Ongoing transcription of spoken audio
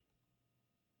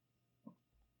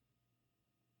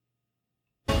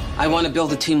I want to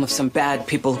build a team of some bad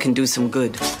people who can do some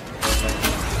good.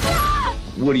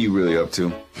 What are you really up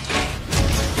to?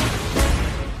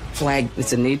 Flag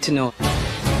is a need to know.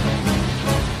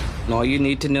 And all you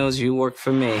need to know is you work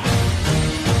for me.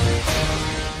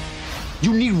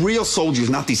 You need real soldiers,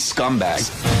 not these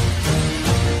scumbags.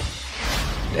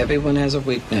 Everyone has a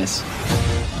weakness,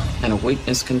 and a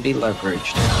weakness can be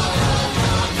leveraged.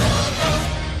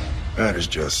 That is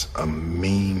just a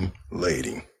mean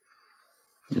lady.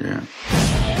 Yeah.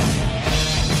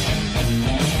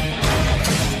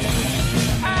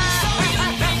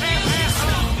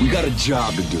 We got a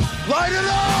job to do. Light it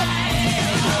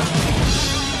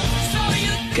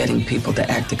up! Getting people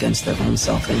to act against their own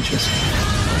self-interest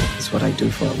is what I do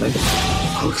for a living.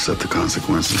 I'll accept the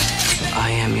consequences. I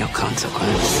am your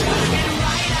consequence.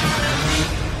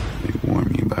 They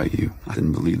warned me about you. I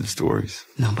didn't believe the stories.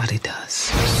 Nobody does.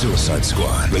 Suicide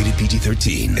Squad, rated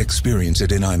PG-13. Experience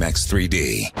it in IMAX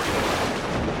 3D.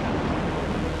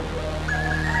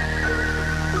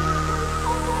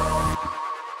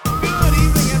 Good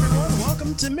evening, everyone.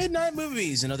 Welcome to Midnight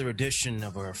Movies, another edition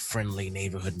of our friendly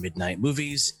neighborhood Midnight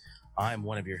Movies. I'm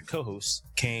one of your co-hosts,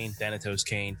 Kane, Thanatos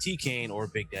Kane, T Kane, or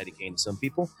Big Daddy Kane to some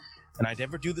people, and I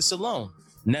never do this alone.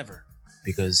 Never.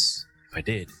 Because if I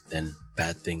did, then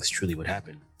bad things truly would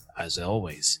happen. As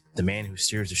always, the man who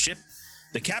steers the ship,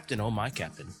 the captain, oh my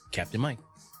captain, Captain Mike.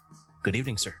 Good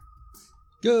evening, sir.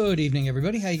 Good evening,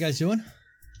 everybody. How you guys doing?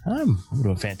 I'm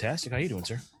doing fantastic. How you doing,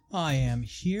 sir? I am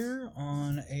here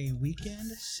on a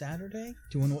weekend, Saturday,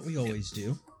 doing what we always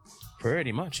do.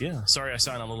 Pretty much, yeah. Sorry I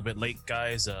signed a little bit late,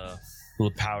 guys. A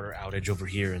little power outage over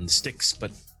here in the sticks,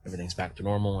 but everything's back to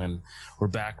normal, and we're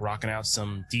back rocking out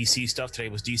some DC stuff. Today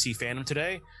was DC Fandom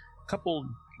today. A couple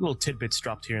little tidbits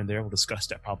dropped here and there. We'll discuss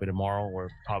that probably tomorrow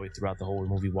or probably throughout the whole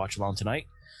movie watch along tonight.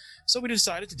 So we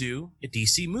decided to do a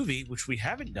DC movie, which we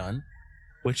haven't done,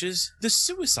 which is The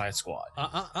Suicide Squad.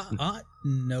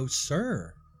 No,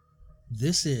 sir.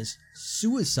 This is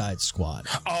Suicide Squad.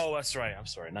 Oh, that's right. I'm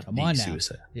sorry. Not Come The on now.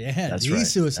 Suicide. Yeah, That's the right.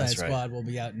 Suicide That's right. Squad will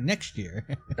be out next year.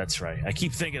 That's right. I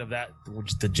keep thinking of that,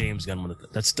 which the James Gunn one.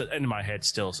 That's in my head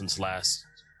still since last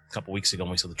couple weeks ago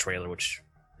when we saw the trailer, which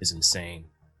is insane.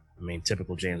 I mean,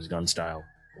 typical James Gunn style.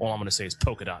 All I'm going to say is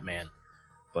Polka Dot Man.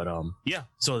 But yeah,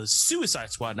 so the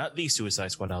Suicide Squad, not The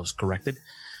Suicide Squad, I was corrected.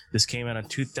 This came out in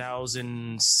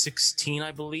 2016,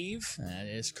 I believe. That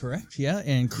is correct, yeah.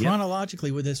 And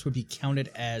chronologically, this would be counted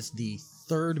as the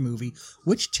third movie,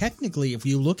 which technically, if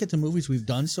you look at the movies we've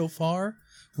done so far,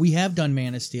 we have done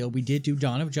Man of Steel, we did do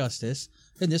Dawn of Justice,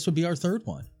 and this would be our third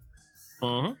one.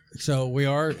 Uh-huh. So we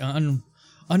are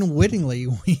unwittingly,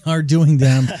 we are doing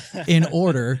them in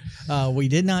order. We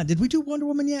did not. Did we do Wonder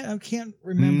Woman yet? I can't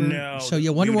remember. No. So yeah,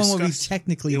 Wonder Woman will be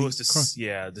technically. It was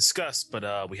discussed,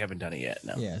 but we haven't done it yet.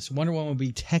 No. Yeah, so Wonder Woman will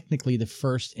be technically the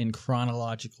first in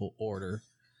chronological order.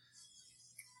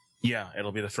 Yeah,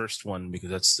 it'll be the first one because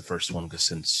that's the first one because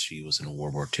since she was in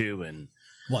World War II and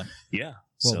What? Yeah.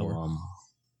 World War.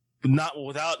 Not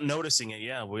without noticing it.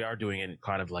 Yeah, we are doing it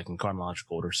kind of like in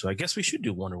chronological order. So I guess we should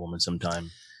do Wonder Woman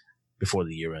sometime before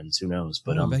the year ends. Who knows?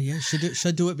 But yeah,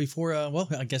 should do it before. Well,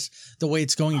 I guess the way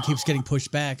it's going, it keeps getting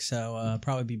pushed back. So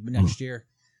probably be next year.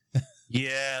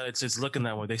 Yeah, it's looking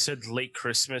that way. They said late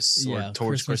Christmas or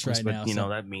towards Christmas Christmas, right but now, so.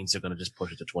 that means they're going to just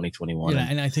push it to 2021. Yeah,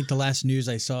 and I think the last news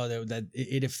I saw though that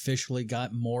it officially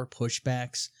got more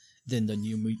pushbacks than the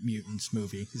New Mutants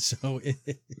movie. So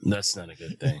that's not a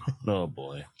good thing. Oh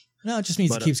boy. No, it just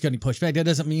means it keeps getting pushed back. That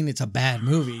doesn't mean it's a bad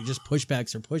movie. Just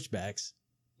pushbacks are pushbacks.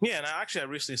 Yeah, and I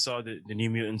recently saw the New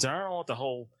Mutants. I don't know what the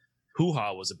whole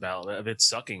hoo-ha was about of it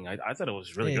sucking. I thought it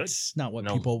was really good. It's not what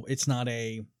people. It's not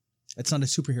a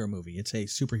superhero movie. It's a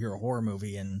superhero horror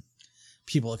movie, and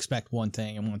people expect one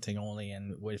thing and one thing only.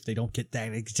 And if they don't get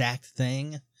that exact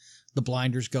thing, the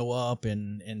blinders go up,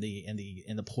 and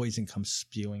the poison comes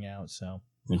spewing out. So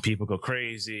and people go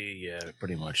crazy. Yeah,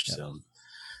 pretty much. Yep.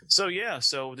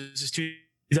 So this is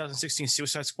 2016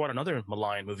 Suicide Squad, another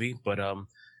maligned movie, but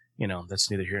that's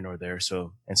neither here nor there.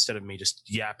 So instead of me just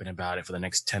yapping about it for the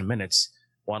next 10 minutes,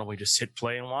 why don't we just hit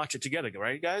play and watch it together,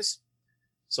 right, guys?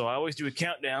 So I always do a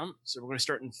countdown. So we're going to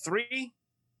start in 3,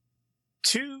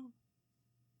 2,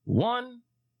 1,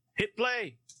 hit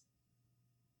play.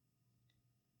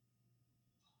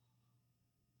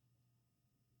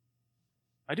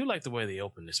 I do like the way they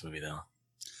opened this movie, though.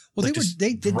 Well,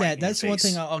 they did that. That's one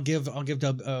thing I'll give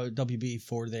WB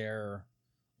for their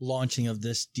launching of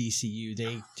this DCU.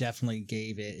 They definitely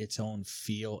gave it its own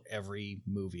feel every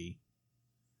movie,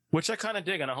 which I kind of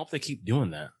dig, and I hope they keep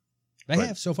doing that. They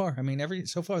have so far. I mean,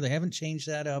 so far they haven't changed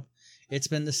that up. It's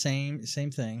been the same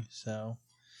thing. So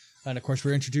And of course,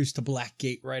 we're introduced to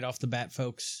Blackgate right off the bat,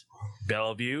 folks.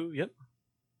 Bellevue, yep.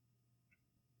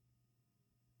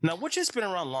 Now, which has been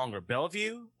around longer,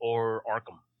 Bellevue or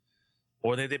Arkham?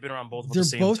 Or they've been around both at the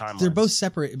same time? They're both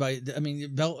separate.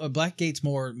 Blackgate's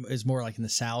is more like in the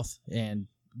south, and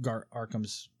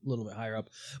Arkham's a little bit higher up.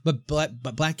 But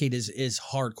Blackgate is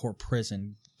hardcore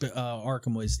prison.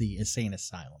 Arkham was the insane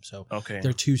asylum. So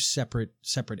they're two separate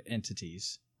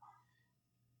entities.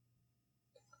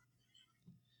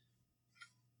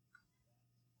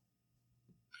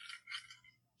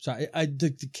 So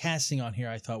the casting on here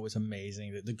I thought was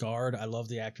amazing. The guard, I love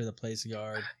the actor that plays the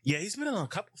guard. Yeah, he's been in a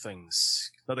couple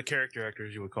things. Other character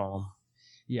actors, you would call him.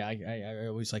 Yeah, I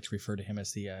always like to refer to him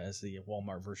as the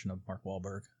Walmart version of Mark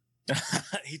Wahlberg.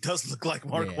 He does look like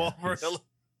Mark Wahlberg.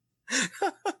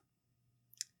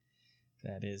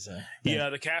 That is. Yeah,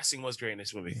 the casting was great in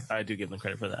this movie. I do give them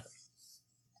credit for that.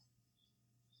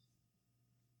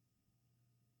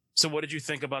 So what did you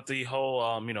think about the whole,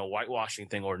 whitewashing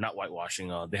thing, or not whitewashing?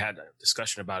 They had a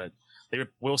discussion about it.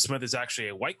 Will Smith is actually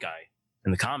a white guy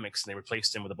in the comics, and they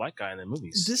replaced him with a black guy in the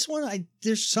movies. This one,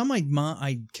 there's some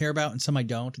I care about and some I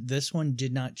don't. This one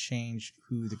did not change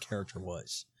who the character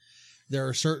was. There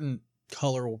are certain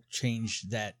color change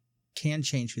that can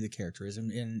change who the character is,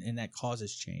 and that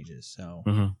causes changes. So,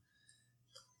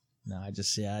 no, I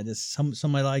just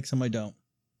some I like, some I don't.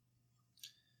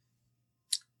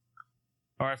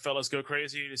 All right, fellas, go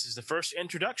crazy. This is the first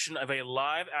introduction of a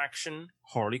live-action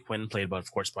Harley Quinn, played,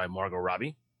 of course, by Margot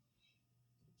Robbie.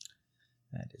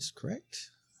 That is correct.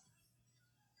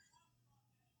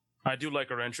 I do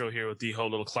like our intro here with the whole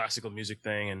little classical music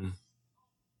thing. And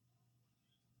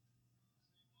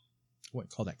I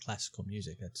wouldn't call that classical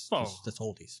music. That's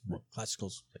oldies.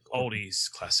 Classical's like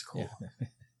oldies, classical. Yeah.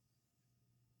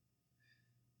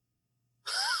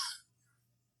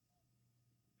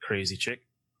 Crazy chick.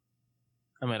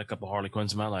 I met a couple Harley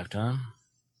Quinns in my lifetime.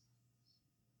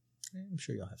 I'm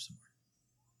sure you'll have some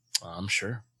more. I'm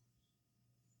sure.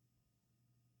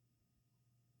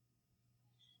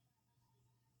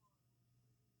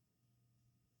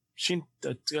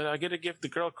 I gotta give the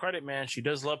girl credit, man. She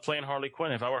does love playing Harley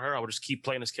Quinn. If I were her, I would just keep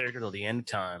playing this character till the end of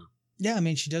time. Yeah, I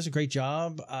mean, she does a great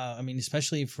job.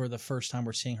 Especially for the first time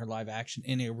we're seeing her live action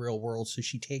in a real world. So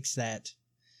she takes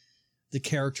the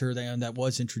character that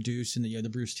was introduced in the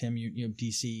Bruce Timm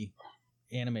DC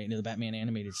animated, the Batman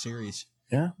animated series.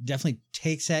 Yeah, definitely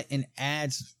takes that and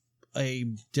adds a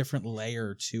different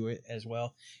layer to it as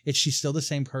well. She's still the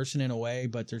same person in a way,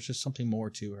 but there's just something more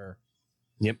to her.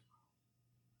 Yep.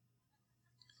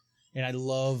 And I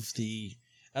love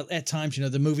at times,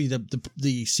 the movie,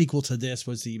 the sequel to this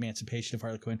was the Emancipation of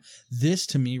Harley Quinn. This,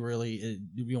 to me, really,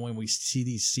 when we see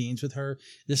these scenes with her,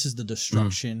 this is the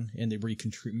destruction and the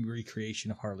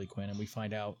recreation of Harley Quinn, and we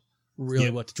find out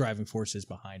really what the driving force is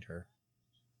behind her.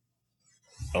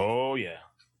 Oh, yeah.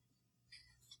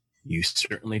 You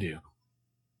certainly do.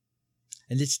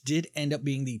 And this did end up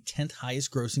being the 10th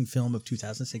highest grossing film of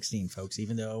 2016, folks,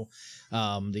 even though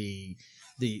the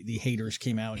haters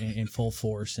came out in full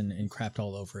force and crapped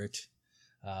all over it.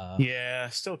 Yeah,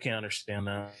 still can't understand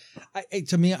that.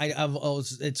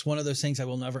 It's one of those things I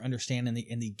will never understand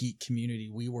in the geek community.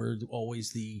 We were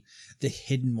always the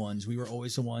hidden ones. We were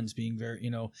always the ones being very,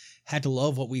 had to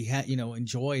love what we had,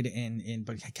 enjoyed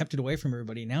but kept it away from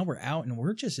everybody. Now we're out and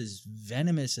we're just as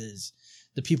venomous as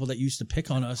the people that used to pick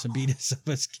on us and beat us up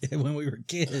when we were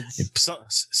kids.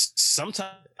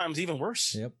 Sometimes even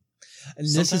worse. Yep. And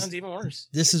sometimes even worse.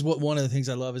 This is what one of the things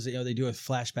I love is that, they do a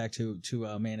flashback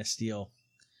to Man of Steel,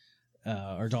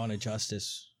 or Dawn of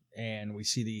Justice, and we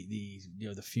see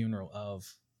the funeral of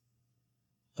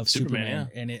Superman.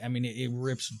 Yeah. And it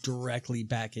rips directly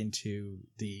back into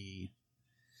the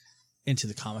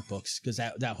comic books, because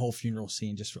that whole funeral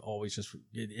scene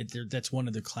that's one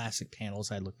of the classic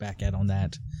panels I look back at on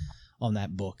that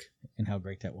book, and how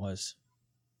great that was.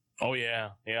 Oh yeah.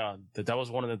 That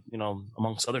was one of the,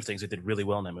 amongst other things, they did really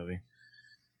well in that movie.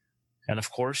 And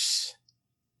of course,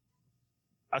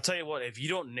 I'll tell you what, if you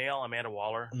don't nail Amanda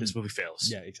Waller, this movie fails.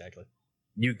 Yeah, exactly.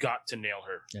 You got to nail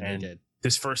her. And they did.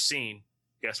 This first scene,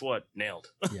 guess what?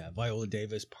 Nailed. Yeah, Viola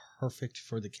Davis, perfect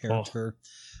for the character.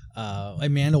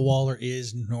 Amanda Waller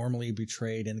is normally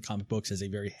portrayed in the comic books as a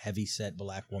very heavy-set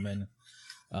black woman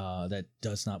that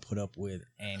does not put up with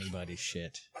anybody's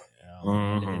shit.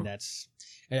 And that's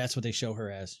what they show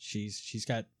her as. She's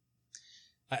got.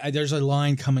 There's a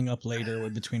line coming up later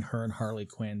between her and Harley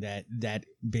Quinn that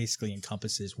basically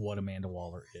encompasses what Amanda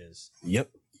Waller is. Yep.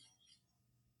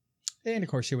 And of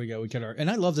course, here we go. And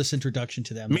I love this introduction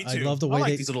to them. Me too. I love the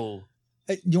way these little.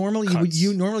 Normally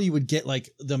you would get like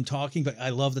them talking, but I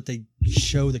love that they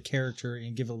show the character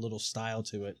and give a little style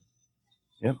to it.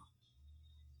 Yep.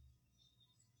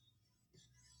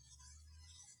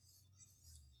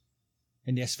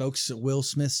 And yes, folks, Will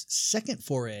Smith's second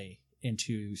foray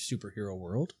into superhero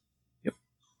world. Yep.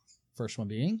 First one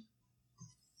being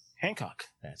Hancock.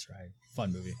 That's right.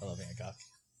 Fun movie. I love Hancock.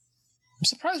 I'm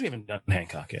surprised we haven't done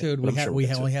Hancock yet. Dude, but I'm sure we'll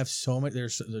get to only it. have so much.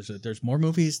 There's more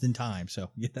movies than time,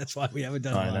 so yeah, that's why we haven't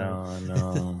done. I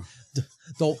know.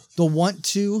 The want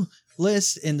to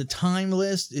list and the time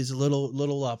list is a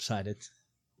little lopsided.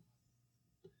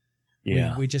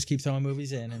 Yeah, we just keep throwing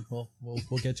movies in, and we'll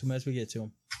get to them as we get to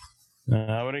them.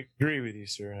 I would agree with you,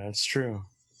 sir. That's true.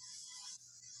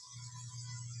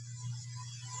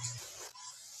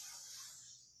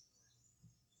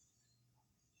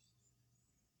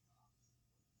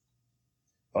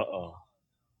 Uh-oh.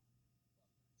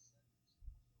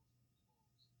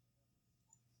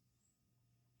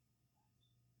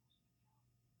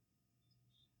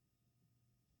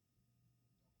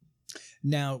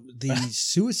 Now, the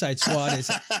Suicide Squad is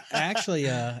actually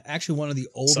one of the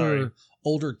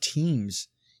older teams.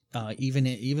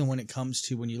 Even when it comes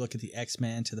to when you look at the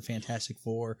X-Men to the Fantastic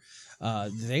Four,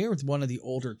 they are one of the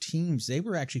older teams. They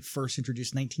were actually first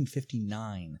introduced in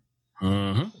 1959.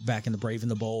 Back in the Brave and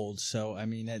the Bold. So I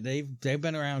mean they've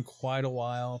been around quite a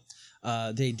while.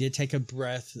 They did take a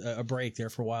break there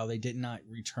for a while. They did not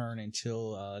return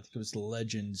until I think it was the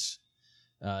Legends,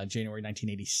 January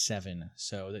 1987.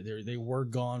 So they were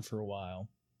gone for a while.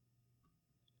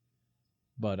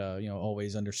 But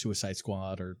always under Suicide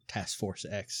Squad or Task Force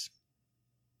X.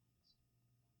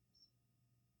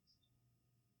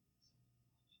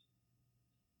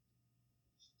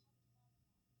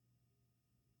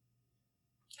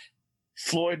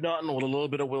 Floyd Naughton with a little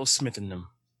bit of Will Smith in them.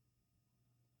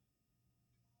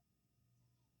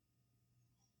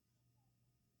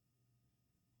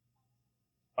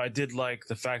 I did like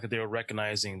the fact that they were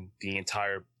recognizing the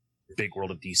entire big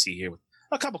world of DC here with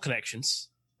a couple connections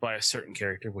by a certain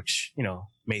character, which,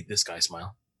 made this guy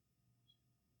smile.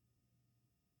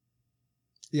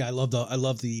 Yeah, I love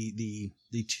the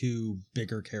two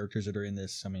bigger characters that are in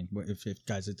this. I mean, if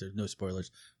guys, if there's no spoilers,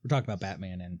 we're talking about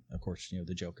Batman and of course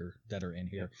the Joker that are in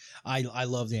here. I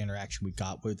love the interaction we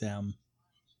got with them.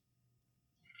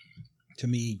 To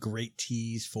me, great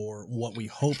tease for what we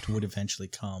hoped would eventually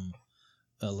come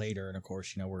later, and of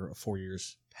course, we're 4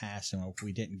 years past, and if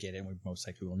we didn't get it, we most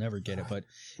likely will never get it. But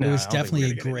it was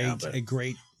definitely a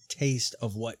great taste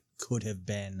of what could have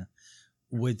been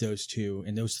with those two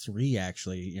and those three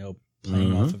actually,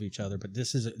 playing off of each other. But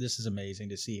this is amazing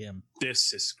to see him.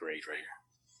 This is great right here.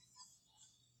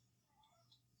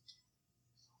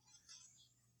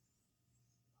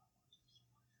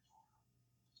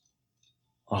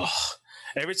 Oh,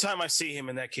 every time I see him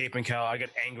in that cape and cowl, I get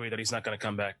angry that he's not going to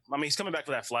come back. I mean, he's coming back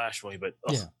for that Flash movie, but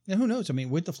yeah, and who knows? I mean,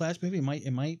 with the Flash movie,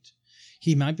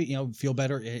 he might be feel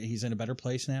better. He's in a better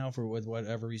place now with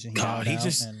whatever reason.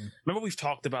 Remember we've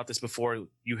talked about this before.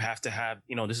 You have to have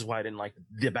this is why I didn't like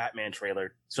the Batman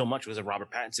trailer so much was of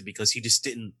Robert Pattinson, because he just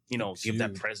didn't give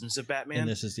that presence of Batman. And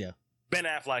this is Ben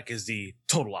Affleck is the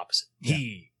total opposite. Yeah.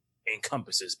 He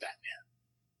encompasses Batman.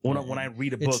 When I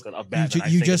read a book of Batman,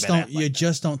 you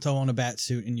just don't throw on a bat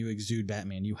suit and you exude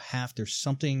Batman. There's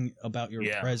something about your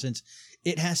presence.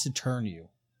 It has to turn you.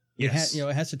 Yes.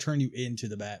 It has to turn you into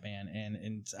the Batman.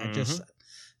 And I just,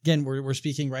 again, we're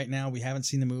speaking right now. We haven't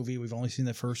seen the movie. We've only seen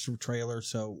the first trailer.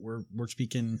 So we're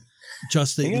speaking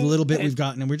just the little bit we've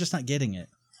gotten, and we're just not getting it.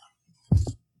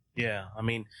 Yeah. I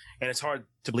mean, and it's hard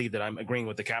to believe that I'm agreeing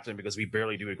with the captain because we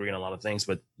barely do agree on a lot of things.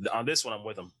 But on this one, I'm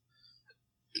with him.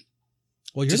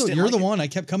 Well, you're the one. I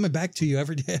kept coming back to you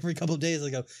every couple of days.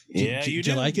 I go, you did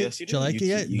you like it? Yes, did you like it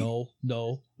yet? No.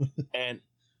 and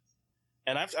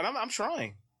I'm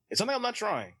trying. It's something I'm not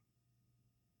trying.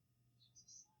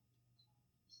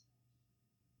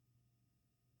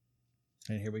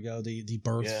 And here we go. The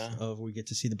birth of we get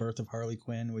to see the birth of Harley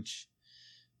Quinn, which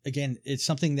again, it's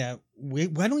something that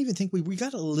I don't even think we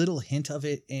got a little hint of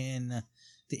it in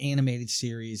the animated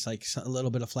series, like a little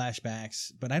bit of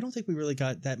flashbacks, but I don't think we really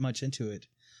got that much into it.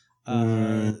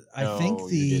 I think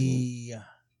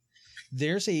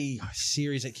there's a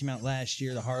series that came out last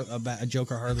year, about a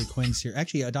Joker Harley Quinn series.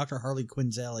 Actually, a Dr. Harley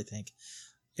Quinzel, I think,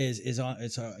 is on.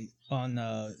 It's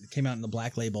on. Came out in the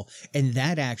Black Label, and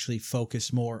that actually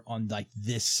focused more on like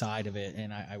this side of it.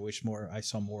 And I wish I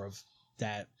saw more of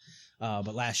that.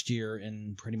 But last year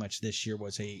and pretty much this year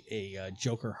was a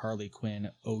Joker Harley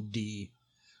Quinn OD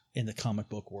in the comic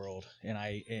book world, and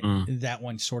that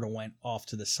one sort of went off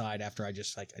to the side after I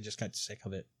just got sick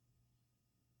of it.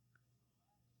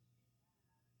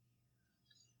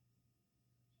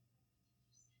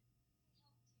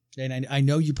 And I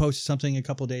know you posted something a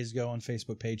couple of days ago on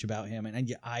Facebook page about him, and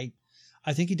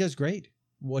I think he does great.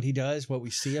 What he does, what we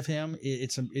see of him,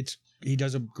 he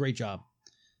does a great job.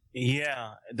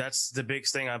 Yeah, that's the big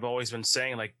thing I've always been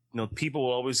saying. Like, people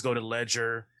will always go to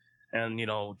Ledger and,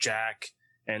 Jack,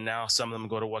 and now some of them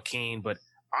go to Joaquin. But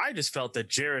I just felt that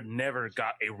Jared never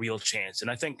got a real chance.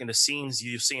 And I think in the scenes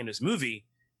you see in this movie,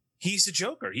 he's the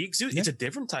Joker. He exudes. It's a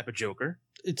different type of Joker.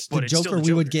 It's the Joker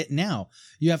we would get now.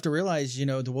 You have to realize,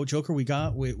 the Joker we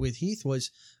got with Heath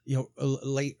was,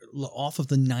 late off of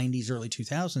the 90s, early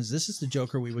 2000s. This is the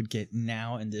Joker we would get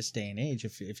now in this day and age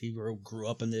if he grew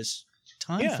up in this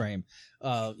time frame.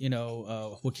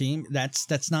 Joaquin, that's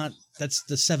the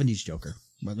 70s Joker.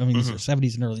 I mean, it's the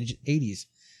 70s and early 80s.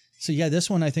 So yeah, this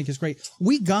one I think is great.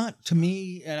 We got, to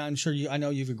me, and I'm sure I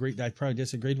know you've agreed, I probably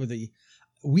disagreed with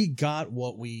we got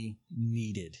what we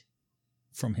needed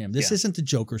from him. This isn't the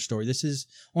Joker story. This is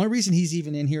only reason he's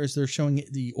even in here is they're showing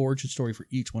the origin story for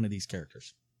each one of these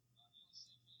characters.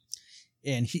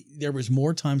 And there was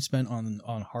more time spent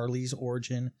on Harley's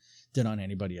origin than on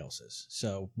anybody else's.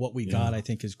 So what we got, I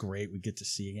think, is great. We get to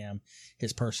see him,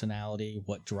 his personality,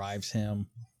 what drives him.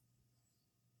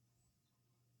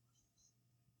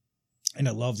 And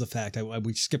I love the fact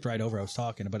we skipped right over. I was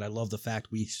talking, but I love the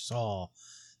fact we saw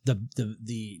the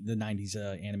 90s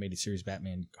animated series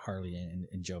Batman, Harley,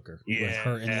 and Joker with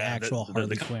her in the actual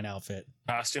Harley Quinn outfit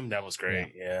costume. That was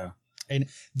great. Yeah. And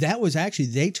that was actually,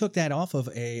 they took that off of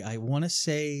I want to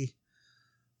say,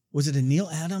 was it a Neil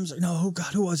Adams? No,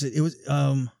 who was it? It was,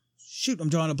 I'm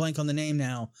drawing a blank on the name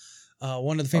now.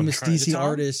 One of the famous DC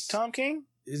artists. Tom King?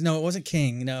 No, it wasn't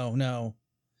King. No.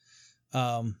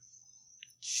 I'm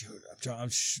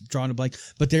drawing a blank.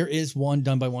 But there is one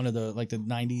done by one of the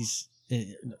 90s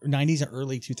or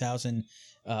early 2000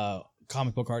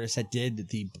 comic book artists that did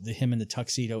the him in the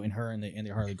tuxedo and her in the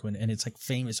Harley Quinn, and it's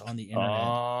famous on the internet.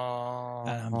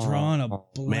 And I'm drawing a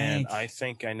blank. Man, I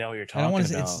think I know what you're talking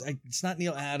about. It's not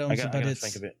Neil Adams, I gotta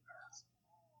think of it.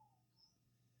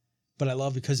 But I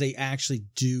love because they actually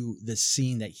do the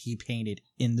scene that he painted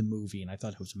in the movie, and I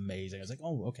thought it was amazing. I was like,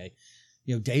 oh, okay.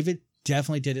 David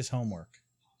definitely did his homework.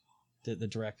 The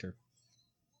director.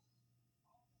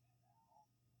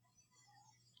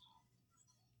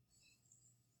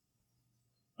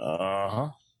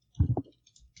 Uh-huh.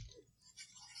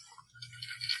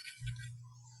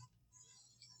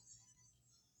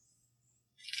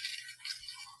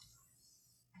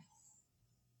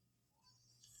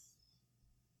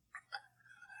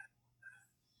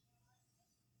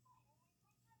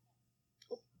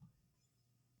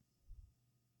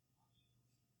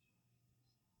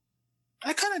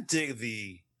 I kind of dig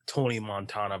the Tony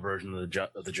Montana version of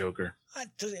the Joker. I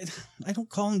don't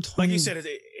call him Tony. Like you said,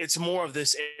 it's more of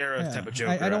this era type of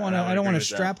Joker. I don't want to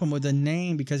strap him with a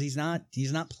name because he's not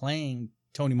playing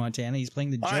Tony Montana. He's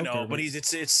playing the Joker. I know, but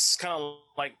it's kind of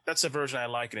like that's the version I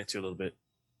liken it to a little bit.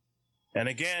 And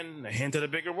again, a hint of the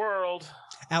bigger world.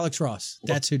 Alex Ross.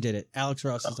 That's who did it. Alex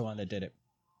Ross is the one that did it.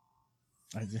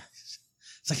 It's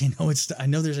like I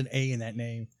know there's an A in that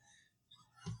name.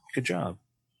 Good job.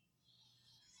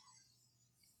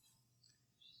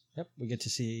 Yep, we get to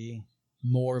see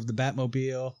more of the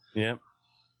Batmobile. Yep.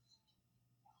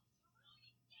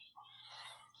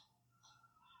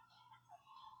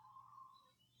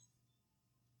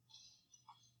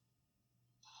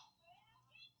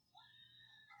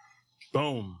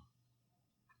 Boom.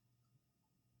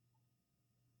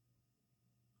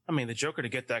 I mean, the Joker, to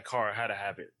get that car, had to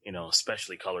have it,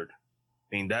 especially colored.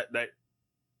 I mean, that.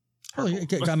 Well, it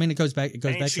goes back to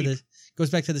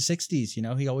the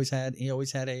 60s. He always had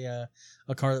a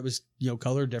car that was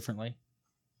colored differently.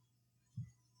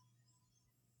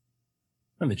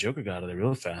 And the Joker got out of there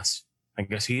real fast. I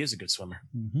guess he is a good swimmer.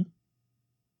 Mm-hmm.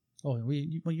 Oh,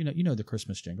 the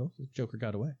Christmas jingle. The Joker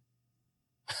got away.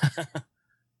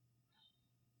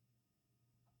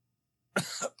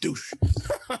 Douche.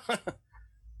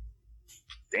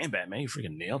 Damn, Batman, you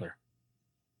freaking nailed her.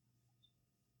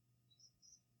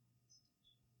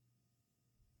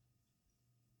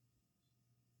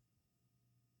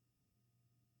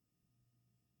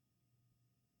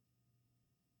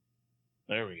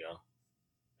 There we go.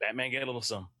 Batman get a little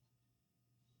some.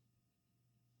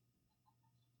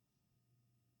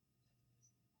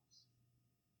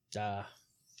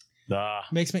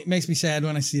 Makes me sad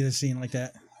when I see this scene like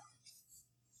that.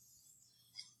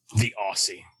 The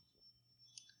Aussie.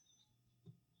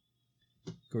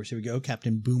 Of course, here we go.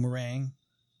 Captain Boomerang.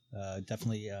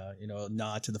 Definitely, a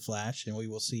nod to the Flash, and we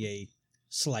will see a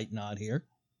slight nod here.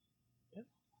 Yep.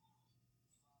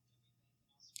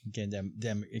 Again,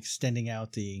 them extending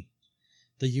out the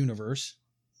universe.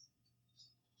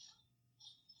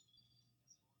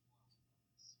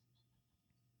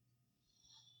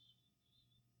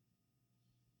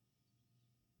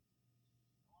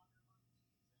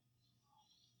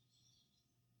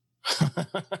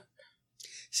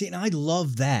 See, and I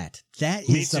love that. That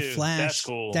Me is the too. Flash. That's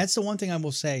cool. That's the one thing I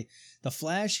will say. The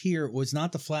Flash here was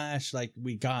not the Flash like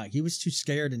we got. He was too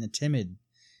scared and timid.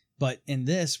 But in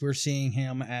this, we're seeing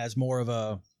him as more of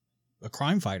a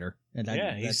crime fighter. And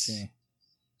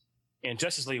in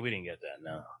Justice League, we didn't get that.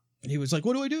 No. He was like,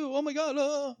 "What do I do? Oh my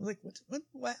god!" Like,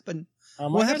 what happened?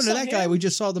 What What happened to that guy we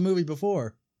just saw the movie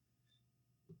before?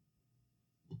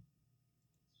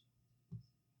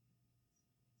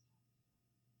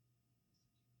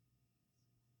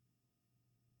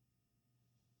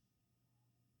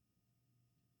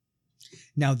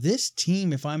 Now, this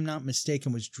team, if I'm not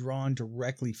mistaken, was drawn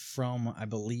directly from, I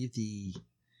believe,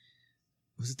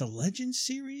 was it the Legends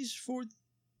series for?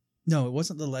 No, it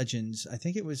wasn't the Legends. I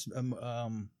think it was.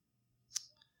 I'm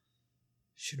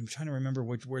trying to remember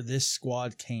where this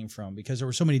squad came from because there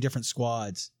were so many different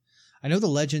squads. I know the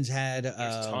Legends had.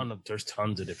 There's tons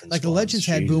of different. Like squads. the Legends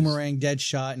had Jesus. Boomerang,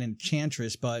 Deadshot, and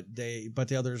Enchantress, but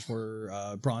the others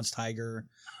were Bronze Tiger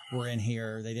were in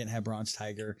here. They didn't have Bronze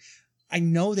Tiger. I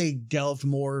know they delved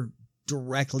more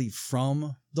directly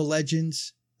from the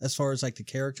Legends as far as like the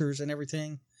characters and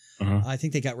everything. Uh-huh. I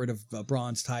think they got rid of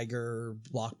Bronze Tiger,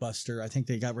 Blockbuster. I think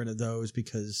they got rid of those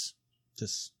because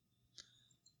just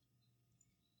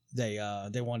they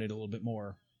wanted a little bit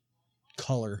more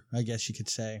color, I guess you could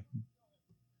say.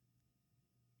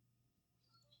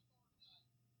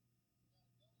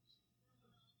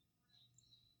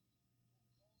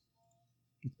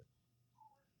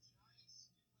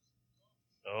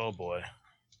 Oh boy.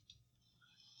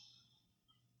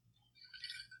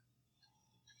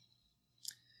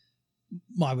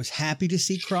 I was happy to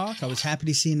see Croc. I was happy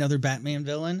to see another Batman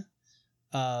villain.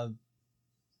 I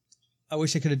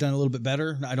wish they could have done a little bit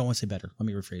better. I don't want to say better. Let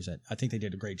me rephrase that. I think they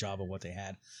did a great job of what they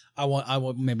had. I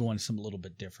maybe wanted something a little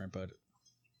bit different, but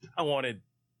I don't know.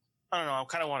 I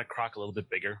kind of want Croc a little bit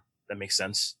bigger. That makes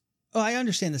sense. oh, I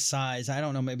understand the size. I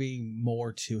don't know. Maybe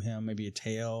more to him. Maybe a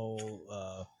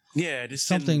tail. Yeah, just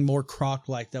Something more Croc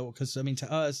like that. Because I mean,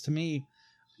 to me,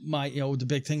 the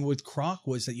big thing with Croc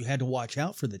was that you had to watch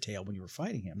out for the tail when you were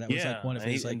fighting him. That was like one of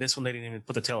his like. And this one they didn't even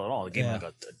put the tail at all. They gave him like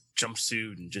a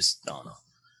jumpsuit and just I don't know.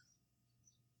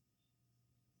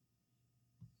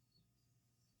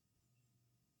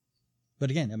 But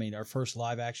again, I mean, our first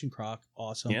live action Croc,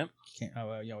 awesome. Yep. I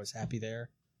was happy there.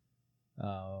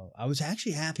 I was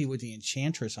actually happy with the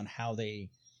Enchantress on how they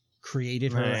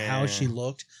created her, how she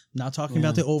looked. I'm not talking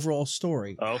about the overall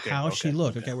story. How she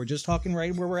looked. Okay, we're just talking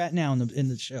right where we're at now in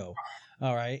the show.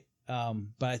 All right.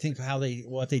 But I think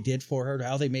what they did for her,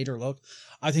 how they made her look.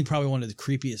 I think probably one of the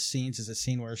creepiest scenes is a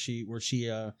scene where she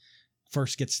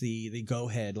first gets the go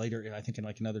ahead later. I think in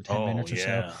like another 10 minutes or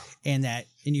so, and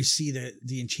you see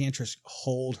the Enchantress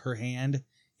hold her hand.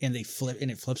 And it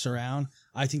flips around.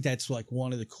 I think that's like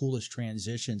one of the coolest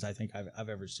transitions I think I've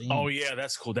ever seen. Oh yeah,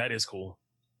 that's cool. That is cool.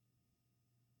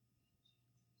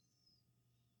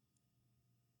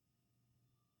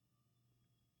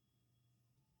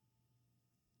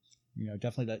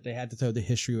 Definitely that they had to throw the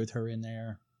history with her in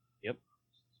there. Yep.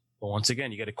 Well, once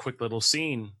again, you get a quick little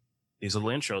scene, these little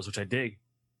intros, which I dig.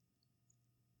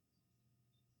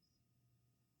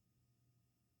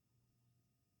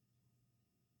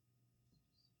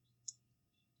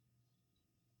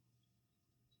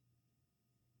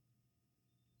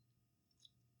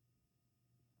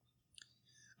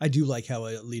 I do like how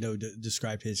Leto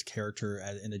described his character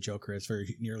in the Joker as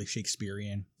very nearly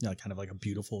Shakespearean, kind of like a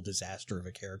beautiful disaster of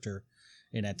a character,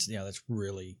 and that's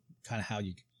really kind of how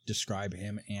you describe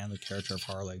him and the character of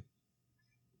Harley.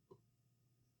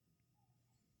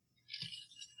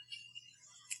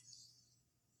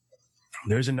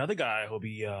 There's another guy who'll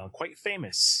be quite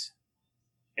famous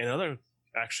in another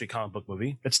actually comic book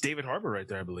movie. That's David Harbour right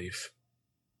there, I believe.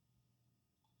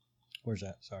 Where's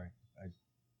that? Sorry.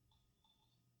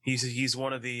 He's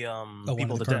one of the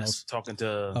people of at the the desk talking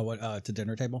to to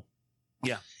dinner table.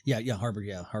 Yeah. Harbour.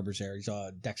 Yeah, Harbour's there. He's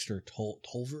Dexter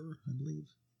Tolver, I believe.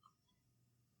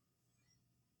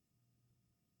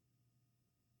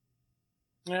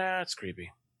 Yeah, it's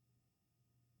creepy.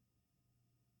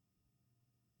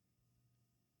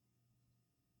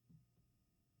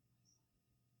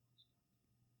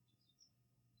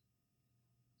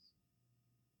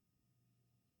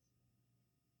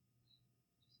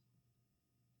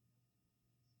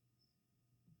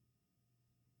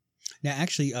 Now,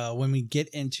 actually, when we get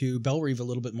into Bellreeve a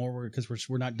little bit more, because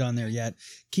we're not done there yet,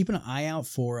 keep an eye out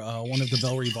for one of the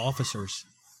Bellreeve officers.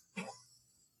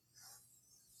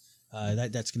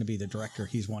 That's going to be the director.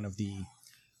 He's one of the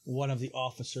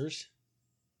officers.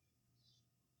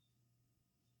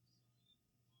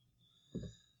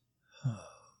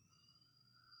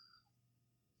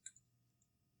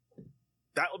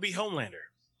 That would be Homelander.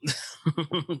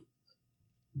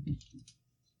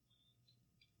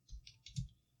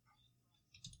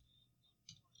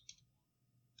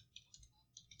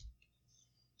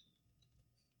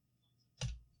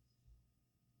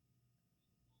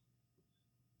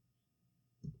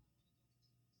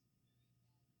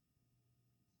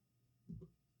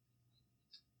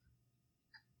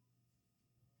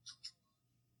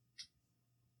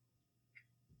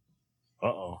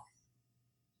 Uh-oh.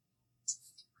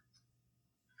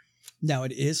 Now,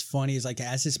 it is funny, is like,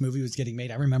 as this movie was getting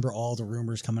made, I remember all the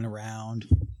rumors coming around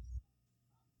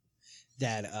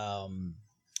that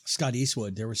Scott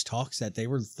Eastwood, there was talks that there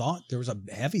was a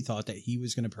heavy thought that he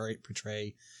was going to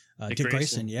portray Dick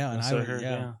Grayson. Yeah.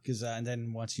 And because and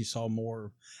then once you saw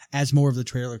more, as more of the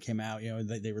trailer came out, you know,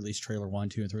 they released trailer 1,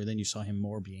 2, and 3, then you saw him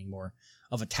being more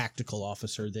of a tactical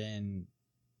officer than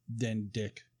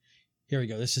Dick. Here we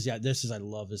go. This is I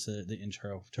love this the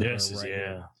intro to her right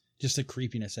here. Just the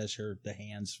creepiness as the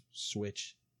hands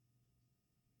switch.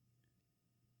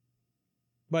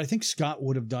 But I think Scott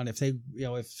would have done, if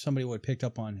somebody would have picked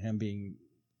up on him being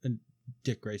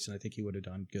Dick Grayson, I think he would have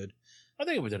done good. I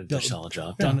think he would have done a solid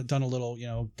job. Done a little,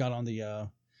 got on the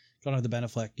Ben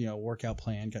Affleck, workout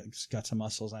plan, got some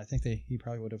muscles, and I think he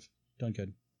probably would have done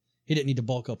good. He didn't need to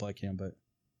bulk up like him, but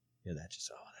yeah,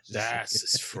 that's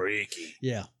just freaky.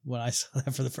 Yeah, when I saw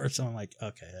that for the first time, I'm like,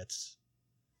 okay, that's.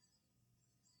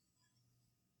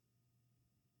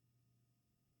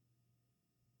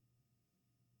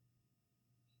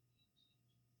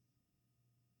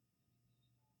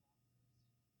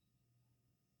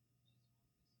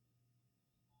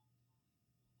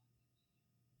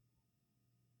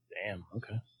 Damn.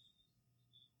 Okay.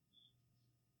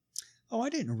 Oh, I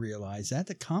didn't realize that.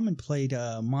 The Common played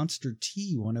Monster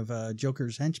T, one of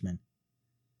Joker's henchmen.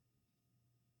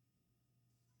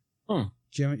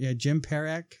 Jim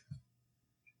Perrak,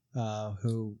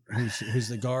 who's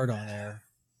the guard on there.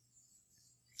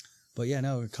 But yeah,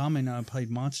 no, Common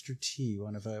played Monster T,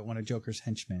 one of Joker's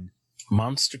henchmen.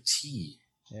 Monster T.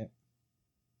 Yeah.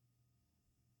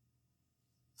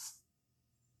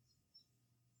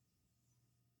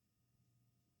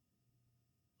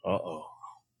 Uh-oh.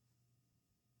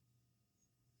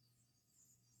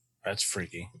 That's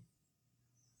freaky.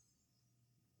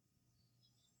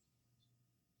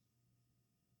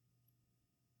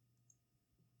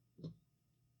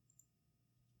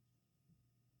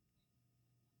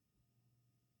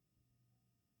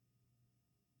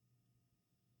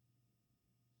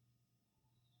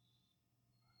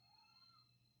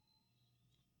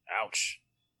 Ouch.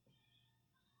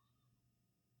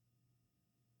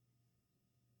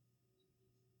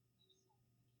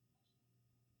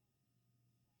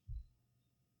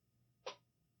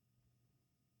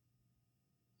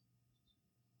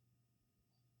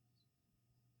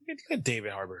 Look at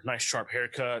David Harbour. Nice sharp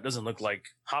haircut. Doesn't look like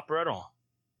Hopper at all.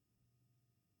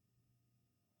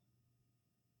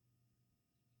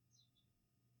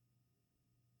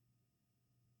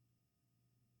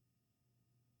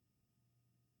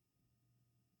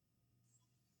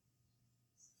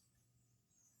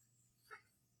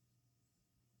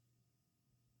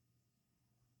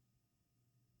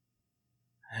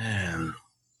 Man.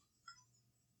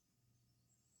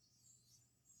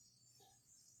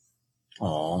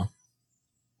 Aw.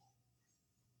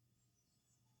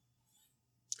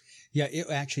 Yeah, it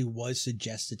actually was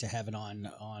suggested to have it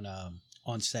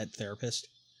on set therapist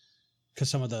because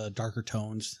some of the darker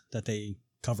tones that they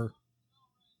cover.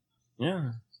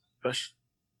 Yeah. I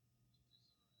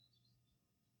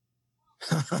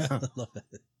love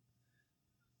it.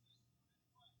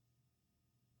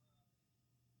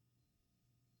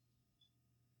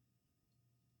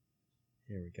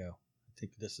 Here we go. I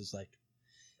think this is like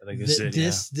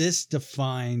this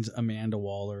defines Amanda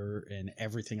Waller and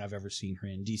everything I've ever seen her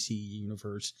in. DC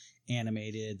Universe,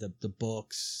 animated, the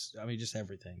books. I mean, just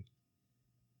everything.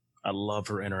 I love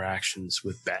her interactions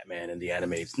with Batman in the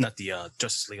animated, not the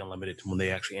Justice League Unlimited, when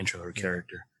they actually intro her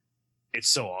character. It's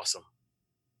so awesome.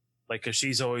 Like, cause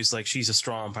she's always like, she's a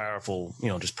strong, powerful,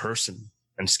 just person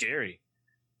and scary.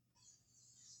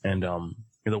 And,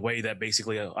 the way that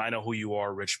basically, I know who you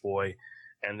are, rich boy.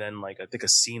 And then, like, I think a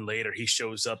scene later, he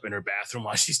shows up in her bathroom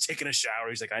while she's taking a shower.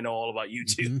 He's like, I know all about you,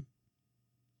 too. Mm-hmm.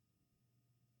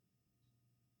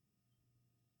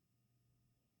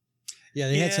 Yeah,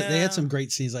 they had some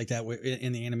great scenes like that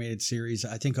in the animated series.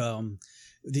 I think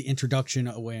the introduction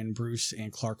when Bruce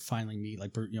and Clark finally meet,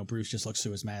 like, Bruce just looks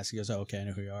through his mask. He goes, "Oh, okay, I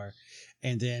know who you are."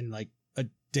 And then, like, a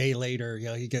day later,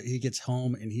 he gets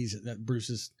home and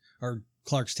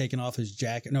Clark's taking off his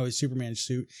jacket, his Superman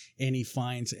suit, and he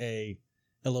finds a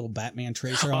a little Batman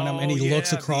tracer on him, and he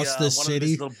looks across the one city. Of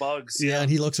his little bugs. Yeah, and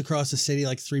he looks across the city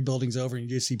like 3 buildings over, and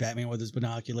you just see Batman with his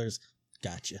binoculars.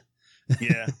 Gotcha.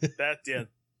 Yeah,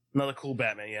 another cool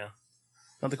Batman. Yeah,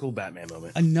 another cool Batman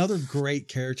moment. Another great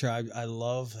character. I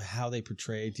love how they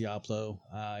portrayed Diablo.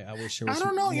 I wish there was. I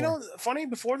don't know. more. You know, funny.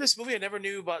 Before this movie, I never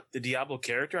knew about the Diablo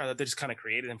character. I thought they just kind of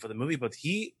created him for the movie, but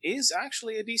he is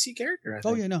actually a DC character. I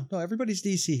think. Oh yeah, no, everybody's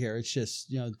DC here. It's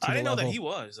just I didn't know that he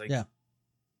was. Like, yeah.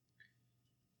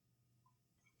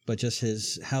 But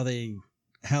just how they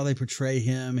portray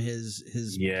him, his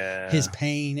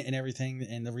pain and everything,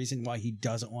 and the reason why he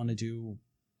doesn't want to do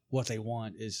what they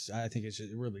want I think it's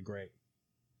just really great.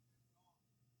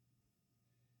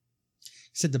 He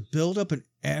said the build up and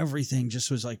everything just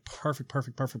was like perfect.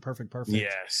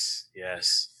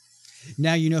 Yes.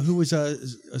 Now you know who was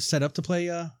set up to play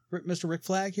Mr. Rick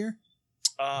Flag here?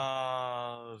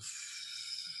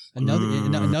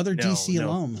 Another DC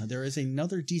alum. There is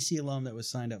another DC alum that was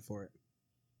signed up for it.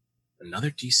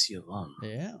 Another DC alum.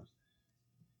 Yeah.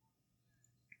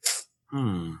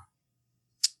 Who?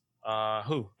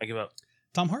 I give up.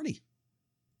 Tom Hardy.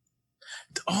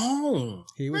 Oh.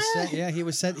 He was set. Yeah, he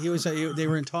was set. He was. They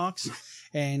were in talks,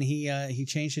 and he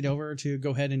changed it over to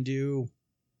go ahead and do.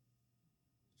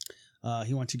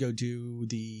 He wanted to go do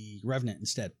the Revenant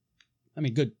instead. I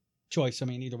mean, good choice. I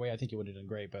mean, either way, I think he would have done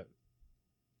great, but.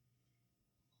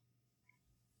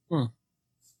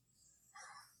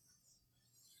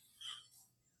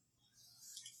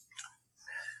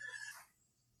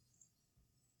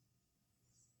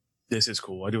 This is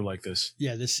cool. I do like this.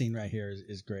 Yeah, this scene right here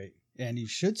is great. And you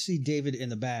should see David in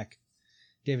the back.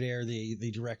 David Ayer,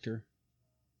 the director.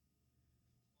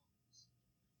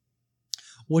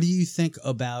 What do you think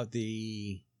about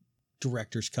the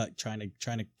director's cut trying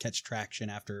to catch traction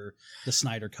after the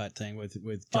Snyder cut thing with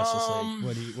Justice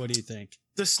League? What do you think?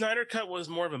 The Snyder cut was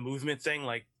more of a movement thing,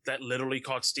 like that literally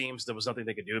caught steam, so there was nothing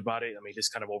they could do about it. I mean,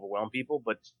 just kind of overwhelmed people,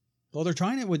 but well, they're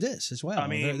trying it with this as well. I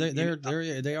mean,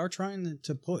 they are trying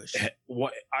to push.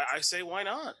 What I say, why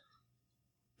not?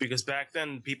 Because back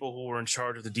then, people who were in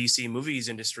charge of the DC movies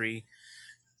industry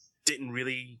didn't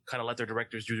really kind of let their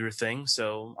directors do their thing.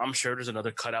 So I'm sure there's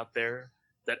another cut out there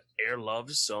that Ayer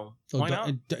loves. So why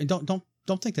not?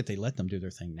 Don't think that they let them do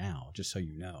their thing now. Just so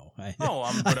you know. I'm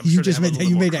you sure just made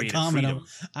that comment.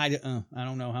 Freedom. I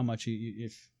don't know how much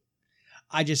if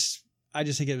I just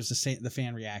think it was the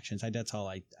fan reactions. That's all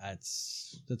I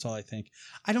think.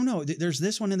 I don't know. There's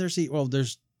this one and there's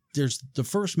the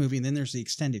first movie and then there's the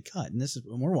extended cut, and this is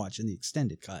when we're watching the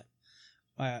extended cut.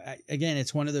 Again,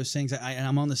 it's one of those things.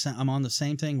 I'm on the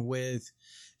same thing with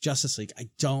Justice League. I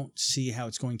don't see how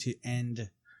it's going to end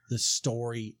the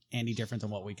story any different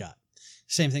than what we got.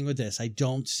 Same thing with this. I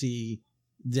don't see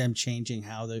them changing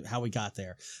how we got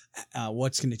there.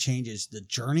 What's going to change is the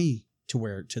journey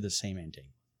to the same ending.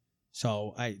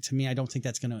 So to me, I don't think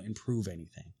that's going to improve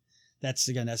anything. That's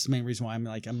the main reason why I'm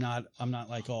not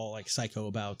like all like psycho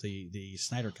about the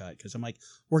Snyder cut, because I'm like,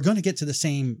 we're going to get to the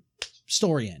same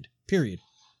story end, period.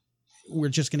 We're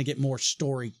just going to get more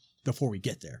story before we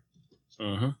get there.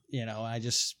 I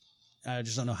just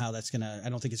don't know how that's going to, I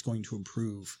don't think it's going to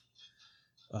improve.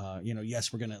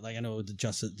 Yes, we're going to, like, I know the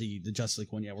Justice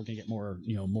League one. Yeah, we're going to get more,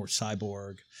 more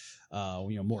Cyborg,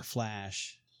 more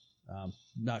Flash.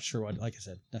 Not sure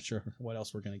not sure what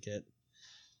else we're going to get.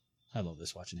 I love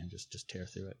this, watching him just tear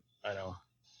through it. I know.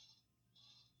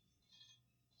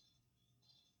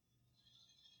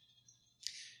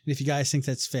 And if you guys think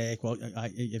that's fake, well,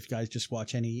 if you guys just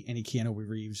watch any Keanu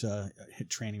Reeves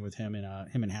training with him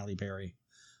and Halle Berry,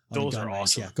 those are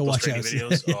awesome. Yeah, go watch those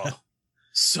videos. Yeah. Oh,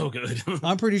 so good.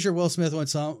 I'm pretty sure Will Smith went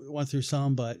through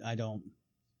some, but I don't.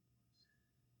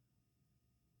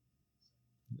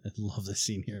 I love this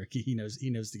scene here. He knows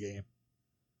the game.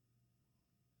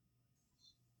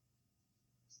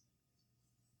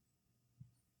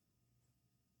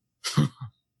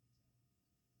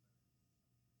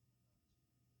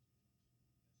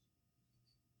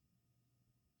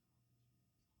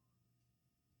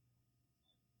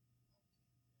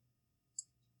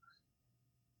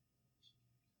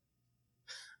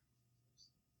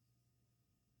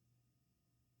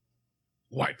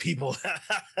 White people.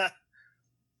 Got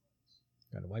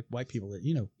to white people that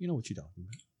you know what you're talking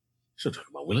about. Should talk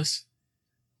about Willis.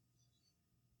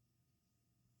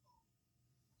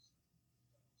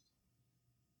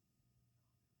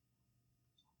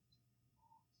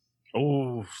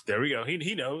 Oh, there we go.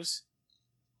 He knows.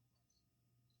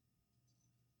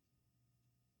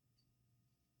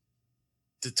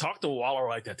 To talk to Waller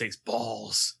like that takes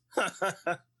balls.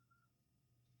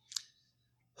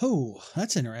 Oh,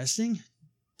 that's interesting.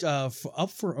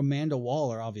 up for Amanda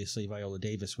Waller, obviously Viola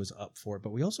Davis was up for it,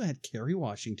 but we also had Kerry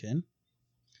Washington,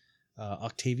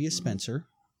 Octavia Spencer.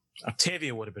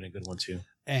 Octavia would have been a good one too.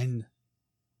 And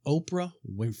Oprah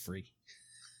Winfrey.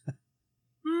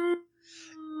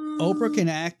 Oprah can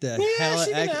act the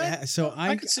hell. So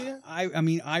I can see it. I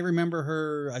mean, I remember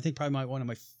her. I think probably one of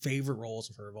my favorite roles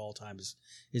of her of all time is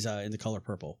in The Color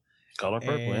Purple. Color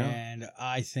Purple, and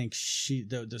I think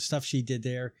the stuff she did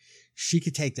there, she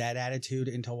could take that attitude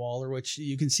into Waller, which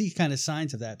you can see kind of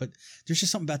signs of that. But there's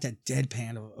just something about that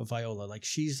deadpan of Viola. Like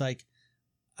she's like,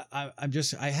 I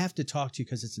have to talk to you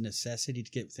because it's a necessity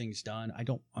to get things done.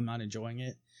 I'm not enjoying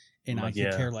it, and I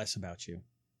could care less about you.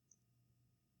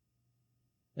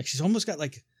 Like she's almost got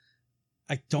like,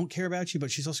 I don't care about you, but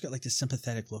she's also got like this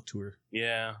sympathetic look to her.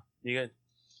 Yeah, you got.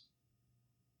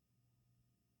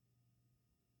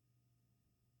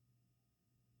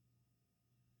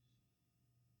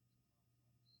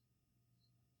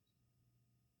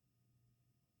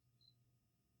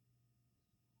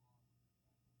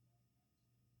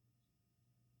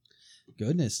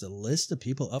 Goodness, the list of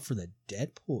people up for the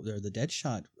Deadpool or the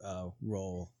Deadshot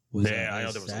role. I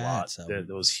know there was a lot. There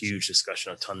was huge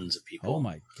discussion of tons of people. Oh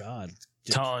my God.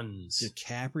 Tons.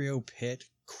 DiCaprio, Pitt,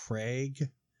 Craig,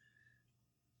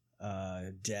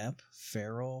 Depp,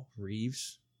 Farrell,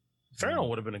 Reeves. Farrell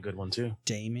would have been a good one too.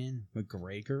 Damon,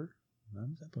 McGregor. Well,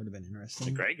 that would have been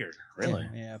interesting. McGregor, really?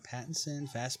 Yeah, Pattinson,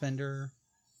 Fassbender,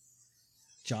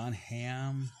 John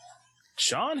Hamm.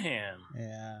 John Hamm.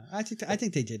 Yeah, I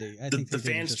think they did it. The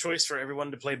fans' choice for everyone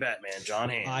to play Batman, John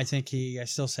Hamm. I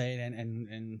still say it,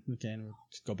 and again, we'll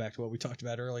go back to what we talked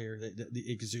about earlier, the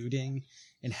exuding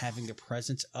and having the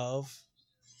presence of.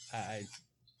 I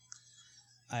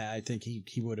think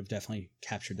he would have definitely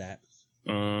captured that.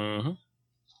 Mm-hmm.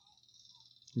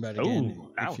 But again,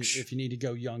 if you need to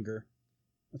go younger,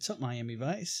 what's up, Miami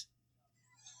Vice?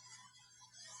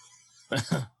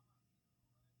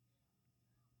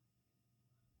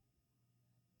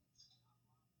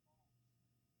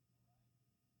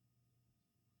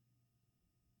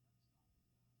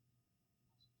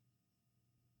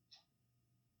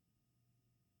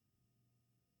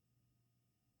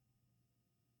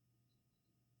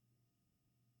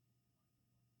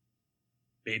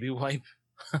 Baby wipe.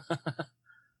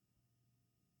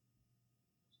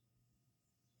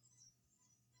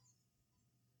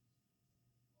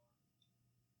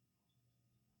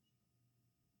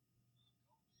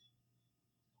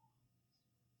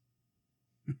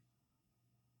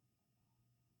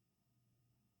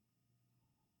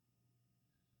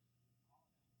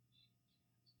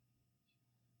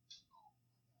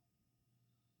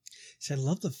 So I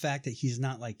love the fact that he's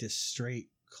not like this straight,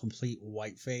 complete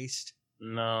white-faced.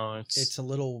 No, it's a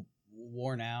little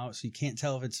worn out, so you can't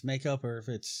tell if it's makeup or if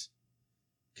it's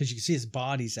because you can see his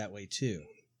body's that way too.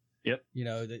 Yep. You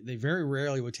know, they very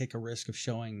rarely would take a risk of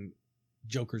showing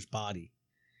Joker's body,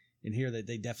 and here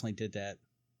they definitely did that.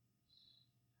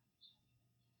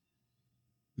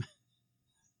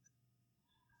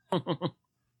 This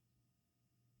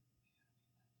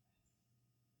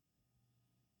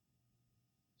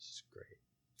is great.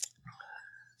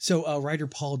 So, writer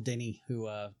Paul Dini, who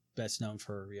best known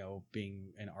for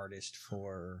being an artist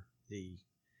for the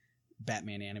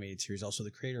Batman animated series, also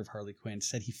the creator of Harley Quinn,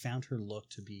 said he found her look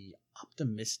to be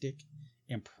optimistic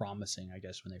and promising. I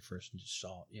guess when they first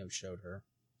showed her.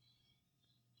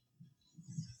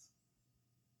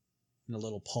 And a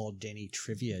little Paul Dini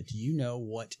trivia: do you know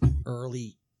what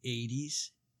early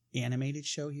 '80s animated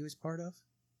show he was part of?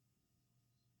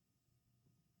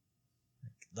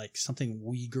 Like something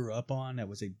we grew up on that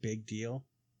was a big deal.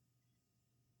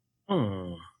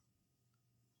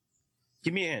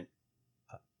 Give me a hint.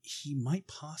 He might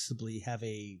possibly have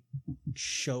a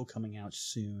show coming out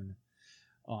soon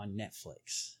on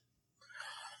Netflix.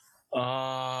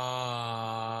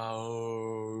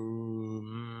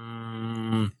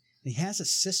 He has a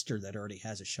sister that already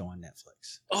has a show on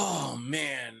Netflix. Oh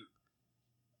man,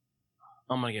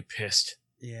 I'm gonna get pissed.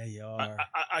 Yeah, you are.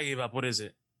 I gave up. What is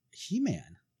it?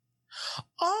 He-Man.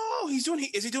 Oh, is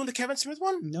he doing the Kevin Smith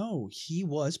one? No, he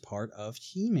was part of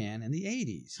He-Man in the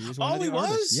 80s. He was one of the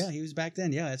artists. Yeah, he was back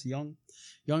then. Yeah, as a young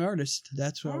artist.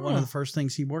 That's one of the first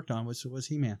things he worked on was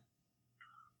He-Man.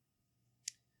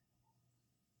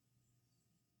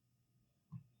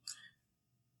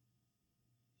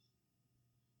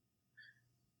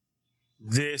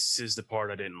 This is the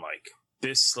part I didn't like.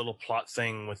 This little plot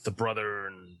thing with the brother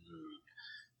and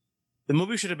the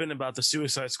movie should have been about the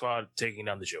Suicide Squad taking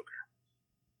down the Joker.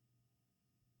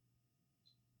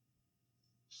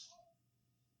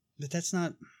 But that's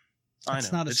not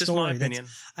That's know. not a It's story. just my opinion.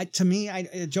 To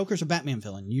me, Joker's a Batman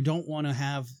villain. You don't want to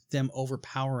have them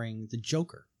overpowering the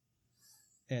Joker.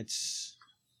 This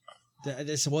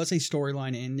was a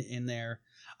storyline in there.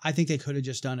 I think they could have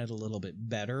just done it a little bit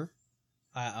better.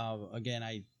 Again,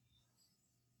 I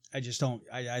just don't.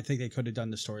 I think they could have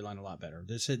done the storyline a lot better.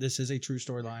 This is a true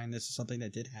storyline. This is something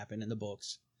that did happen in the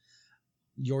books.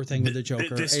 Your thing with the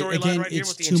Joker, the storyline again, right here it's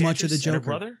with the too much of the Enchantress and her Joker.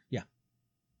 brother? Yeah.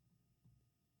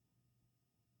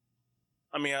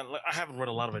 I mean, I haven't read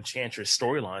a lot of Enchantress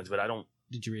storylines, but I don't.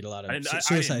 Did you read a lot of I didn't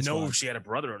Suicide know Squad? if she had a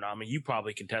brother or not. I mean, you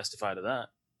probably can testify to that.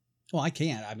 Well, I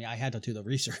can't. I mean, I had to do the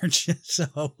research.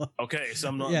 So Okay, so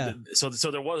I'm not. Yeah. So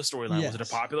there was a storyline. Was it a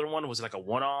Yes. popular one? Was it like a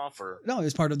one-off or? no, it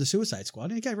was part of the Suicide Squad.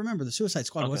 And you got to remember, the Suicide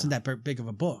Squad Okay. wasn't that big of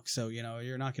a book, so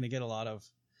you're not going to get a lot of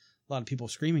people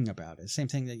screaming about it. Same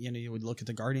thing that you would look at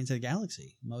the Guardians of the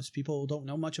Galaxy. Most people don't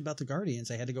know much about the Guardians.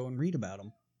 They had to go and read about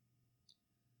them.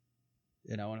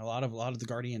 And a lot of the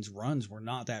Guardians runs were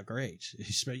not that great.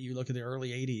 You look at the early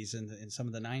 '80s and some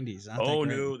of the '90s. Not Oh that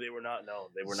great. no, they were not. No,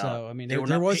 they were not. So I mean, They there were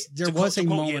not was a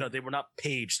moment. They were not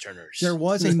page turners. There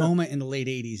was a moment in the late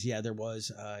 '80s. Yeah, there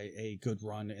was a good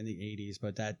run in the '80s,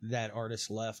 but that artist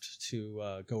left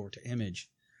to go over to Image.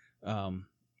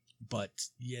 But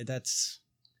yeah, that's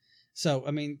so.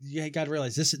 I mean, you got to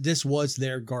realize this was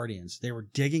their Guardians. They were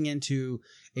digging into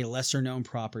a lesser known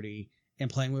property and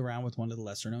playing around with one of the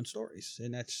lesser known stories,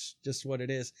 and that's just what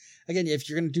it is. Again, if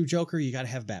you're going to do Joker, you got to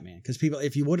have Batman, because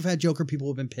if you would have had Joker, people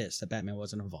would have been pissed that Batman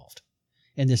wasn't involved.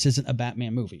 And this isn't a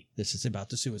Batman movie. This is about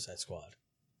the Suicide Squad.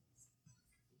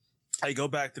 I go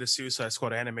back to the Suicide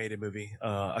Squad animated movie.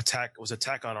 Attack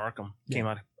on Arkham came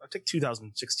out, I think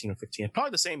 2016 or 15, probably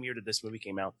the same year that this movie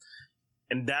came out.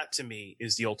 And that to me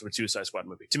is the ultimate Suicide Squad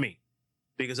movie, to me,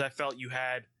 because I felt you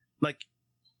had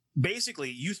basically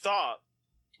you thought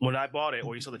when I bought it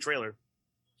or you saw the trailer,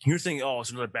 you're thinking, oh,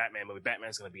 it's another Batman movie.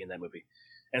 Batman's going to be in that movie.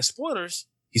 And spoilers,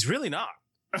 he's really not.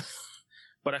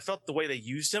 But I felt the way they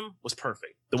used him was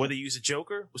perfect. The way they used the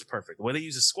Joker was perfect. The way they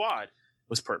used the Squad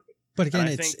was perfect. But again,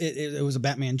 And I it was a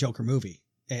Batman Joker movie.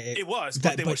 It was,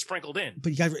 but they were sprinkled in.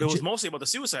 But you got It was mostly about the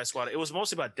Suicide Squad. It was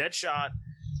mostly about Deadshot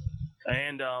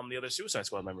and the other Suicide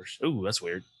Squad members. Ooh, that's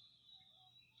weird.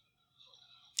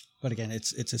 But again,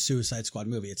 it's a Suicide Squad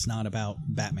movie. It's not about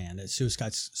Batman.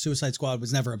 Suicide Squad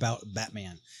was never about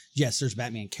Batman. Yes, there's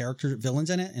Batman character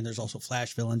villains in it, and there's also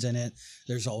Flash villains in it.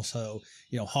 There's also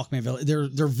Hawkman villains.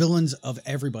 They're villains of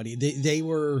everybody. They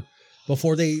were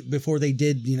before they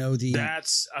did the.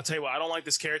 I'll tell you what, I don't like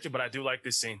this character, but I do like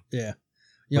this scene. Yeah.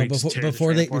 Where he just tears the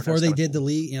Before train apart, they that's did kinda the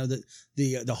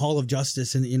league, the Hall of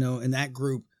Justice, and in that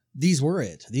group, these were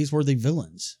it. These were the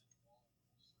villains.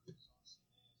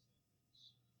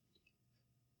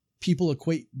 People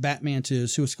equate Batman to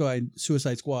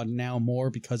Suicide Squad now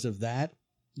more because of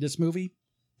this movie,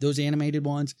 those animated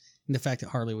ones, and the fact that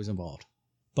Harley was involved.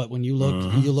 But when you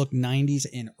look 90s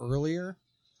and earlier,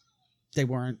 they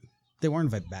weren't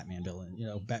a Batman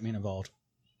villain, Batman involved.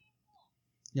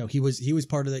 He was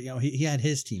part of the, he had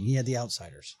his team. He had the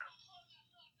Outsiders.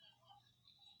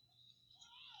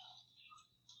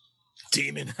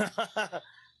 Demon.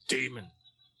 Demon.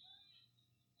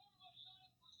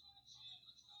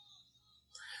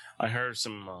 I heard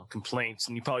some complaints,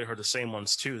 and you probably heard the same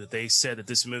ones too, that they said that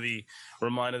this movie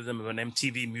reminded them of an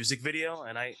MTV music video.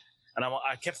 And I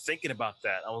kept thinking about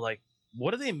that. I was like,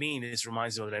 what do they mean this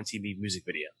reminds them of an MTV music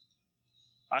video?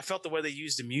 I felt the way they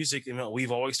used the music,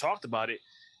 we've always talked about it,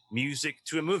 music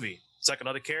to a movie. It's like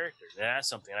another character. That's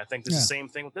something. And I think this is the same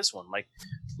thing with this one. Like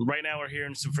right now we're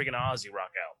hearing some freaking Ozzy rock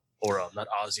out. Or not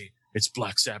Ozzy, it's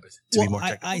Black Sabbath. To be more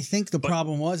technical. I think the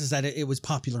problem was that it was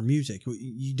popular music.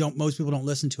 Most people don't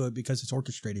listen to it because it's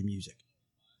orchestrated music.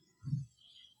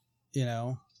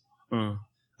 I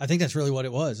think that's really what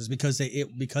it was. Is because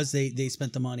they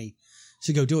spent the money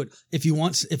to go do it. If you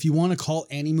want to call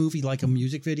any movie like a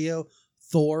music video,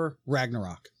 Thor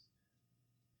Ragnarok.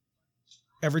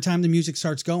 Every time the music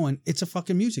starts going, it's a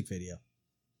fucking music video.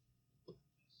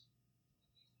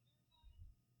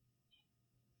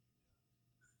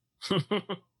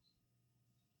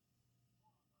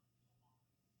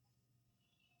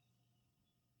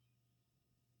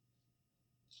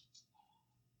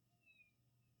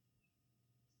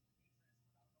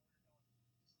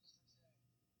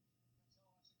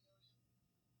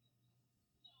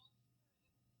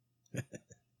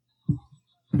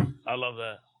 I love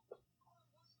that.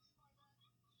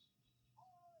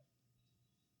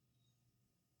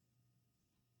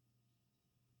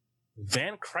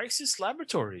 Van Crisis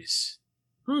Laboratories.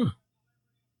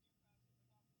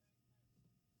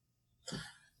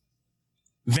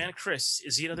 Van Crisis,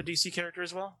 is he another DC character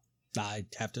as well? I'd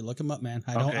have to look him up, man.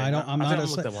 Okay, I'm I not think I'll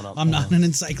look that one up. I'm not an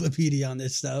encyclopedia on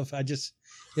this stuff.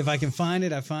 If I can find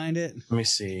it, I find it. Let me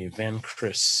see. Van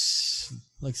Chris.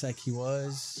 Looks like he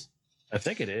was. I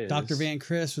think it is. Dr. Van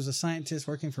Chris was a scientist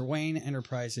working for Wayne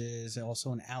Enterprises,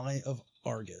 also an ally of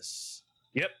Argus.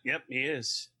 Yep, he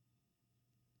is.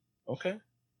 Okay.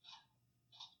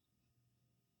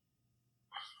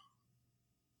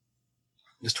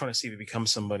 Just trying to see if he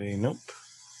becomes somebody. Nope.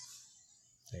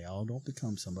 They all don't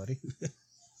become somebody.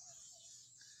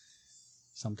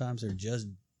 Sometimes they're just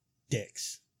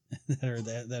dicks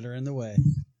that are in the way.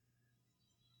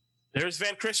 There's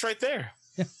Van Chris right there.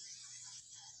 Yeah.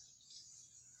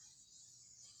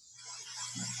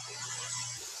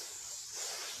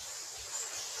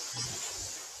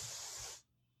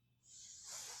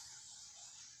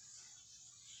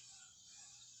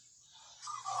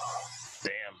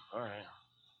 Damn. All right.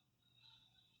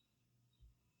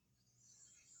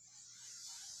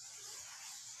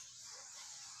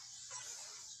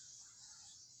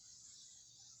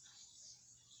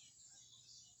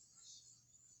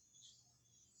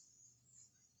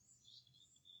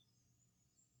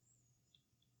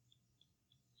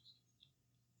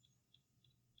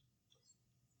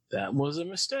 That was a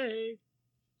mistake.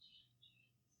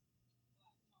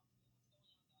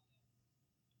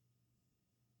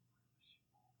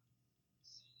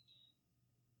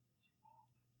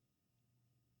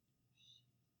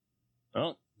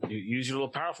 Oh, you use your little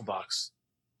powerful box.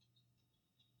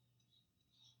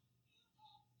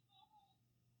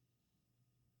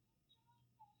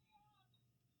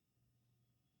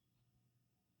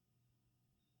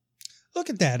 Look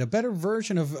at that. A better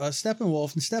version of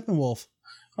Steppenwolf and Steppenwolf.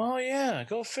 Oh, yeah.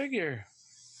 Go figure.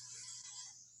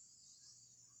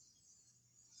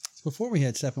 It's before we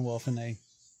had Steppenwolf and they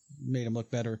made him look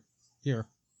better. Here.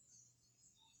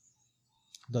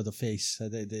 The face.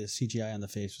 The CGI on the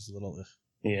face was a little...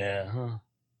 Yeah. Huh.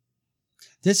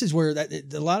 This is where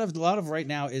a lot of right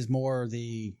now is more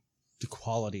the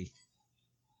quality.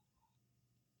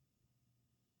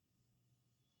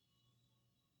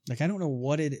 Like, I don't know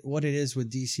what it is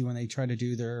with DC when they try to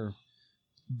do their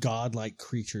godlike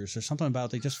creatures. There's something about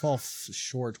they just fall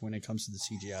short when it comes to the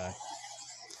CGI.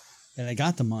 And they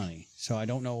got the money, so I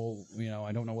don't know.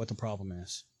 I don't know what the problem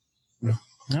is. I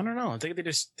don't know. I think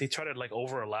they try to like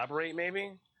over elaborate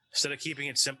maybe instead of keeping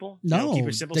it simple. No, keep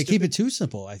it simple. They keep it too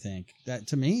simple. I think that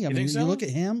to me. I mean, so? you look at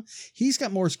him; he's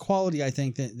got more quality, I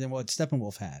think, than what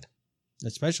Steppenwolf had.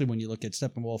 Especially when you look at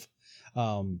Steppenwolf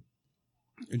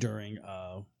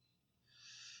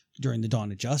during the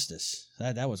Dawn of Justice.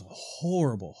 That was a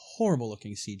horrible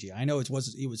looking CGI. I know it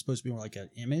was supposed to be more like an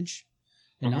image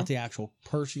and not the actual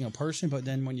person. But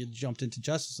then when you jumped into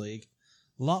Justice League,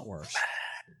 a lot worse.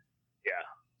 Yeah.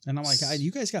 And I'm like,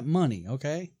 you guys got money,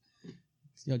 okay?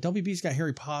 WB's got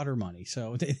Harry Potter money,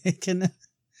 so they can.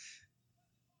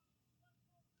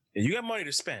 Yeah, you got money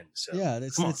to spend. So Yeah,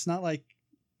 it's not like.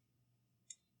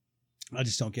 I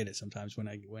just don't get it sometimes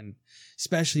when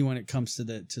especially when it comes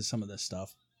to some of this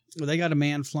stuff. Well, they got a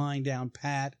man flying down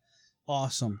pat.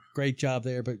 Awesome. Great job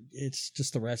there, but it's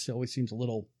just the rest. It always seems a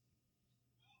little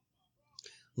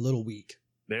weak.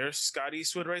 There's Scott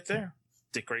Eastwood right there.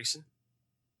 Dick Grayson.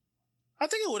 I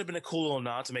think it would have been a cool little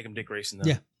nod to make him Dick Grayson,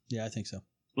 though. Yeah, I think so.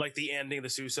 Like the ending of the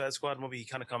Suicide Squad movie, he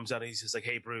kind of comes out and he's just like,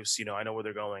 hey, Bruce, I know where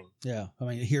they're going. Yeah. I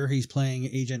mean, here he's playing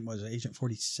Agent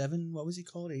 47? What was he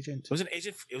called? Was it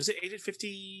Agent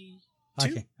 52?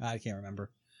 I can't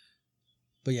remember.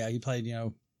 But yeah, he played,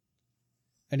 an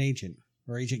agent.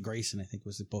 Or Agent Grayson, I think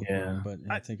was the book one. But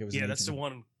I think it was that's the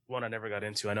one I never got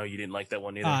into. I know you didn't like that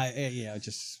one either. Yeah, it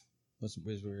just was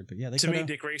weird. But yeah, to me,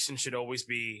 Dick Grayson should always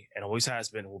be, and always has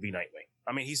been, will be Nightwing.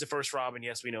 I mean, he's the first Robin.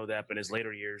 Yes, we know that. But in his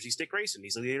later years, he's Dick Grayson.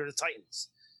 He's the leader of the Titans.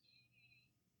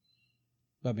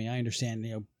 I mean, I understand,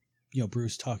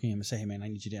 Bruce talking to him and saying, hey, man, I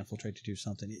need you to infiltrate to do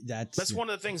something. That's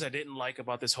one of the things I didn't like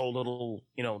about this whole little,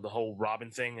 the whole Robin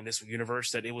thing in this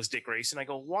universe, that it was Dick Grayson. I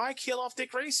go, why kill off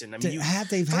Dick Grayson? I mean,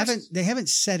 they haven't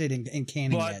said it in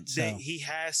canon yet. So. He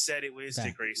has said it was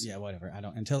Dick Grayson. Yeah, whatever. I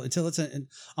don't until it's I'm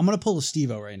gonna pull a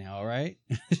Steve-O right now. All right.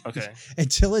 Okay.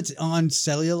 Until it's on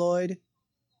celluloid,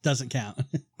 doesn't count.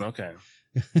 Okay.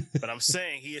 But I'm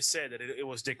saying he has said that it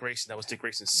was Dick Grayson. That was Dick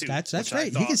Grayson's suit. That's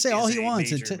right. He can say all he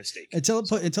wants until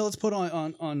it's put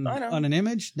on an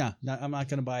image. No, I'm not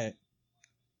going to buy it.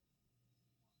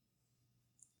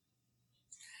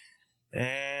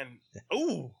 And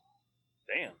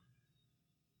damn.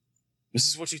 This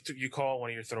is what you call one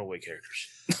of your throwaway characters.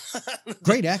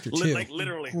 Great actor too. Like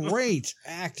literally. Great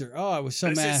actor. Oh, I was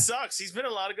so mad. It sucks. He's been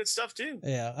in a lot of good stuff too.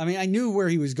 Yeah, I mean, I knew where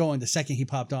he was going the second he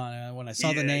popped on, and when I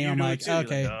saw the name, I'm like,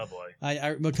 okay, like, oh boy.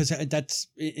 I because that's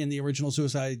in the original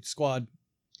Suicide Squad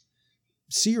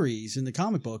series in the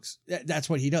comic books. That's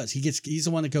what he does. He's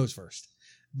the one that goes first.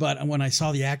 But when I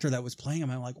saw the actor that was playing him,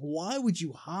 I'm like, why would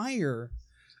you hire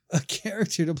a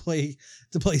character to play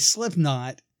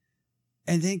Slipknot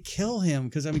and then kill him?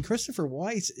 Because I mean, Christopher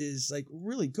Weiss is like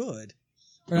really good.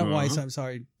 Or not Weiss, I'm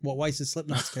sorry. Well, Weiss is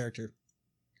Slipknot's character.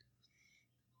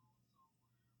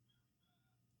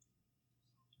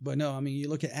 But no, I mean, you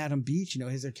look at Adam Beach, you know,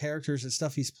 his characters and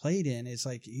stuff he's played in, it's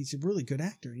like he's a really good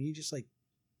actor, and you just like,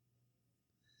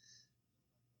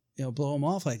 you know, blow him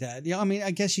off like that. Yeah, I mean,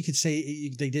 I guess you could say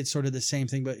they did sort of the same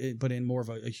thing, but in more of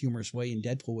a humorous way in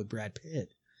Deadpool with Brad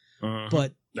Pitt.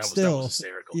 But that was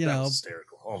hysterical. You know, that was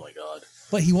hysterical. Oh my god!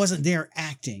 But he wasn't there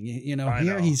acting. You know, I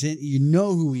here know. he's in. You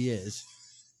know who he is.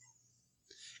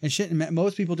 And shit,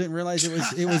 most people didn't realize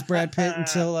it was Brad Pitt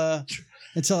until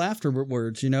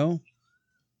afterwards. You know,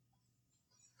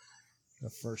 the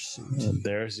first suit.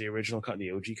 There's the original,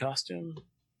 the OG costume.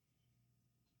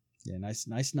 Yeah,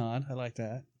 nice nod. I like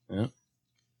that. Yeah.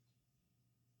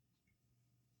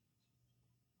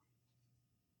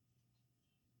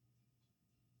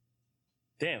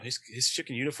 Damn, his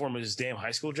chicken uniform is his damn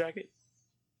high school jacket.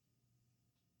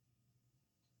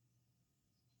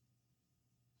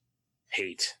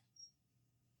 Hate.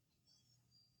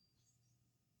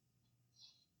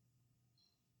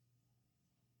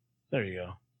 There you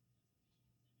go.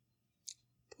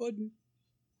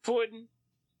 Pudding.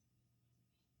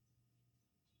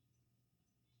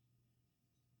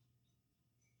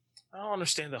 I don't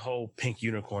understand the whole pink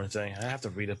unicorn thing. I have to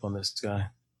read up on this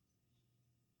guy.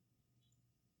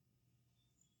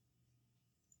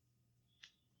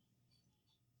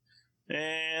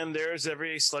 And there's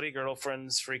every slutty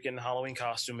girlfriend's freaking Halloween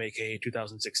costume, aka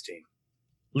 2016.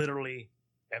 Literally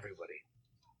everybody.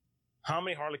 How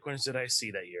many Harley Quinns did I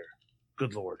see that year?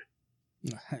 Good Lord.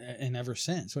 And ever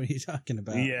since, what are you talking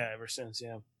about? Yeah, ever since,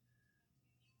 yeah.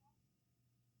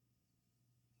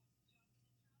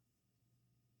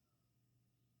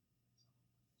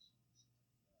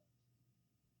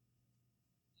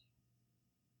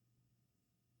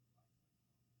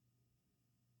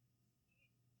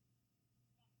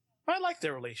 I like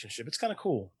their relationship. It's kind of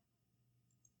cool.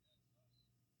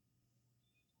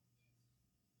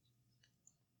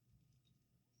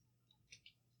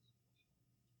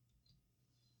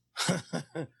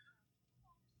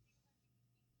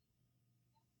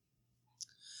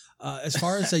 As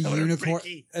far as a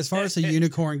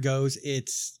unicorn goes,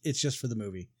 it's just for the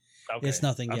movie. Okay. It's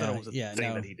nothing. I Yeah, thought it was a yeah. thing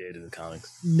No, that he did in the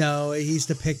comics. no, he's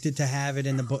depicted to have it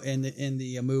in the book in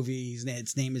the movie.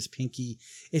 Its name is Pinky.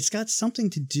 It's got something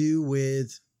to do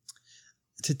with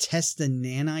to test the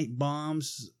nanite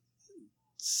bombs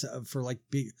for like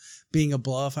being a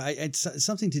bluff. It's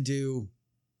something to do.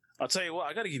 I'll tell you what,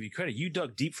 I got to give you credit. You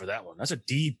dug deep for that one. That's a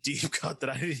deep cut that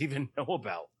I didn't even know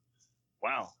about.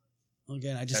 Wow.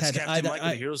 Again, I just That's had Captain to, Michael,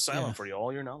 the Hero's Asylum yeah. for you,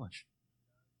 all your knowledge.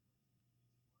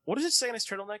 What does it say on his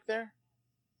turtleneck there?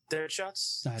 Dead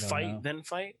shots? I don't Fight, know. then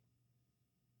fight?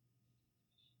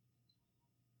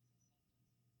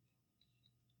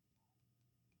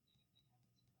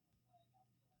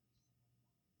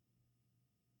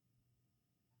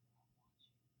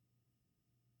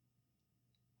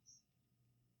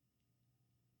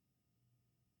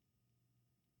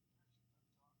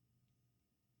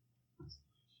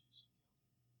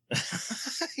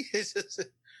 It's just-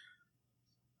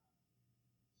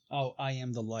 Oh, I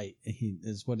am the light. He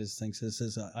is what his thing says.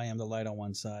 Says I am the light on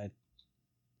one side.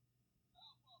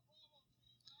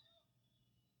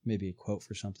 Maybe a quote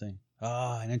for something.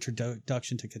 An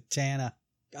introduction to Katana.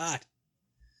 God,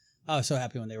 I was so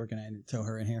happy when they were going to throw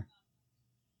her in here.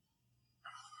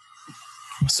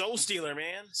 Soul Stealer,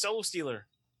 man. Soul Stealer.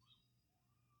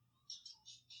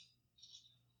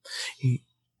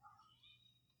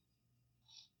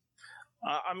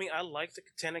 I mean, I like the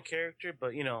Katana character,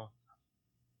 but, you know,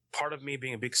 part of me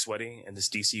being a big sweaty in this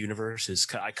DC universe is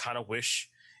I kind of wish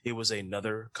it was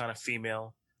another kind of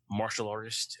female martial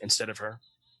artist instead of her.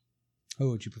 Who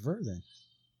would you prefer then?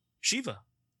 Shiva.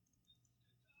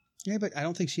 Yeah, but I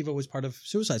don't think Shiva was part of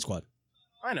Suicide Squad.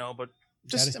 I know, but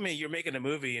just, I mean, you're making a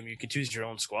movie and you could choose your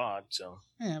own squad, so.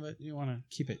 Yeah, but you want to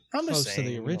keep it I'm just close saying, to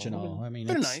the you know, original. I mean,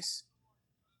 they're it's nice.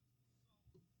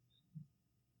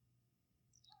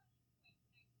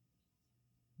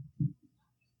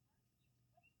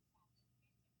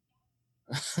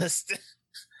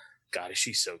 God, is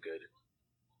she so good?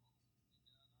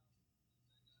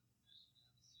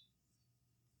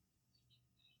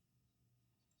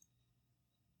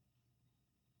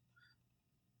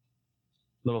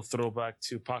 Little throwback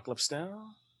to Apocalypse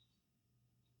Now.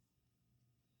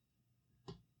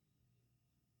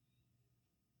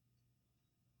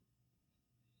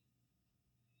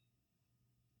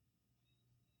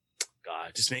 God,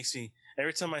 it just makes me,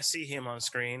 every time I see him on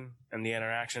screen and the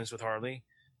interactions with Harley,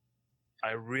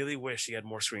 I really wish he had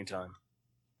more screen time.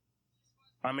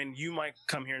 I mean, you might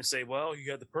come here and say, well, you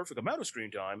got the perfect amount of screen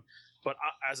time, but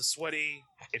as a sweaty,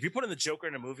 if you put in the Joker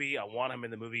in a movie, I want him in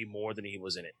the movie more than he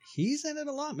was in it. He's in it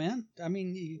a lot, man. I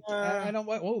mean, I don't.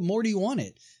 What more do you want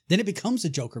it? Then it becomes a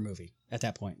Joker movie at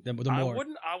that point. The more.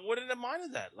 I wouldn't have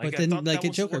minded that. But then, I thought like that a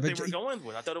was Joker, what they but were going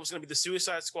with. I thought it was going to be the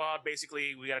Suicide Squad.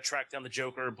 Basically, we got to track down the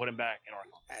Joker and put him back in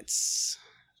Arkham. That's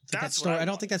That's story. what I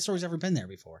don't think that story's ever been there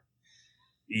before.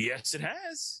 Yes, it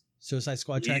has. Suicide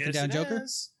Squad tracking Yes, down it Joker.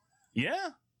 has. Yeah.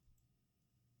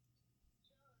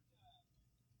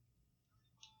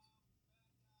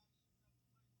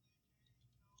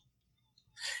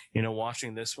 You know,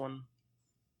 watching this one,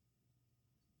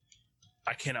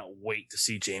 I cannot wait to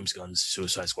see James Gunn's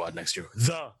Suicide Squad next year.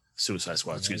 The Suicide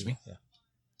Squad, excuse me. Yeah.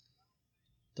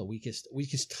 The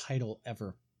weakest title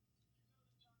ever.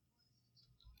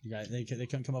 You guys, they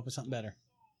couldn't come up with something better.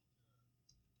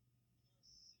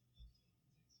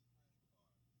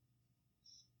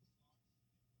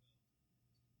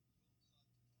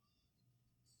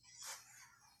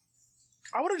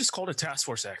 I would have just called it Task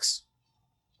Force X.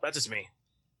 That's just me.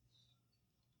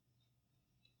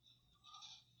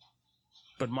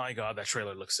 But my God, that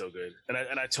trailer looks so good. And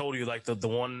I told you, like, the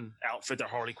one outfit that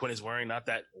Harley Quinn is wearing, not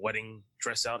that wedding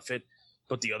dress outfit,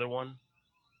 but the other one,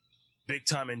 big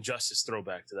time Injustice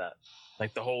throwback to that.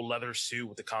 Like the whole leather suit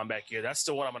with the combat gear. That's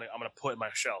the one I'm gonna put in my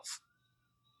shelf.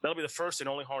 That'll be the first and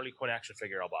only Harley Quinn action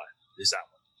figure I'll buy. Is that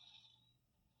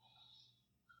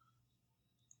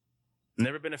one?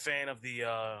 Never been a fan of the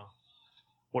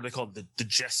what do they call it? The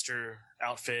jester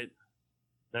outfit.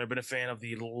 Never been a fan of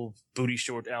the little booty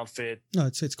short outfit. No,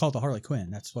 it's called the Harley Quinn.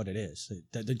 That's what it is.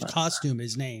 The costume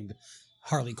is named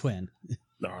Harley Quinn.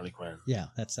 The Harley Quinn. Yeah,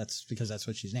 that's because that's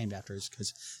what she's named after. Is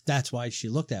because that's why she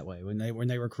looked that way when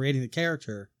they were creating the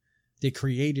character. They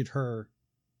created her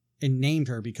and named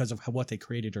her because of what they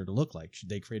created her to look like.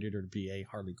 They created her to be a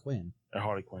Harley Quinn. A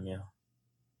Harley Quinn, yeah.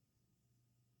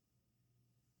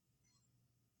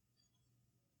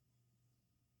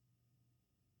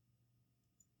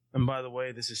 And by the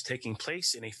way, this is taking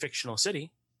place in a fictional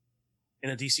city in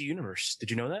a DC universe. Did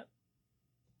you know that?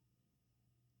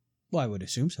 Well, I would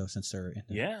assume so since they're in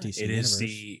the DC universe.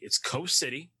 It's Coast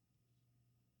City.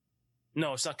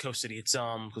 No, it's not Coast City. It's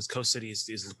because Coast City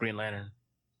is Green Lantern.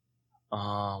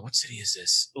 What city is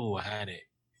this? Oh, I had it.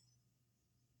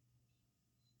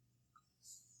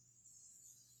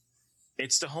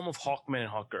 It's the home of Hawkman and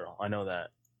Hawkgirl. I know that.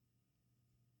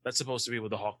 That's supposed to be where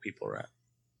the Hawk people are at.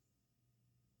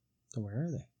 So where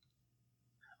are they?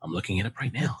 I'm looking it up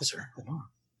right now, sir. Hold on.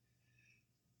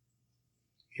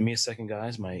 Give me a second,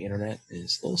 guys. My internet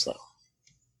is a little slow.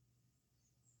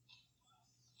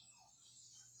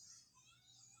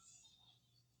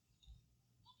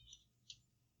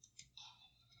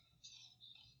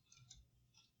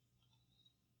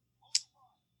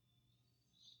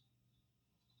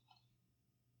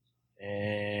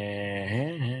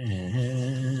 And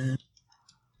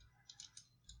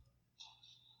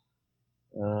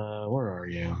where are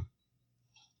you?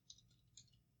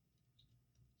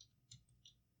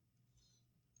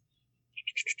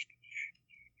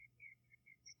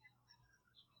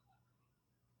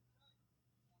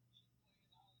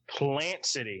 Plant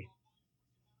City.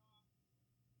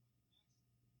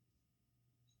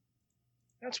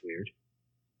 That's weird.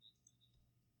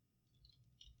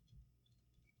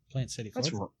 Plant City, Florida.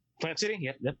 That's wrong. Plant City?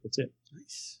 Yep, that's it.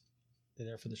 Nice. They're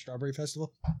there for the Strawberry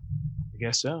Festival? I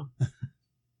guess so.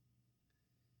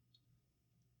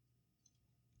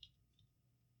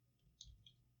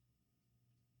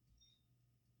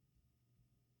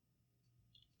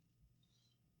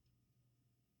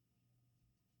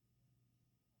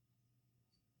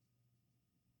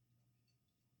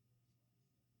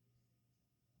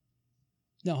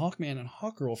 No, Hawkman and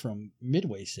Hawkgirl from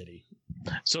Midway City.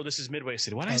 So this is Midway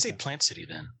City. Why did I say Plant City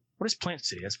then? What is Plant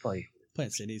City? That's probably...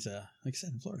 Plant City's, like I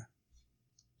said, in Florida.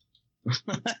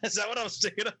 Is that what I was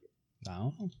thinking of? I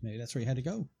don't know. Maybe that's where you had to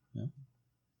go. No.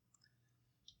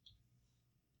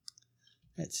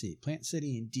 Let's see. Plant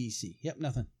City and DC. Yep,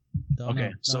 nothing. Don't know. Okay,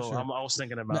 Not so sure. I was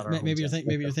thinking about... Maybe you're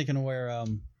thinking of where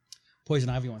Poison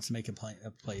Ivy wants to make a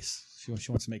place. She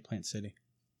wants to make Plant City.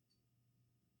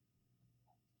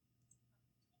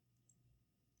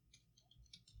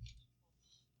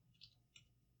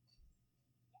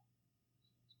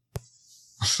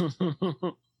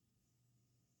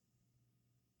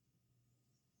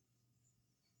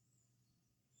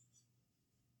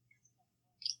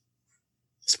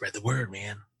 Spread the word,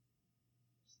 man.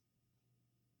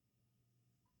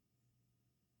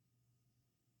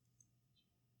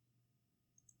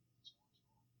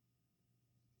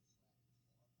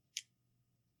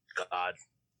 God,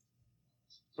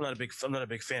 I'm not a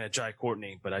big fan of Jai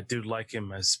Courtney, but I do like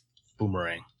him as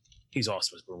Boomerang. He's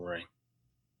awesome as Boomerang.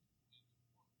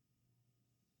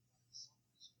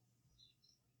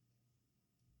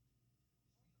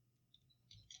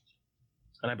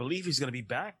 And I believe he's going to be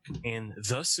back in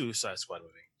the Suicide Squad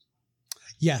movie.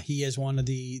 Yeah, he is one of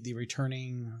the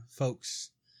returning folks.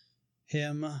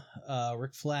 Him,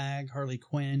 Rick Flag, Harley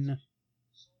Quinn.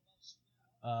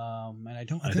 And I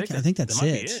think that's that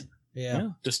might it. be it. Yeah.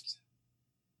 Just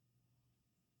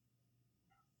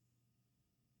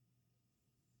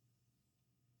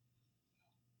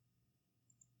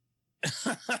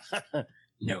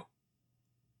no.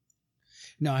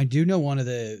 Now, I do know one of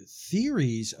the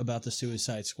theories about the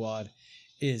Suicide Squad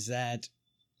is that,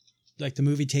 like, the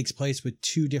movie takes place with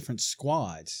two different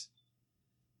squads.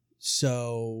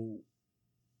 So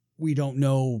we don't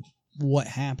know what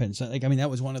happens. Like, I mean,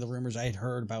 that was one of the rumors I had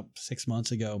heard about 6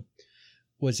 months ago,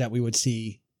 was that we would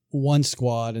see one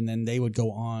squad and then they would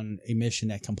go on a mission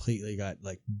that completely got,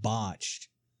 like, botched.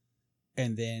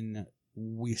 And then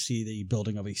we see the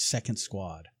building of a second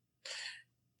squad.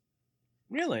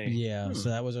 Really? Yeah, so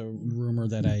that was a rumor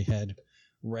that I had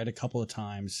read a couple of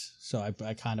times. So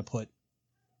I kind of put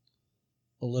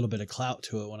a little bit of clout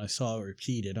to it when I saw it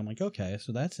repeated. I'm like, okay,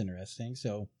 so that's interesting.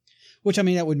 So, which, I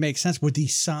mean, that would make sense with the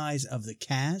size of the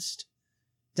cast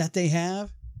that they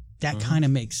have. That kind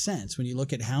of makes sense when you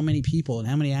look at how many people and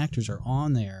how many actors are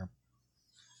on there.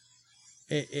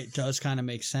 It does kind of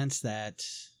make sense that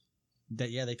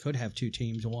yeah, they could have two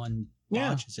teams. One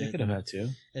watches they it, could have had to.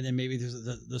 and then maybe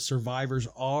the survivors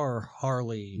are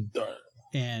Harley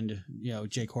and, you know,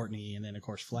 Jay Courtney, and then of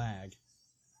course Flag,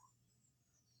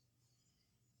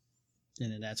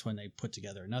 and then that's when they put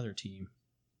together another team.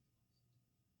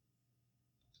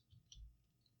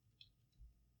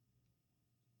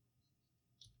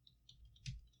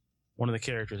 One of the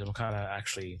characters I'm kind of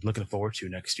actually looking forward to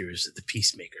next year is the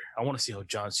Peacemaker. I want to see how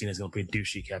John Cena is going to play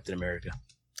douchey Captain America.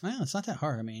 Well, it's not that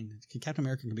hard. I mean, Captain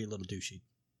America can be a little douchey.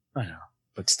 I know,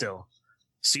 but still,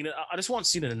 Cena. I just want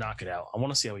Cena to knock it out. I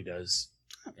want to see how he does.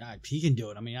 He can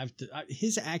do it. I mean,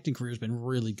 his acting career has been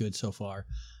really good so far.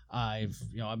 I've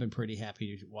been pretty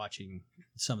happy watching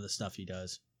some of the stuff he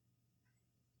does.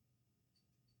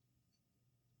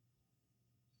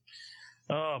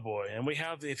 Oh boy, and we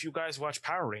have, if you guys watch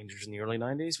Power Rangers in the early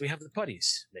 '90s, we have the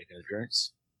Putties making an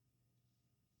appearance.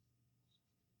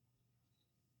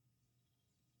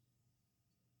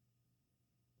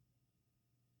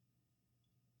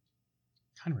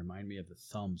 Kind of remind me of the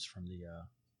thumbs from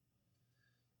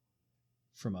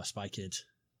Spy Kids.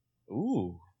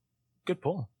 Ooh, good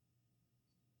pull.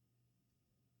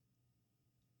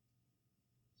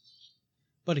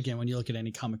 But again, when you look at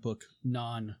any comic book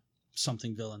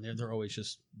non-something villain, they're always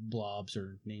just blobs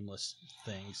or nameless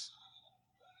things.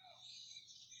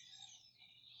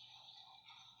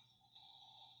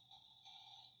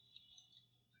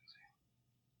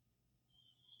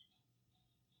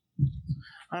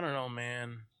 I don't know,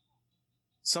 man.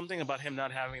 Something about him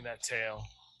not having that tail.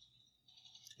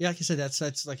 Yeah, like I said, that's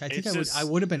like, I think I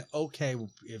would have been okay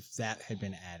if that had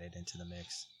been added into the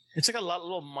mix. It's like a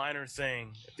little minor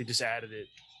thing if they just added it,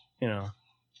 you know.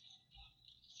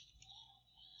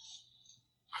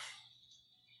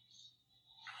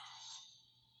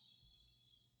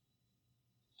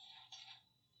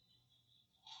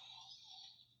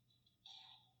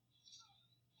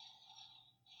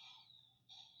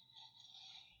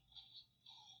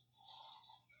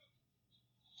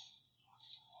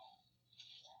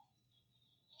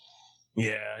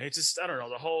 Yeah, it's just, I don't know,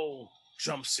 the whole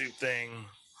jumpsuit thing.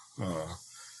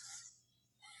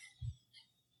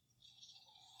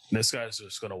 This guy's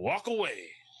just going to walk away.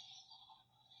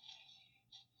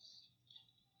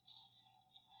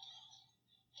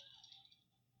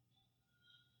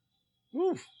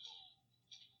 Woo.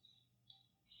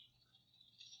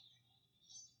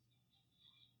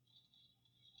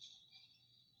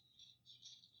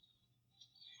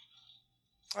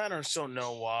 I don't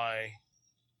know why.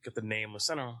 Get the nameless.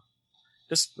 I don't know.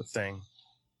 Just the thing.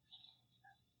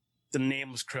 The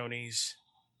nameless cronies.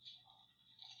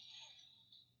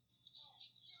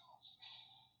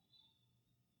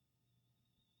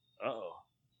 Uh-oh.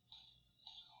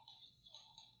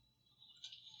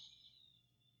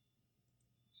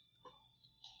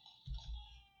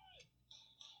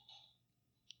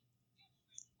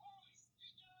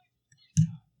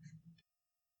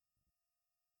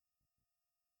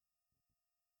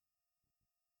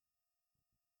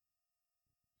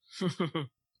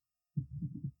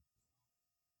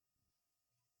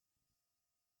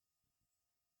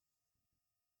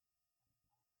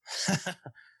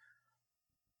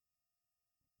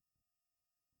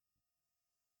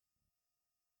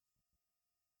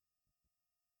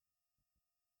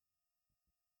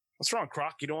 What's wrong,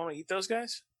 Croc? You don't want to eat those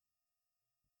guys?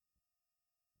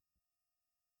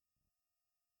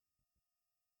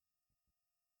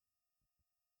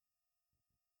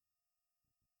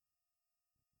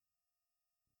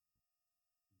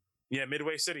 Yeah,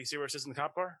 Midway City. See where it says in the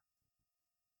cop car?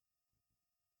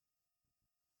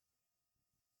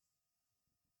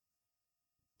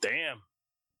 Damn.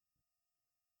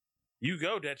 You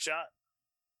go, Deadshot.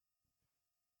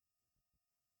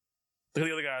 Look at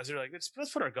the other guys. They're like, let's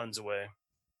put our guns away.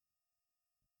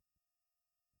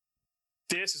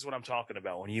 This is what I'm talking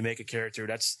about. When you make a character,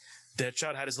 that's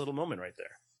Deadshot had his little moment right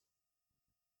there.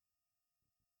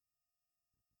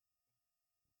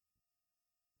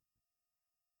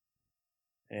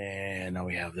 And now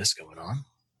we have this going on.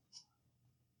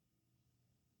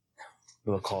 A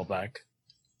little callback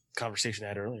conversation I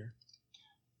had earlier.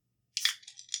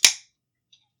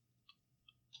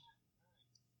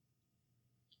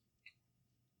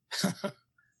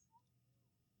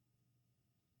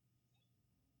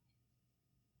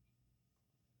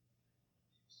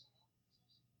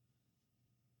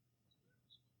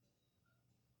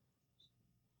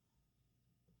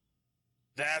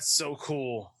 That's so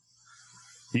cool.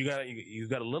 You got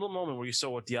a little moment where you saw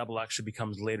what Diablo actually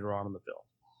becomes later on in the film.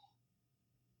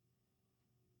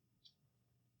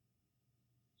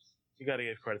 You got to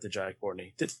give credit to Jai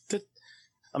Courtney.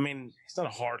 I mean, he's not a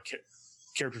hard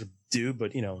character to do,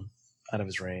 but out of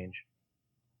his range.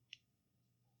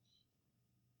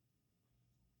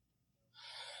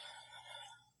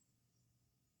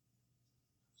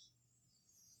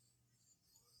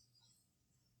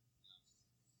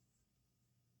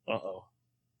 Uh-oh.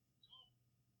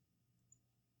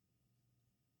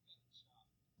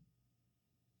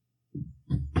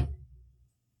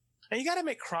 And you got to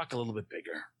make Croc a little bit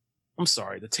bigger. I'm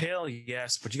sorry. The tail,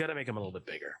 yes, but you got to make him a little bit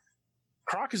bigger.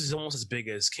 Croc is almost as big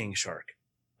as King Shark.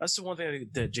 That's the one thing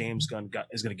that James Gunn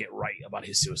is going to get right about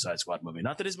his Suicide Squad movie.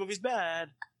 Not that his movie's bad,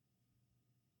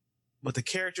 but the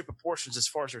character proportions as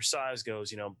far as their size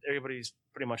goes, everybody's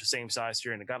pretty much the same size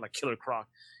here. And a guy like Killer Croc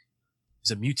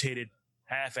is a mutated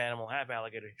half animal, half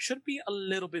alligator. Should be a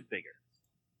little bit bigger.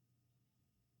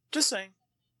 Just saying.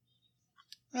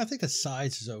 I think the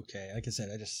size is okay. Like I said,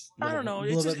 I don't know.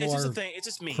 It's just a thing. It's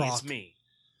just me. Croc. It's me.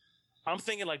 I'm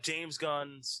thinking like James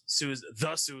Gunn's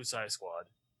The Suicide Squad.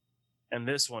 And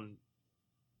this one,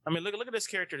 I mean, look at this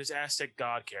character, this Aztec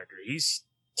god character. He's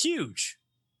huge.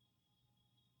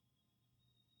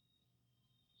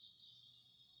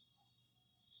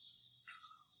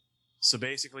 So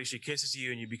basically, she kisses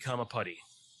you and you become a putty.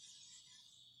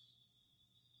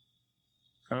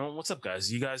 What's up,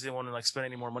 guys? You guys didn't want to spend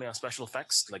any more money on special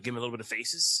effects? Like, give me a little bit of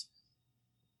faces?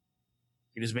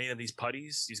 You just made them these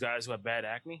putties? These guys who have bad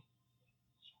acne?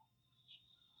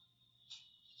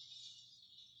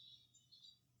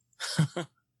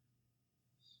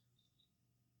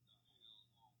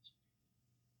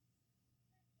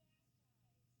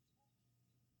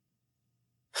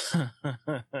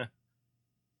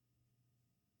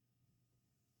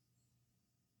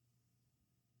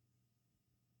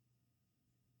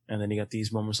 And then you got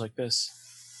these moments like this.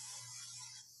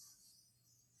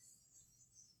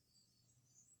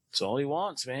 It's all he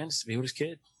wants, man, is to be with his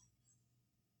kid.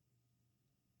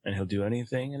 And he'll do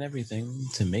anything and everything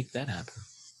to make that happen.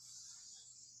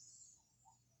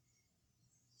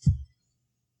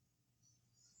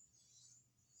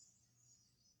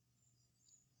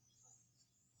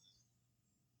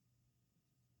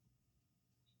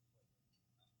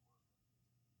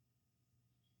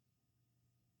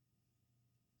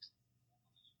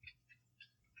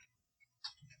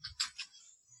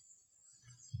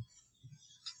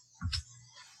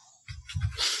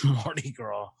 Mardi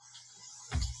Gras.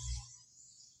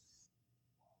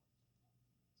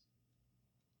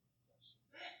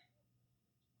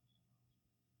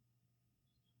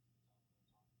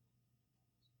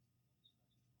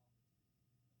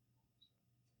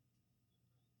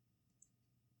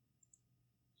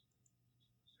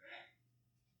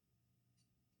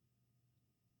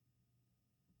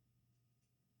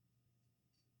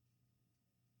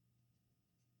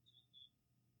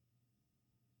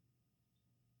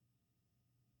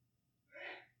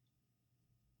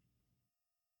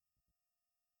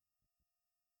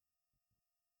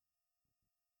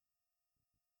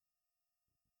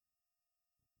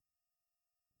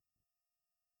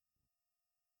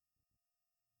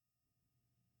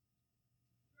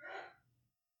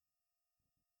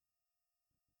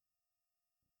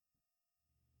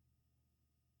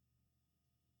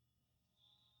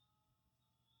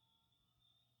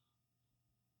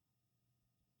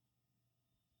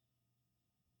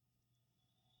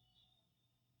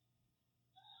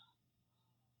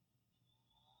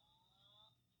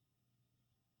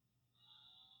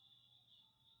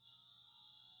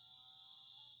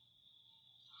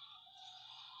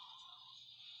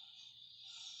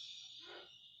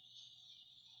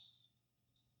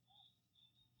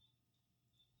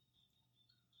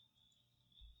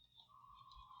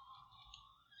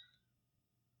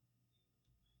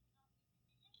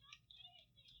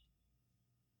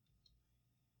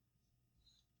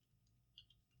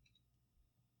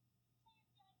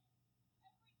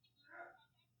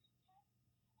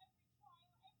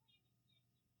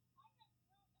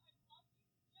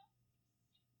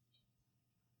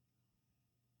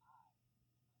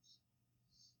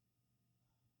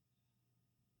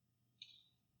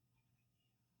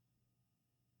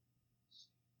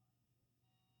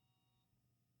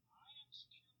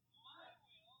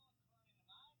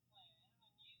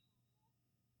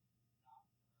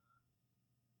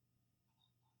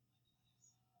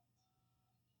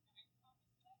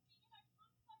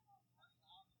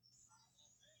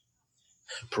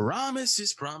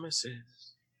 Promises,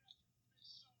 promises.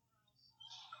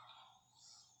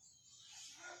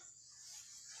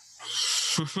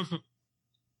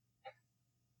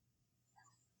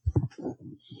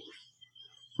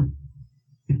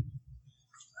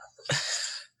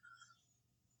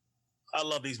 I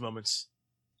love these moments.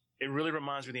 It really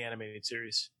reminds me of the animated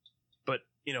series, but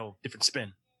different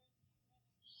spin.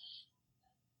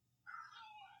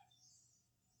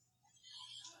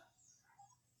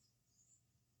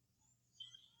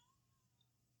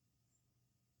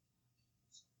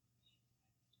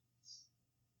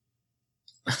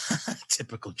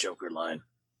 Typical Joker line.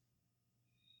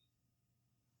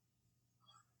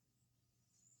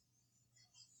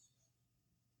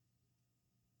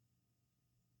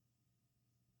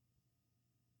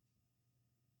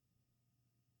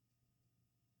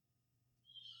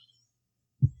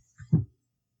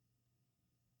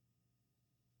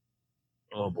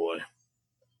 Oh boy.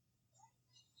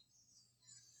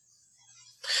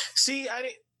 See,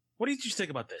 what did you think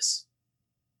about this?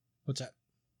 What's that?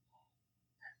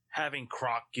 Having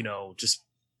Croc, just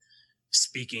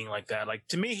speaking like that. Like,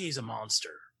 to me, he's a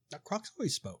monster. Now, Croc's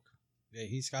always spoke. Yeah,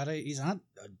 he's not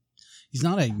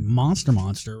a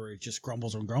monster where he just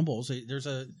grumbles and grumbles. There's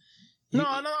a No,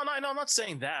 I'm not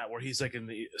saying that where he's like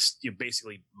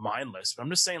basically mindless. But I'm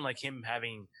just saying like him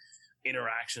having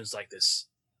interactions like this.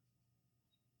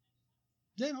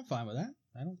 Yeah, I'm fine with that.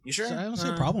 You sure? I don't see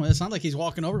a problem. It's not like he's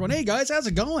walking over going, "Hey guys, how's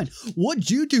it going? What'd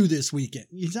you do this weekend?"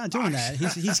 He's not doing that.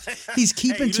 He's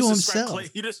keeping to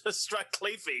himself. You just struck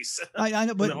Clayface. I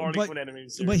know, but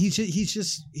he's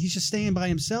just staying by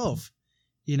himself.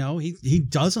 He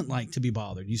doesn't like to be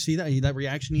bothered. You see that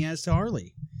reaction he has to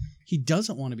Harley. He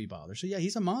doesn't want to be bothered. So yeah,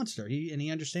 he's a monster. He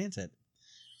understands it.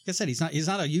 Like I said, he's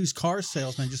not a used car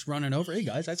salesman just running over. "Hey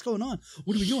guys, what's going on?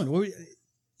 What are we doing?"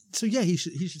 So yeah, he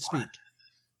should speak.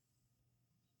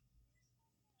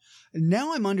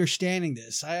 Now I'm understanding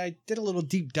this. I did a little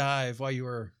deep dive while you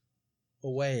were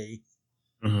away.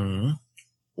 Mm-hmm.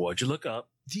 What'd you look up?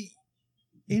 The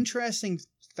interesting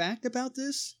fact about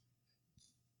this,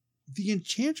 the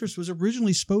Enchantress was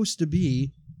originally supposed to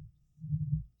be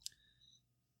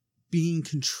being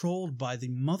controlled by the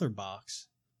mother box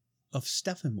of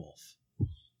Steppenwolf.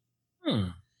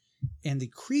 And the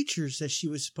creatures that she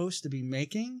was supposed to be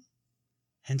making,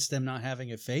 hence them not having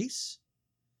a face,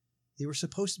 they were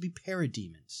supposed to be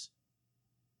parademons.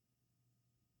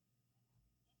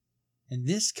 And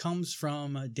this comes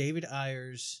from David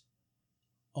Ayer's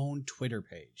own Twitter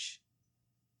page.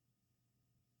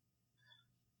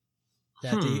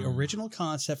 That the original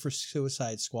concept for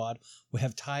Suicide Squad would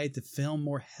have tied the film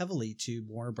more heavily to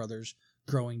Warner Brothers'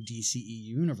 growing DCE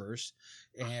universe,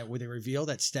 and where they revealed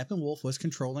that Steppenwolf was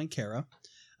controlling Kara,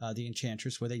 the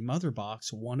Enchantress, with a mother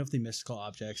box, one of the mystical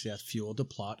objects that fueled the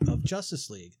plot of Justice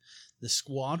League. The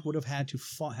Squad would have had to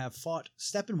have fought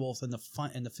Steppenwolf in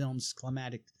the film's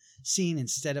climatic scene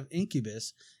instead of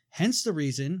Incubus. Hence the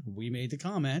reason we made the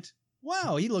comment,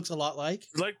 "Wow, he looks a lot like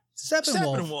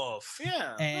Steppenwolf."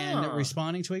 Yeah. And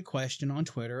responding to a question on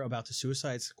Twitter about the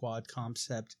Suicide Squad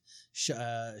concept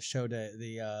showed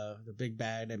the big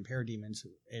bad and parademons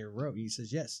Ayer wrote. He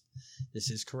says, "Yes,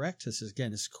 this is correct. This is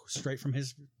straight from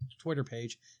his Twitter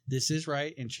page. This is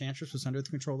right. Enchantress was under the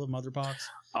control of Mother Box.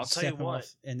 I'll tell you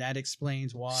what, and that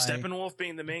explains why Steppenwolf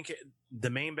being the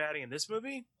main baddie in this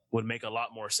movie would make a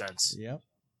lot more sense." Yep.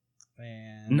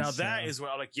 And now that is where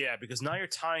I'm like, yeah, because now you're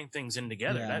tying things in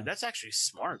together. Yeah. That's actually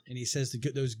smart. And he says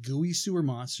those gooey sewer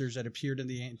monsters that appeared in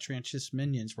the Enchantress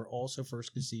minions were also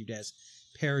first conceived as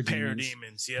parademons.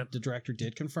 Parademons, yep. The director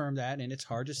did confirm that, and it's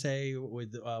hard to say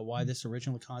with why this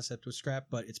original concept was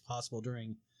scrapped, but it's possible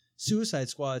during Suicide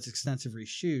Squad's extensive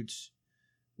reshoots,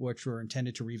 which were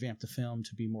intended to revamp the film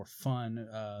to be more fun,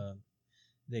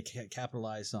 they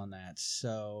capitalized on that.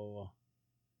 So...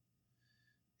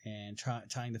 and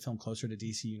tying the film closer to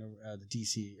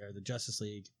the Justice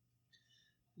League,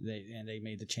 they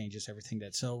made the changes, everything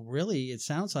that. So really, it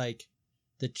sounds like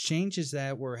the changes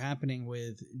that were happening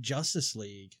with Justice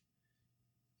League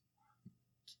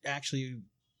actually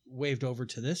waved over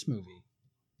to this movie.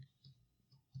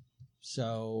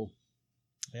 So,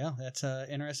 yeah, that's an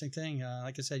interesting thing.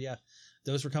 Like I said, yeah,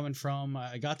 those were coming from.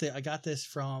 I got this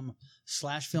from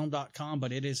 /film.com,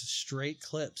 but it is straight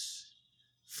clips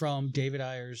from David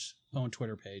Ayer's own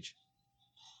Twitter page.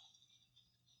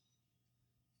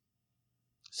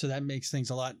 So that makes things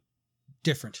a lot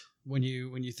different when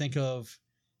you think of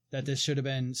that this should have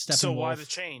been Steppenwolf. So why the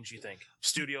change, you think?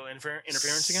 Studio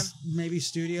interference again? Maybe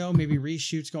studio, maybe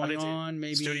reshoots going on,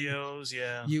 maybe studios,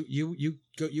 yeah.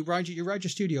 You ride your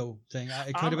studio thing.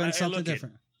 It could have been something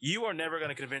different. You are never going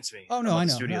to convince me. Oh no, about I the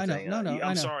know, studio I know, thing. no, I'm I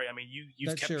know. sorry. I mean, you've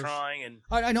That's kept yours. trying, and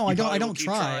I know. you I probably don't will keep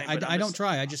try. trying, but I I'm don't just-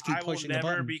 try. I just keep I will pushing the never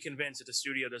button. be convinced that the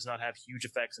studio does not have huge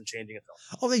effects in changing a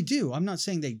film. Oh, they do. I'm not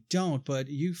saying they don't, but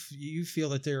you feel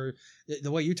that they're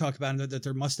the way you talk about it, that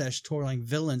they're mustache twirling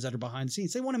villains that are behind the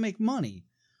scenes. They want to make money.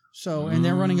 So, and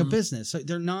they're running a business. So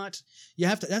they're not, you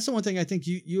have to, that's the one thing I think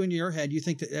you in your head, you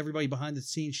think that everybody behind the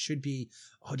scenes should be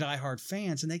diehard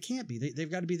fans, and they can't be. They've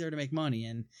got to be there to make money.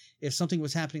 And if something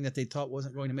was happening that they thought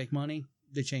wasn't going to make money,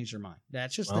 they changed their mind.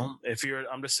 That's just I'm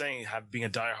just saying, being a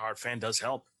diehard fan does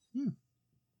help.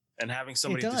 And having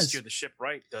somebody to does. steer the ship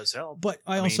right does help. But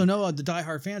I also know the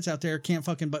diehard fans out there can't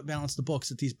fucking balance the books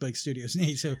that these big studios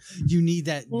need. So you need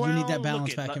that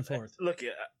balance back and forth. Look,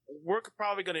 we're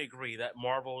probably going to agree that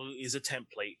Marvel is a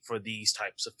template for these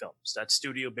types of films. That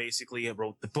studio basically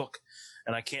wrote the book,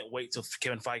 and I can't wait till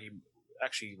Kevin Feige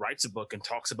actually writes a book and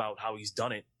talks about how he's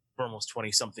done it for almost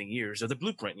 20-something years. Or the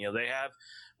blueprint, they have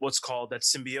what's called that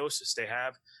symbiosis. They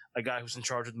have a guy who's in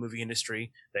charge of the movie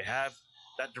industry. They have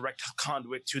that direct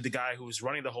conduit to the guy who's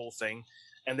running the whole thing,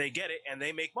 and they get it and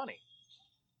they make money.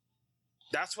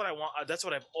 That's what I want. That's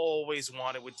what I've always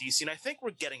wanted with DC, and I think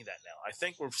we're getting that now. I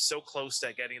think we're so close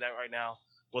to getting that right now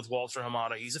with Walter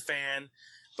Hamada. He's a fan,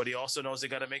 but he also knows they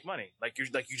got to make money. Like you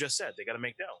just said, they got to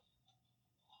make dough.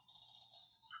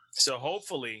 So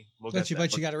hopefully we'll get that.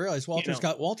 But you got to realize Walter's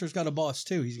got a boss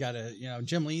too. He's got to,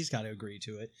 Jim Lee's got to agree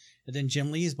to it, and then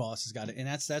Jim Lee's boss has got it, and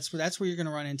that's where you're going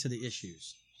to run into the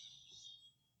issues.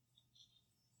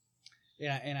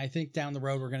 Yeah, and I think down the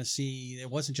road we're going to see it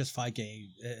wasn't just Feige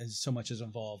as so much as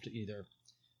involved either.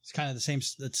 It's kind of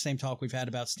the same talk we've had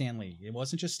about Stan Lee. It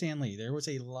wasn't just Stan Lee. There was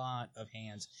a lot of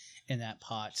hands in that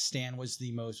pot. Stan was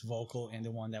the most vocal and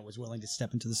the one that was willing to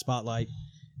step into the spotlight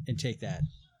and take that.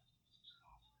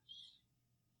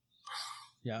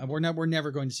 Yeah, we're never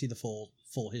going to see the full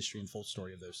history and full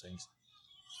story of those things.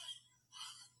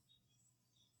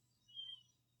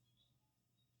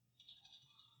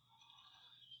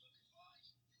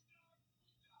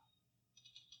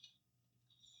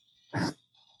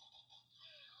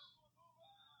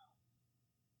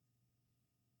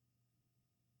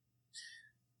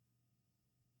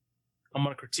 I'm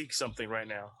going to critique something right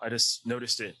now. I just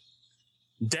noticed it.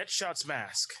 Deadshot's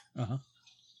mask. Uh-huh.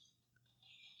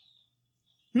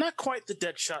 Not quite the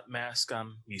Deadshot mask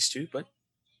I'm used to, but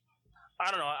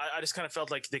I don't know. I just kind of felt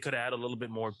like they could add a little bit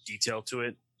more detail to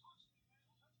it.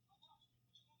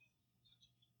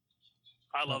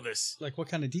 I love this. Like what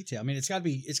kind of detail? I mean, it's got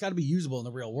to be usable in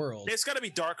the real world. It's got to be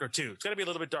darker too. It's got to be a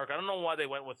little bit darker. I don't know why they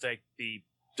went with like the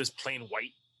just plain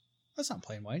white. That's not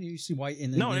plain white. You see white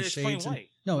in the No, it's plain shades. white.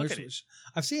 No,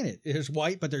 I've seen it. There's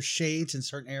white, but there's shades in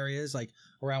certain areas, like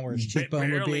around where his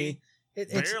cheekbone would be.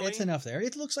 It's enough there.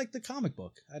 It looks like the comic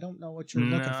book. I don't know what you're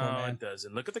looking for, man. No, it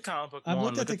doesn't. Look at the comic book I've one.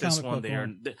 looked at Look the at this comic one book there.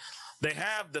 one. They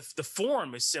have the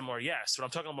form is similar, yes, but I'm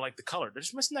talking about like the color. They're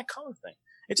just missing that color thing.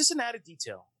 It's just an added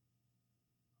detail.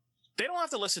 They don't have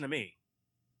to listen to me.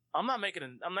 I'm not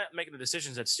making the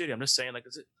decisions at studio. I'm just saying like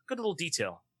it's a good little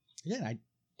detail. Yeah, I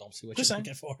don't see what Just you're saying.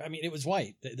 looking for. I mean, it was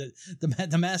white.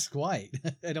 The mask's white.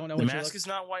 I don't know. The what mask is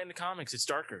not white in the comics. It's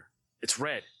darker. It's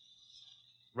red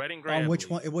and gray. On I which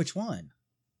believe. one? Which one?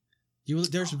 There's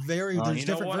different versions I'm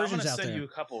out gonna send there. you a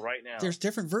couple right now. There's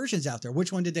different versions out there.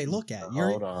 Which one did they look at?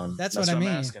 Hold on. That's what I I'm mean.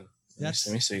 asking. Let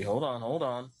me see. Hold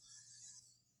on.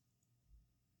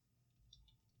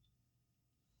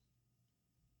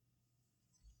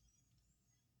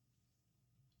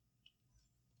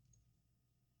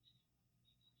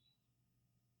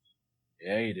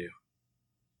 Yeah, you do.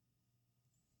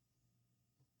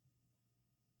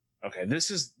 Okay,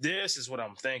 this is what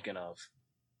I'm thinking of.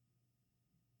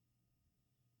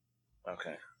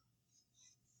 Okay.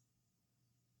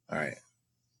 All right.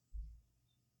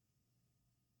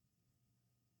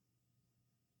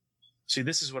 See,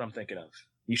 this is what I'm thinking of.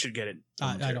 You should get it.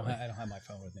 I don't have my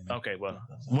phone with me. Man. Okay, well,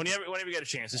 whenever you get a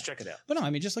chance, just check it out. But no, I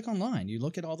mean, just look online. You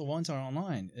look at all the ones that are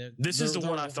online. This is the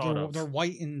one I thought of. They're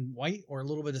white or a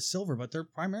little bit of silver, but they're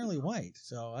primarily white.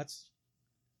 So that's.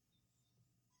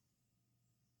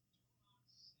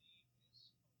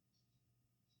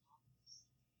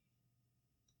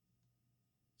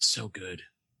 So good.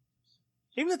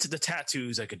 Even the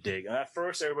tattoos I could dig. And at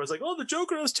first, everybody's like, "Oh, the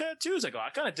Joker has tattoos." I go, I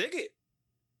kind of dig it.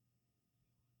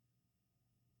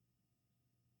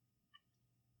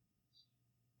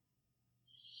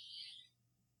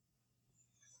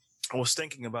 I was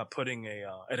thinking about putting a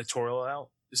editorial out.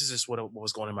 This is just what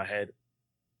was going in my head,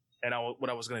 and what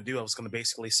I was going to do. I was going to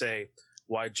basically say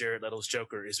why Jared Leto's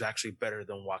Joker is actually better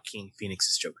than Joaquin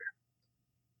Phoenix's Joker.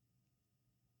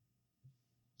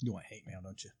 You want hate mail,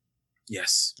 don't you?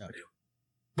 Yes, I do.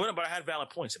 But I had valid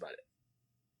points about it.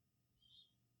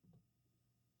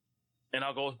 And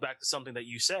I'll go back to something that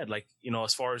you said, like,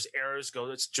 as far as eras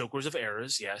go, it's Jokers of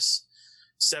eras, yes.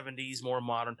 70s, more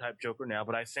modern type Joker now,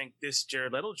 but I think this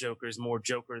Jared Leto Joker is more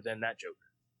Joker than that Joker.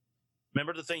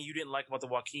 Remember the thing you didn't like about the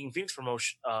Joaquin Phoenix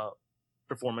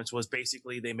performance was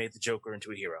basically they made the Joker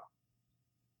into a hero.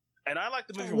 And I like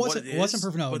the movie for what it is,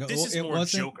 but this is more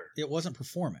Joker. It wasn't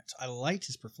performance. I liked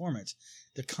his performance.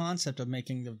 The concept of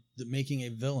making making a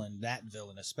villain, that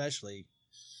villain especially,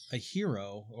 a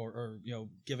hero, or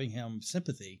giving him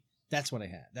sympathy. That's what I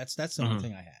had. That's the only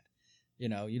thing I had.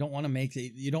 You don't want to make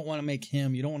him. You don't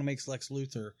want to make Lex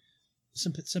Luthor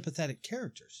sympathetic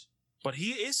characters. But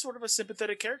he is sort of a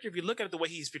sympathetic character if you look at it the way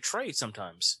he's portrayed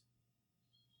sometimes.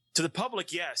 To the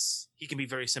public, yes, he can be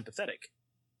very sympathetic.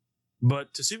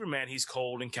 But to Superman, he's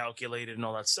cold and calculated and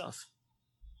all that stuff.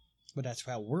 But that's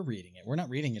how we're reading it. We're not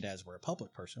reading it as we're a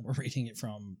public person. We're reading it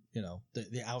from,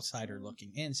 the outsider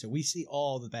looking in. So we see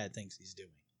all the bad things he's doing.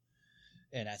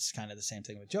 And that's kind of the same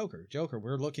thing with Joker.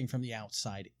 We're looking from the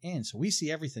outside in. So we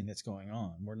see everything that's going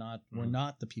on. We're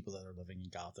not the people that are living in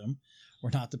Gotham. We're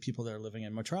not the people that are living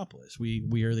in Metropolis.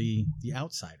 We are the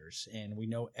outsiders, and we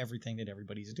know everything that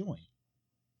everybody's doing.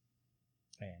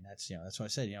 And that's what I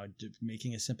said,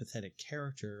 making a sympathetic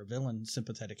character, a villain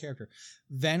sympathetic character.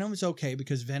 Venom's okay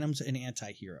because Venom's an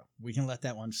anti-hero. We can let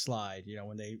that one slide,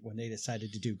 when they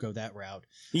decided to go that route.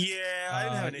 Yeah, I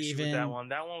didn't have an issue with that one.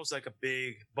 That one was like a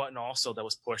big button also that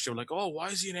was pushed. They were like, oh, why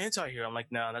is he an anti-hero? I'm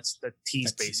like, no,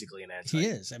 he's basically an anti-hero. He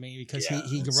is. I mean, because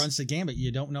he runs the gambit.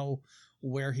 You don't know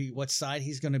what side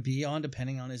he's going to be on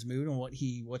depending on his mood and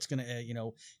what's going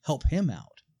to, help him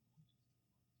out.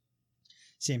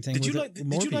 Same thing. Did you like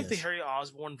the Harry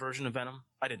Osborn version of Venom?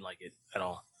 I didn't like it at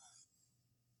all.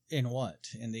 In what?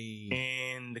 In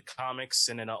the comics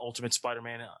and in Ultimate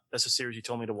Spider-Man. That's a series you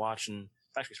told me to watch, and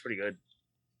actually it's pretty good.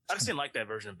 I just didn't like that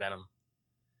version of Venom.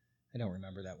 I don't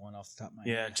remember that one off the top of my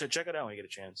head. Yeah, check it out when you get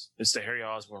a chance. It's the Harry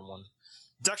Osborn one.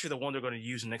 It's actually the one they're going to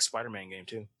use in the next Spider-Man game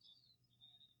too.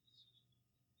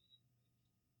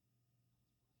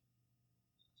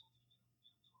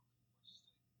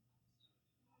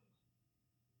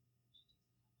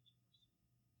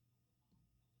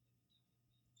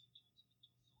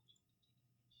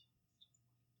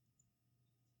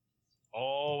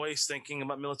 Always thinking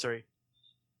about military.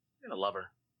 And a lover.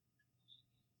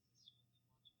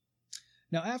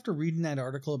 Now, after reading that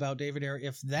article about David Ayer,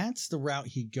 if that's the route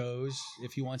he goes,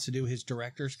 if he wants to do his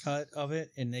director's cut of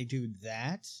it, and they do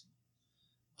that,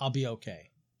 I'll be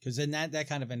okay. Because then that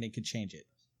kind of ending could change it.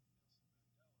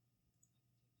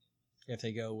 If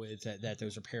they go with that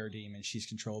there's a parademon and she's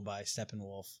controlled by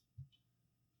Steppenwolf.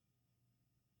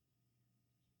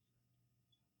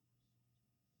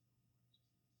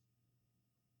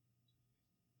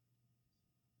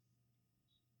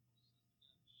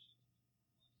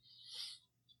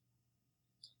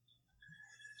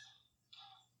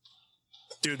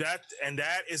 Dude, that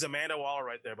is Amanda Waller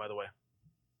right there, by the way.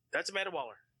 That's Amanda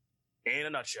Waller. In a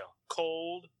nutshell.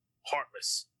 Cold,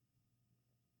 heartless.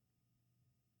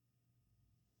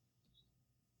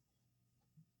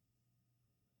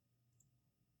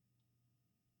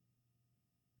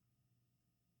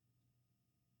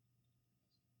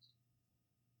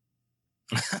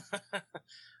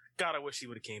 God, I wish he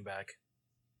would have came back.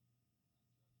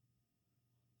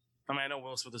 I mean, I know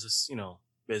Will Smith is this,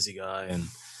 busy guy, and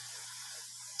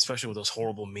especially with those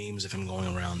horrible memes of him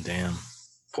going around. Damn.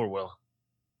 Poor Will.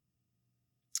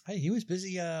 Hey, he was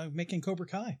busy making Cobra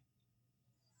Kai.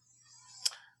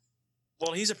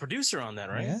 Well, he's a producer on that,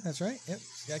 right? Yeah, that's right. Yep,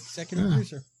 executive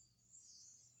producer.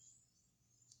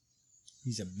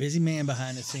 He's a busy man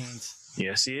behind the scenes.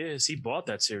 Yes, he is. He bought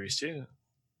that series, too.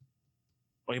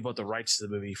 Well, he bought the rights to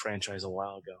the movie franchise a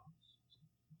while ago.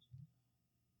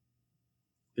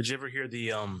 Did you ever hear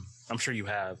I'm sure you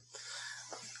have.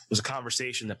 It was a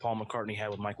conversation that Paul McCartney had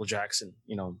with Michael Jackson,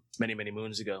 many, many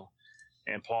moons ago.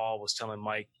 And Paul was telling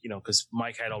Mike, because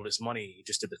Mike had all this money. He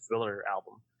just did the Thriller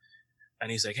album.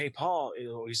 And he's like, hey, Paul,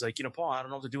 he's like, Paul, I don't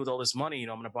know what to do with all this money.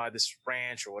 I'm going to buy this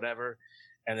ranch or whatever.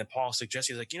 And then Paul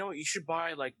suggested, he's like, you should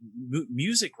buy like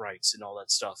music rights and all that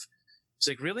stuff. He's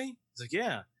like, really? He's like,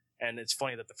 yeah. And it's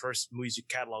funny that the first music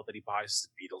catalog that he buys is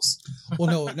the Beatles.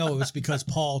 Well, no, it was because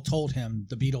Paul told him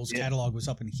the Beatles catalog was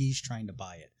up and he's trying to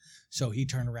buy it. So he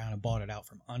turned around and bought it out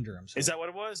from under him. So is that what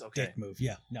it was? Okay. Dick move.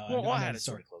 Yeah. No, well, I had it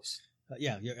sort of close.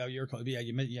 You're close. Yeah,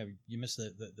 you missed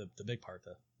the big part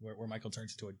though, where Michael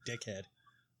turns into a dickhead.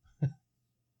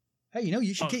 Hey,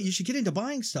 you should get into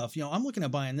buying stuff. I'm looking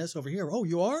at buying this over here. Oh,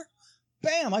 you are?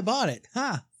 Bam! I bought it.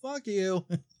 Ha! Fuck you.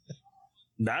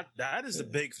 That is the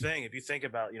big thing. If you think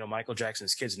about, Michael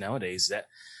Jackson's kids nowadays, that,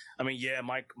 I mean, yeah,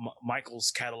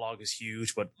 Michael's catalog is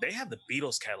huge, but they have the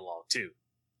Beatles catalog too.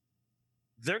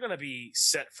 They're going to be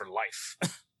set for life.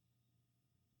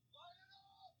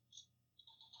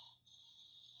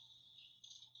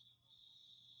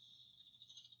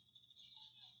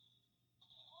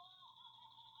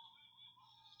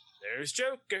 There's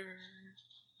Joker.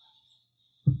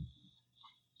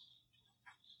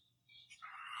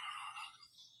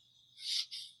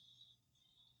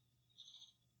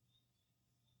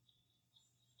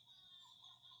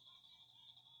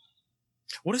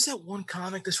 What is that one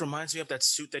comic this reminds me of, that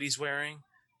suit that he's wearing?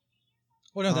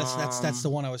 Well, no, that's the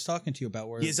one I was talking to you about.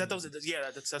 Where yeah, is that those? Yeah,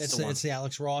 that's the one. It's the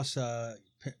Alex Ross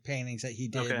paintings that he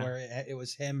did, Okay. where it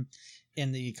was him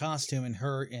in the costume and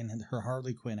her in her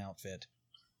Harley Quinn outfit,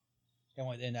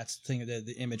 and that's the thing,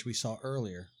 the image we saw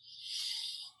earlier,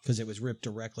 because it was ripped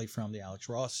directly from the Alex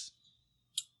Ross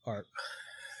art.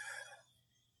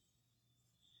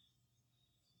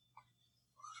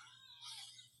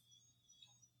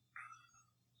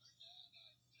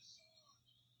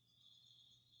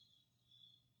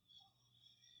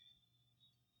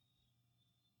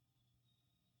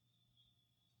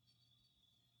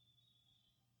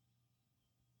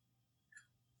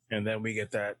 And then we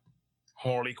get that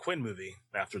Harley Quinn movie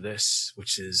after this,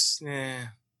 which is, it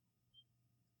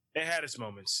had its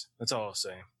moments. That's all I'll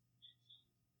say.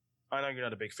 I know you're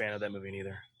not a big fan of that movie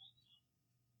neither.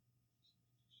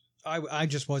 I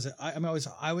just wasn't.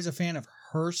 I was a fan of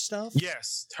her stuff.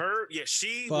 Yes,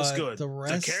 she was But good. the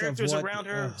rest of characters what- around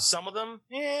her, some of them,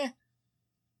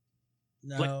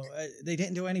 No, they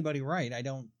didn't do anybody right. I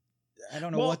don't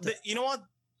know well, what. you know what?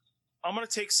 I'm gonna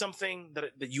take something that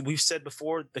we've said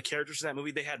before. The characters in that movie,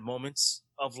 they had moments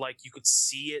of, like, you could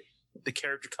see it, the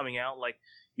character coming out. Like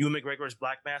Ewan McGregor's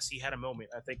Black Mass, he had a moment.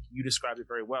 I think you described it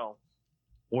very well.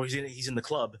 Or he's in the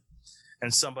club,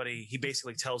 and he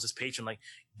basically tells his patron, like,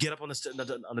 get up on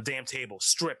the damn table,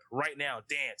 strip right now,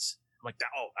 dance. I'm like,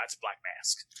 that's Black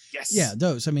Mask. Yes. Yeah,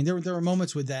 those. I mean, there were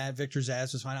moments with that. Victor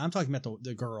Zsasz was fine. I'm talking about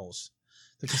the girls.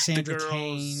 The Cassandra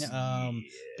Cain,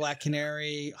 Black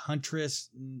Canary, Huntress,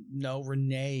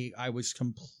 Renee. I was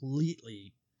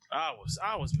completely.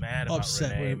 I was mad about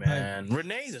Upset Renee, with- man.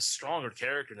 Renee's a stronger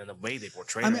character than the way they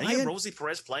portray her. I mean, And you have Rosie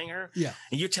Perez playing her, Yeah,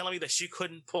 and you're telling me that she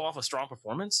couldn't pull off a strong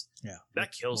performance? yeah.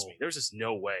 That kills me. There's just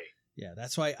no way. Yeah,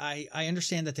 that's why I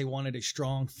understand that they wanted a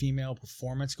strong female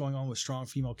performance going on with strong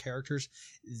female characters.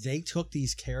 They took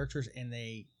these characters and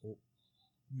they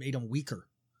made them weaker.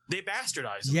 They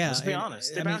bastardized them. Yeah, Let's be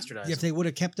honest. They bastardized If them. they would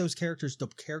have kept those characters, the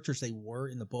characters they were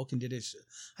in the book, and did it.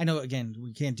 I know, again,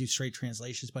 we can't do straight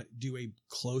translations, but do a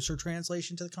closer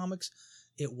translation to the comics,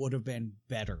 it would have been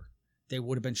better. They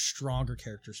would have been stronger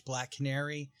characters. Black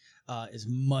Canary is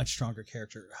much stronger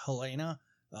character. Helena,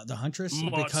 the Huntress,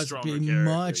 Much because stronger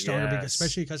much stronger, character, because,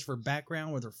 especially because of her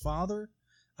background with her father.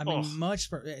 I mean,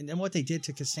 and then what they did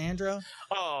to Cassandra.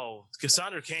 Oh,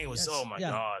 Cassandra Cain was, Yes, oh my yeah.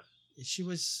 God. She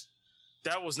was.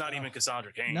 That was not even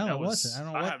Cassandra Cain. No, that it wasn't. I don't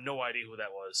know what- have no idea who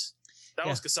that was. That Yeah.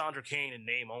 was Cassandra Cain in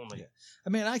name only. Yeah. I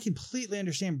mean, I completely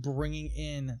understand bringing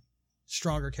in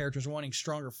stronger characters, wanting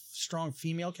strong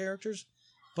female characters,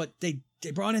 but they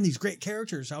brought in these great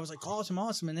characters. I was like,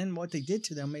 awesome, and then what they did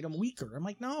to them made them weaker. I'm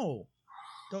like, no,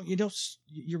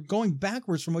 you're going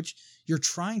backwards from what you're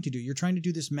trying to do. You're trying to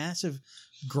do this massive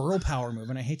girl power move,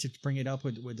 and I hate to bring it up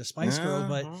with the Spice Girl,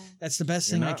 but that's the best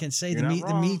thing I can say. The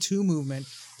Me Too movement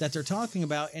that they're talking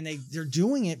about, and they're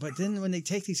doing it, but then when they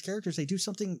take these characters, they do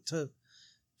something to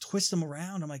twist them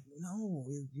around. I'm like, no,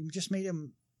 you just made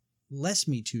them less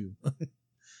Me Too.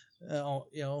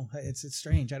 It's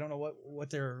strange. I don't know what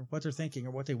they're thinking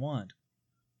or what they want.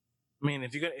 I mean,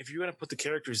 if you're gonna put the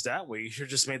characters that way, you should have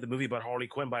just made the movie about Harley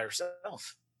Quinn by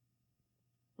herself.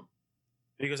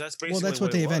 Because that's basically Well, that's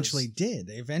what they it was. eventually did.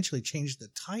 They eventually changed the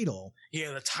title.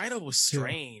 Yeah, the title was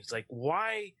strange. Like,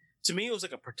 why? To me, it was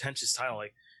like a pretentious title.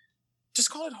 Like, just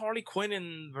call it Harley Quinn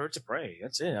and Birds of Prey.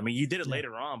 That's it. I mean, you did it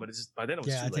later on, but by then it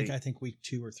was too late. I think week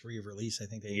 2 or 3 of release, I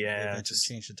think they eventually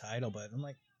changed the title. But I'm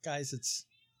like, guys,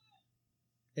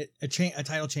 a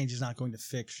title change is not going to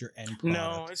fix your end product.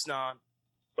 No, it's not.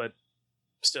 But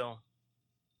still.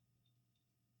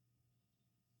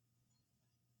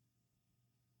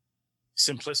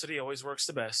 Simplicity always works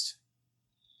the best.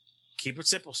 Keep it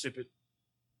simple, stupid.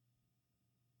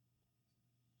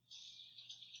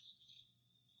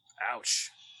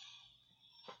 Ouch.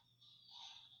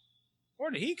 Where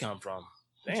did he come from?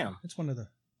 Damn. It's one of the.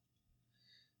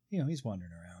 He's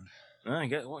wandering around. I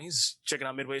guess. Well, he's checking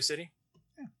out Midway City.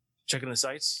 Yeah. Checking the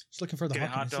sights. He's looking for the Getting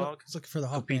Hawk. a hot dog. He's looking for the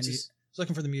Couple Hawk. Man. pizzas. He's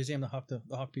looking for the museum the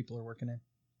Hawk people are working in.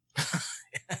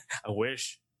 I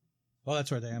wish. Well,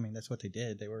 that's where that's what they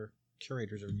did. They were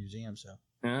curators of a museum, so.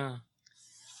 Yeah.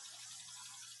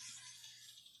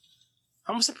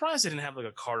 I'm surprised they didn't have like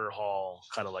a Carter Hall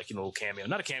kind of like, little cameo.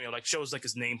 Not a cameo, like shows like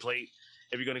his nameplate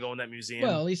if you're going to go in that museum.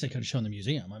 Well, at least they could have shown the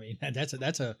museum. I mean, that's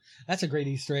a great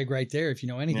Easter egg right there. If you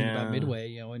know anything about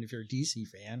Midway, and if you're a DC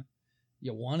fan,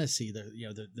 you want to see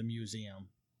the museum.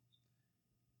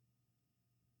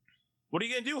 What are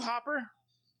you going to do, Hopper?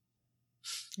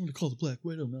 I'm going to call the Black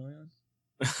Widow, man.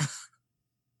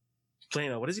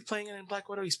 Playing what is he playing in Black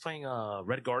Widow? He's playing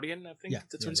Red Guardian, I think.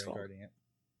 That's what it's called. Guardian.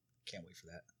 Can't wait for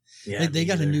that. Yeah, they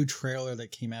got a new trailer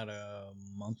that came out a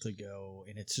month ago,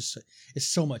 and it's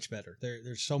so much better.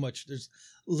 There's a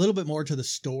little bit more to the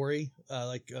story.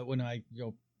 When I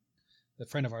a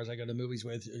friend of ours I go to movies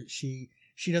with, she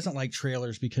doesn't like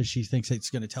trailers because she thinks it's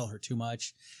going to tell her too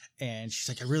much, and she's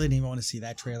like, I really didn't want to see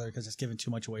that trailer because it's giving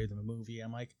too much away of the movie.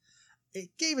 I'm like,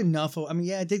 it gave enough. I mean,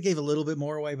 yeah, it did give a little bit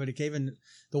more away, but it gave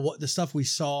the stuff we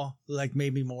saw like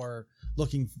made me more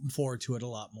looking forward to it a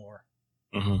lot more.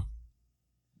 Mm-hmm.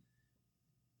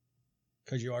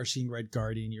 Because you are seeing Red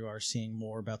Guardian, you are seeing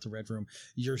more about the Red Room.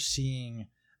 You're seeing,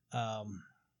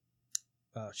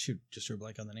 just drew a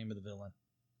blank on the name of the villain.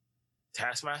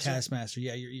 Taskmaster.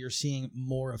 Yeah, you're seeing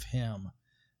more of him,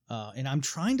 and I'm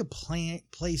trying to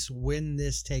place when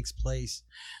this takes place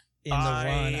in the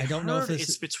run. I don't know if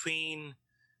it's between.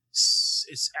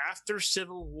 It's after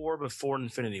Civil War, before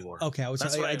Infinity War. Okay, I was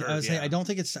saying I don't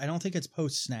think it's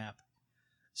post Snap.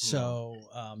 So,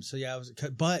 yeah,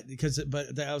 but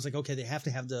I was like, okay, they have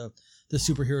to have the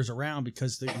superheroes around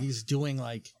because he's doing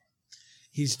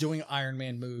Iron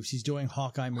Man moves, he's doing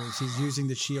Hawkeye moves, he's using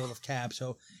the shield of Cap.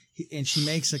 So, and she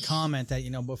makes a comment that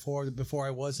before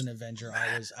I was an Avenger,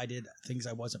 I did things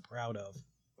I wasn't proud of.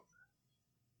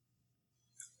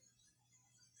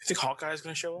 You think Hawkeye is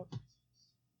going to show up?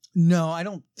 No, I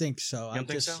don't think so. You don't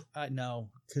think so? No,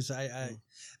 because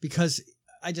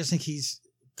I just think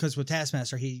because with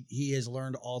Taskmaster, he has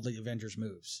learned all the Avengers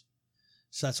moves.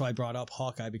 So that's why I brought up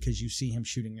Hawkeye, because you see him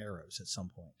shooting arrows at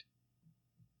some point.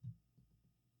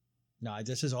 No,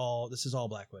 this is all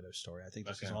Black Widow's story. I think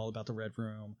this is all about the Red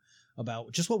Room,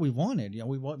 about just what we wanted.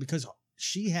 Because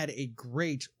she had a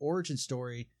great origin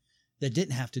story that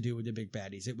didn't have to do with the big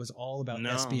baddies. It was all about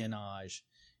espionage.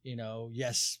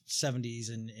 70s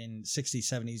and 60s,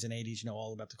 70s, and 80s.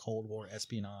 All about the Cold War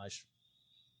espionage.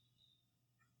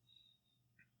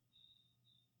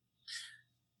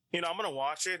 I'm going to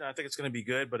watch it, and I think it's going to be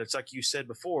good. But it's like you said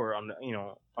before on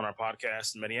our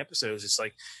podcast and many episodes. It's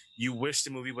like you wish the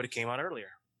movie would have came out earlier.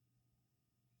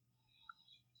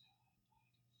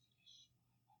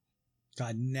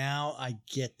 God, now I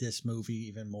get this movie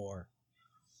even more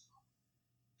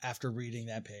after reading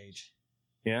that page.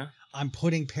 Yeah, I'm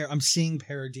seeing parademons. I'm seeing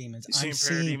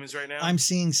parademons right now. I'm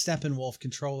seeing Steppenwolf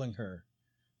controlling her.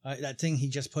 That thing he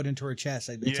just put into her chest.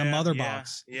 It's a mother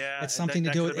box. Yeah, it's something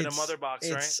to do with a mother box,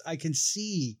 right? I can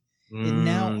see it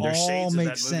now. All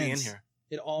makes sense. In here.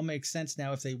 It all makes sense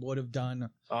now if they would have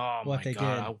done what they did.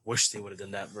 I wish they would have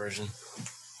done that version.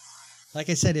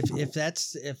 Like I said,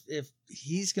 if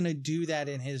he's gonna do that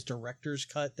in his director's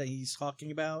cut that he's talking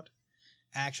about,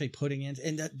 actually putting in,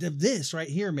 and this right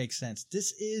here makes sense.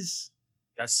 This is.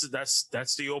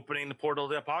 That's the opening, the portal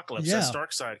of the apocalypse. Yeah. That's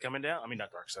Darkseid coming down. I mean, not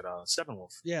Darkseid,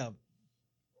 Steppenwolf. Yeah.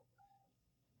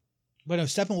 But no,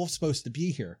 Steppenwolf's supposed to be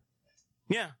here.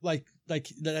 Yeah. Like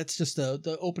that's just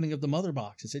the opening of the mother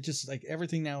boxes. It just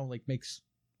everything now makes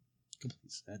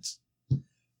complete sense.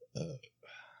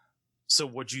 So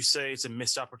would you say it's a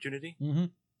missed opportunity? Mm-hmm.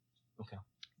 Okay.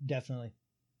 Definitely.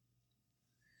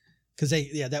 Because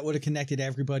that would have connected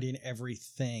everybody and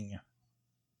everything.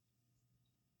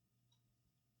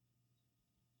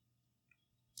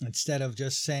 Instead of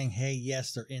just saying, "Hey,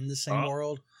 yes, they're in the same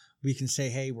world," we can say,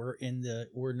 "Hey, we're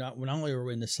not only are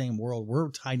we in the same world,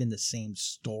 we're tied in the same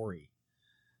story."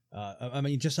 I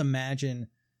mean, just imagine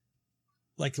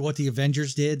like what the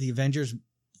Avengers did. The Avengers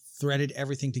threaded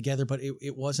everything together, but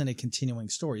it wasn't a continuing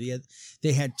story.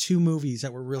 They had two movies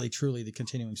that were really truly the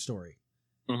continuing story.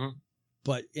 Mm-hmm.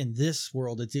 But in this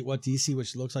world, what DC,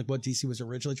 which looks like what DC was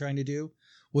originally trying to do,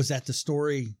 was that the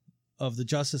story of the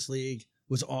Justice League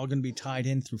was all going to be tied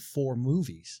in through 4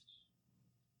 movies.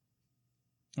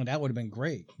 And that would have been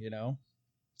great,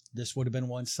 This would have been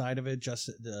one side of it. Just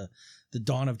the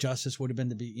Dawn of Justice would have been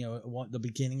the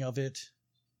beginning of it.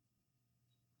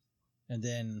 And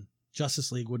then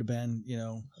Justice League would have been,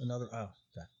 another. Oh,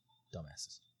 God,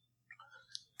 dumbasses.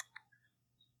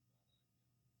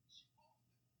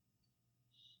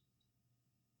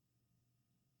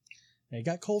 I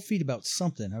got cold feet about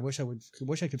something. I wish I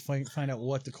could find out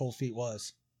what the cold feet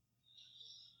was.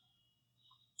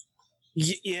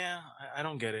 Yeah, I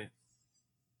don't get it.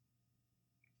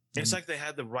 It's like they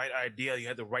had the right idea. You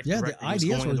had the right Yeah, the director. He was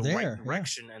ideas going were in the there, right yeah.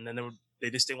 direction, and then they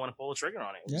just didn't want to pull the trigger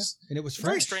on it. It Yeah, was and it was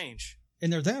very fresh. strange.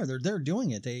 And they're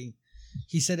doing it.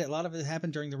 He said a lot of it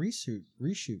happened during the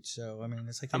reshoot. So I mean,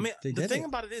 it's like they the did thing it.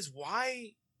 about it is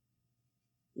why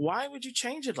would you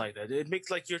change it like that? It makes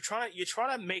like you're trying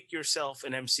to make yourself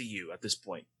an MCU at this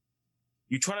point.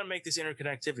 You're trying to make this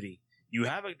interconnectivity. You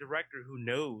have a director who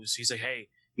knows. He's like, hey,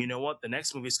 you know what? The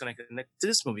next movie is going to connect to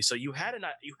this movie. So you had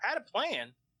a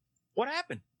plan. What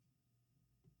happened?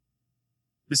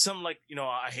 Did some like,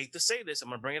 I hate to say this, I'm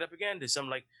gonna bring it up again. Did some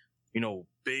like,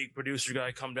 big producer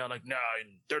guy come down like, nah,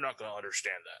 they're not gonna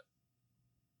understand that.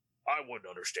 I wouldn't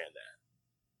understand that.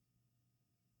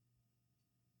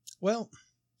 Well,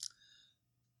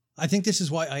 I think this is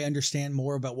why I understand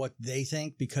more about what they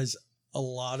think, because a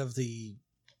lot of the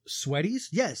sweaties,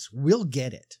 yes, we'll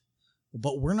get it,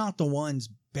 but we're not the ones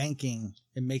banking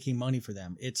and making money for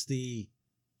them. It's your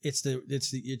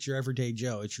everyday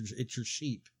Joe. It's your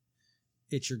sheep.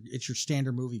 It's your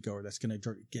standard moviegoer that's going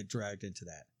to get dragged into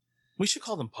that. We should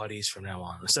call them putties from now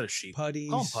on instead of sheep. Putties,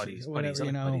 call them putties. whatever,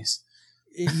 Putties. I like putties.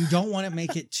 You don't want to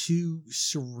make it too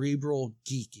cerebral,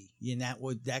 geeky, and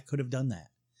that could have done that.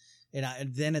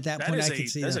 And then at that point, I could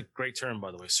see that's a great term,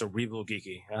 by the way. Cerebral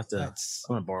geeky. I'm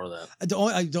gonna borrow that. The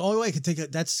only way I could think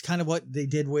of, that's kind of what they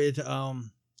did with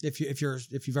if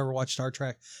you've ever watched Star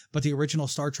Trek, but the original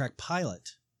Star Trek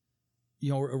pilot,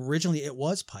 originally it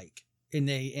was Pike. And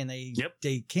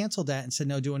they canceled that and said,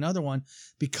 no, do another one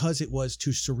because it was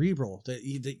too cerebral.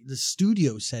 The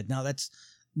studio said, now that's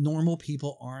normal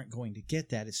people aren't going to get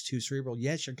that. It's too cerebral.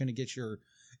 Yes, you're going to get your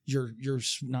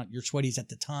not your sweaties at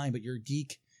the time, but your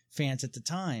geek fans at the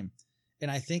time. And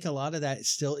I think a lot of that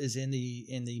still is in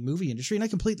the movie industry. And I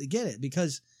completely get it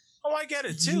because I get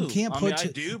it too. You can't put I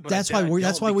do, but that's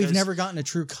why we've never gotten a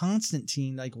true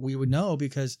Constantine like we would know,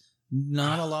 because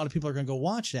not a lot of people are going to go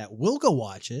watch that. We'll go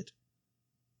watch it.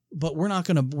 But we're not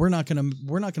gonna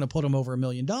put them over $1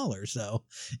 million, though,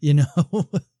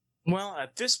 Well,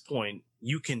 at this point,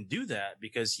 you can do that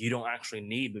because you don't actually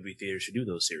need movie theaters to do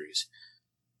those series.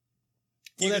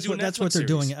 Well, that's what they're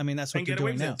doing. I mean, that's what they're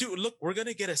doing now. Dude, look, we're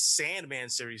gonna get a Sandman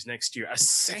series next year. A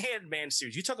Sandman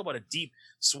series. You talk about a deep,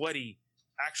 sweaty,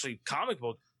 actually comic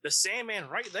book. The Sandman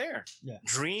right there. Yeah.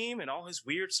 Dream and all his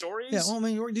weird stories. Yeah, well, I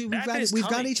mean, we've got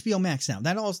HBO Max now.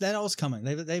 That all's coming.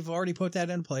 They've already put that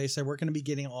in place. So we're going to be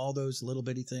getting all those little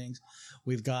bitty things.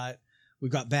 We've got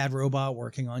Bad Robot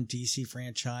working on DC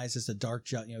franchises, the Dark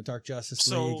Justice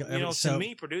League. To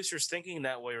me, producers thinking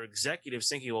that way or executives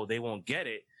thinking, well, they won't get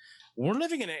it. We're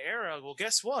living in an era. Well,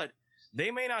 guess what?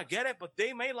 They may not get it, but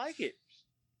they may like it.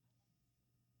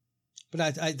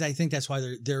 But I think that's why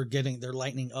they're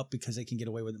lightening up, because they can get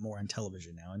away with it more on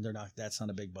television now, and that's not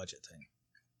a big budget thing.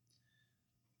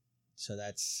 So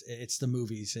it's the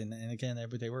movies, and again,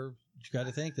 you got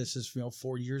to think this is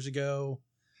 4 years ago.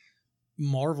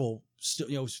 Marvel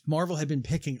had been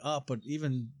picking up, but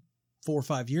even 4 or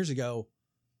 5 years ago,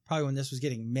 probably when this was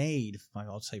getting made,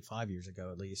 I'll say 5 years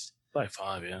ago at least. By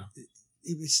 5, yeah.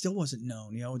 It still wasn't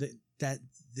known, that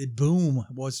the boom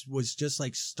was just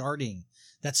like starting.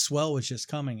 That swell was just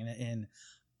coming, and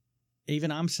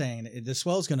even I'm saying the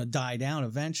swell's going to die down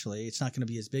eventually. It's not going to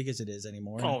be as big as it is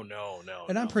anymore. Oh no!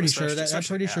 And I'm pretty sure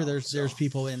there's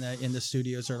people in the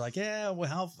studios that are like, yeah,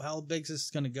 well, how big is this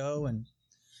going to go?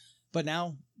 But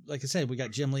now, like I said, we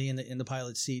got Jim Lee in the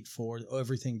pilot seat for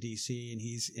everything DC, and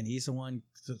he's the one.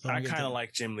 I kind of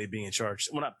like Jim Lee being in charge.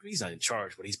 Well, he's not in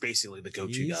charge, but he's basically the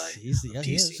go-to guy. He is.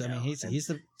 I mean, he's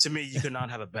the. To me, you could not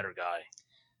have a better guy.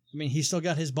 I mean, he's still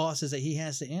got his bosses that he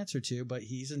has to answer to, but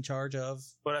he's in charge of.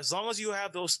 But as long as you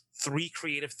have those 3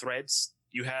 creative threads,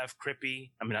 you have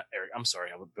Crippy. I mean, not Eric. I'm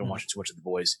sorry, I've been watching too much of The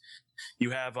Boys.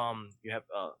 You have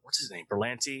what's his name,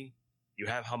 Berlanti. You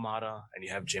have Hamada, and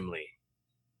you have Jim Lee.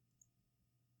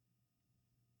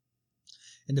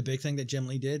 And the big thing that Jim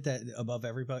Lee did that above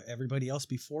everybody else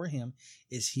before him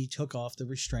is he took off the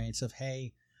restraints of,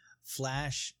 hey,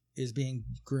 Flash is being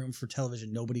groomed for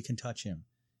television. Nobody can touch him.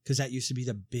 Because that used to be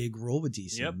the big rule with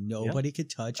DC. Yep, Nobody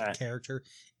could touch a character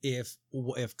if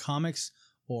comics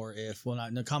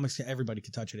comics, everybody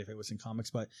could touch it if it was in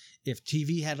comics. But if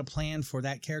TV had a plan for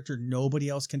that character, nobody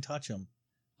else can touch him.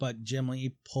 But Jim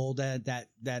Lee pulled that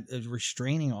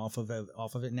restraining off of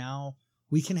it. Now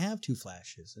we can have 2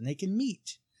 Flashes and they can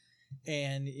meet.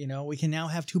 And, we can now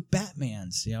have 2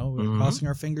 Batmans. We're crossing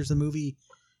our fingers the movie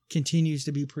continues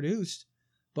to be produced.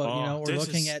 But, we're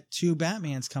looking at 2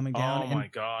 Batmans coming down. Oh, my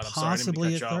God. I'm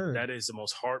possibly sorry, a third. That is the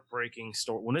most heartbreaking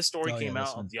story. When this story came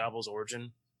out of Diablo's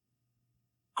origin,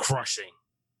 crushing.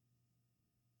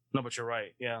 No, but you're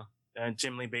right. Yeah. And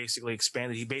Jim Lee basically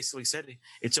expanded. He basically said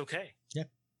it's okay. Yeah.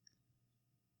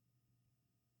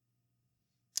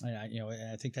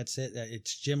 I think that's it.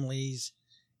 It's Jim Lee's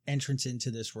entrance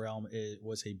into this realm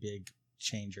was a big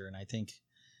changer, and I think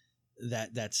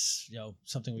that's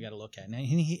something we got to look at. And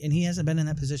he hasn't been in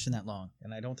that position that long,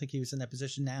 and I don't think he was in that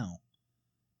position now.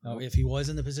 If he was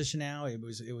in the position now, it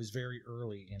was very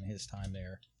early in his time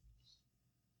there.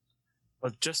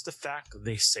 But just the fact that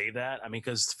they say that, I mean,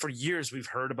 because for years we've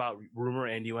heard about rumor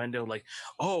and innuendo, like,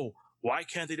 oh, why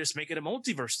can't they just make it a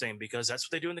multiverse thing? Because that's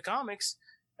what they do in the comics.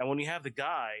 And when you have the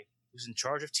guy who's in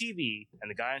charge of TV and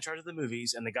the guy in charge of the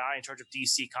movies and the guy in charge of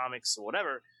DC Comics or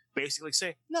whatever, basically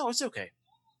say, no, it's okay.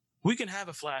 We can have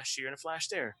a Flash here and a Flash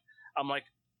there. I'm like,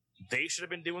 they should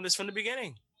have been doing this from the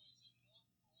beginning.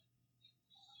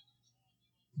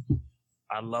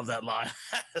 I love that line.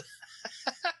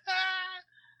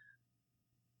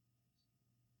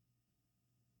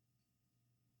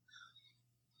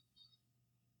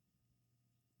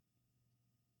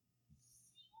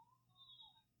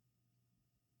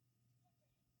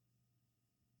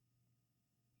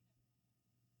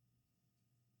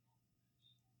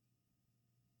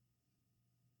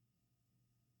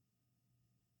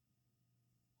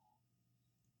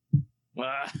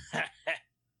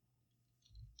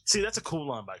 See, that's a cool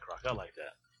line by Croc. I like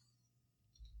that.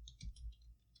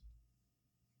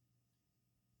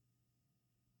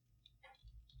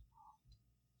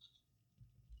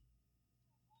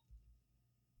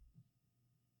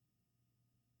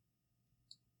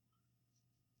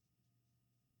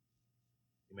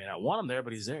 You may not want him there,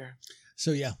 but he's there.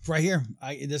 So yeah, right here.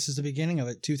 This is the beginning of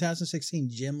it. 2016,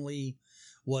 Jim Lee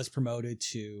was promoted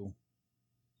to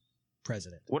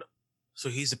president. What? So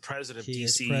he's the president of He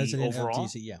DC is president overall? of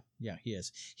DC. Yeah, he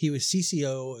is. He was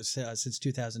CCO since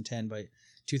 2010, but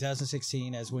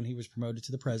 2016 as when he was promoted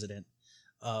to the president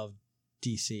of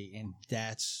DC, and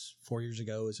that's 4 years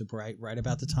ago. Is right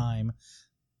about the time.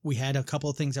 We had a couple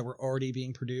of things that were already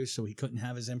being produced, so he couldn't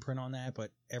have his imprint on that.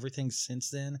 But everything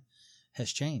since then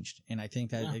has changed, and I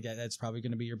think that's probably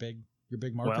going to be your big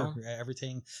marker. Well,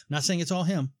 everything. I'm not saying it's all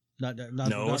him. I'm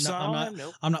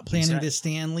not planting Exactly. this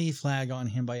Stan Lee flag on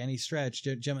him by any stretch.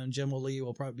 Jim Lee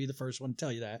will probably be the first one to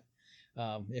tell you that.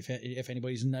 If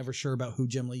anybody's never sure about who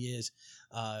Jim Lee is,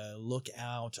 look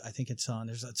out. I think it's on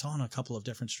a couple of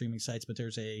different streaming sites, but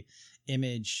there's the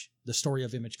story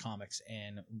of Image Comics,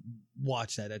 and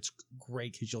watch that. That's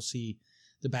great because you'll see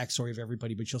the backstory of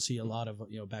everybody, but you'll see a lot of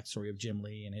backstory of Jim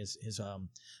Lee and his the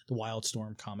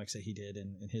Wildstorm comics that he did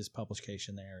and his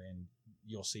publication there, and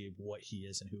you'll see what he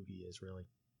is and who he is really.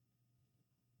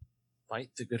 Fight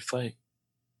the good fight.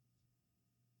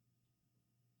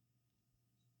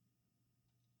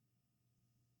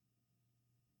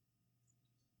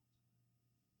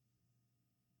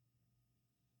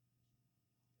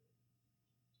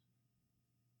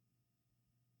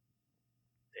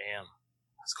 Damn.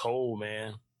 That's cold,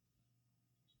 man.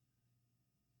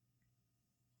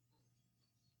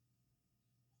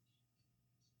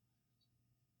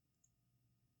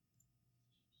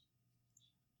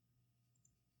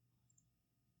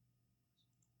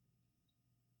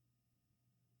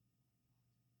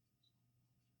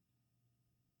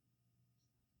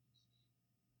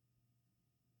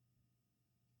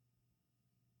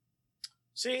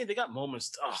 See, they got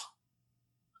moments.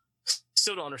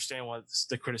 Still don't understand why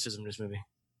the criticism of this movie.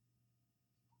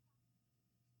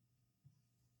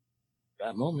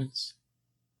 Got moments.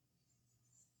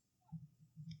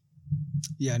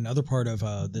 Yeah, another part of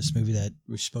this movie that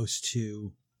was supposed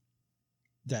to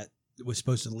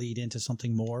lead into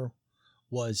something more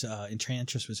was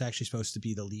Enchantress was actually supposed to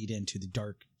be the lead into the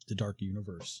dark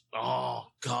universe. Oh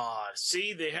God!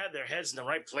 See, they had their heads in the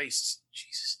right place.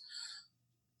 Jesus.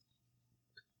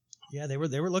 Yeah, they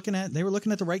were looking at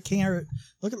the right carrot.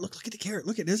 Look at the carrot.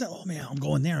 Look at this. Oh man, I'm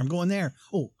going there.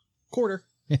 Oh, quarter.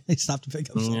 They stopped to pick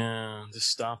up something. Yeah, just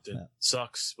stopped it. Yeah.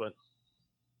 Sucks, but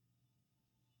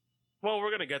well,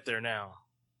 we're gonna get there now.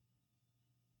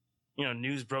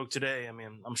 News broke today. I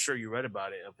mean, I'm sure you read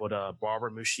about it. Of what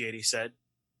Barbara Muschietti said.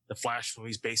 The Flash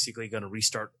movie's basically going to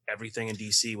restart everything in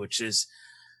DC, which is,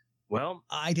 well,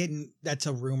 I didn't. That's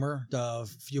a rumor. The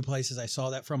few places I saw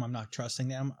that from, I'm not trusting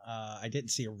them. I didn't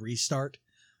see a restart.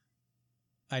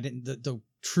 I didn't. The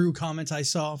true comments I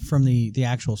saw from the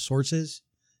actual sources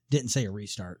didn't say a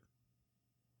restart.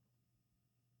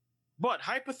 But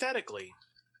hypothetically,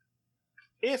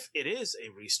 if it is a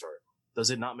restart, does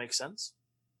it not make sense?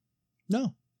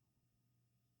 No,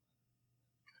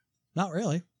 not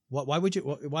really. Why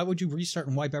would you restart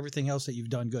and wipe everything else that you've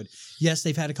done good? Yes,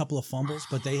 they've had a couple of fumbles,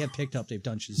 but they have picked up. They've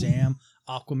done Shazam,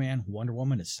 Aquaman, Wonder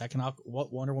Woman. The second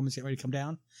Wonder Woman's getting ready to come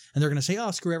down, and they're going to say, "Oh,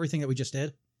 screw everything that we just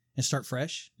did and start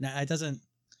fresh." Now, it doesn't.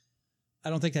 I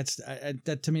don't think that's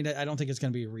that to me. I don't think it's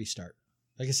going to be a restart.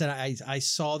 Like I said, I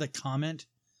saw the comment,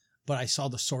 but I saw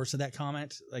the source of that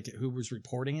comment, like who was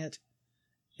reporting it,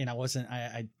 and I wasn't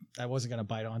going to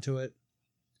bite onto it.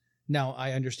 Now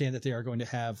I understand that they are going to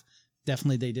have.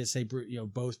 Definitely, they did say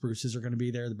both Bruces are going to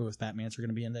be there. Both Batmans are going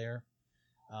to be in there.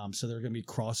 So there are going to be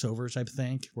crossovers. I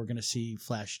think we're going to see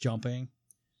Flash jumping.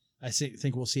 I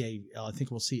think we'll see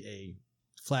a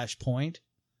Flashpoint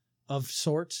of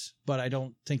sorts, but I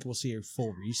don't think we'll see a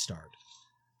full restart.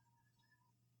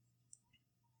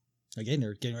 Again,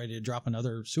 they're getting ready to drop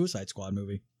another Suicide Squad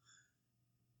movie.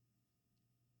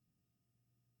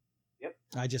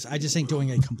 I just think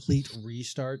doing a complete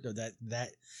restart, that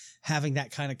having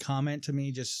that kind of comment to me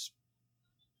it just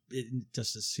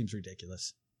seems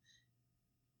ridiculous.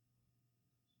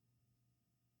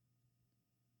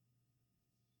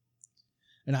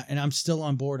 And I'm still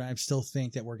on board. I still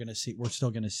think that we're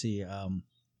still going to see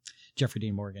Jeffrey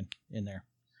Dean Morgan in there.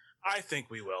 I think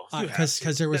we will.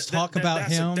 Because there was talk about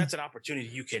him. That's an opportunity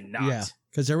you cannot. Yeah,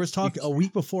 because there was talk a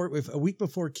week before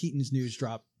Keaton's news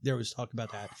dropped. There was talk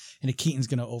about that, and Keaton's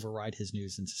going to override his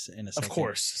news in a second. Of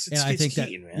course, and I think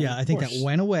Keaton, that man. I think that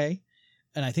went away,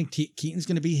 and I think Keaton's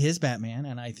going to be his Batman,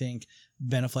 and I think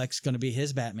Ben Affleck's going to be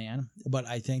his Batman. But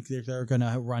I think that they're going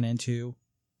to run into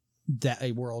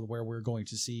a world where we're going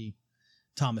to see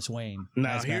Thomas Wayne.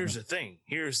 Now, here's the thing.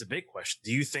 Here's the big question.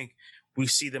 Do you think we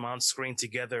see them on screen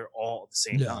together all at the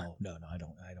same time? No, I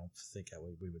don't think that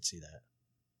we would see that.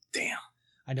 Damn.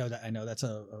 I know that's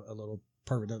a little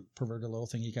perverted little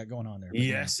thing you got going on there.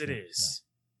 Yes, it is.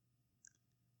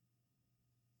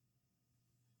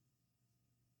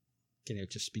 Can it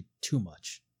just be too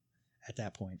much at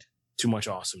that point? Too much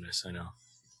awesomeness, I know.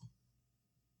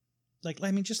 Like,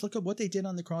 I mean, just look at what they did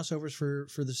on the crossovers for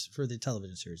the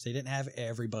television series. They didn't have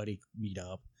everybody meet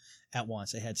up at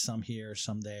once. They had some here,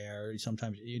 some there.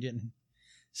 Sometimes you didn't.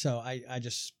 So I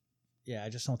just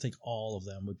don't think all of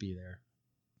them would be there.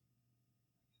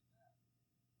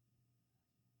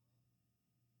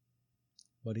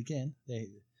 But again,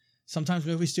 sometimes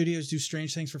movie studios do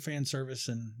strange things for fan service,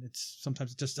 and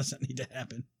sometimes it just doesn't need to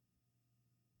happen.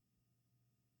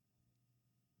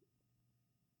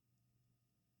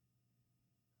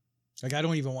 Like, I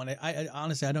don't even want to. I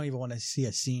honestly, I don't even want to see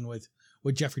a scene with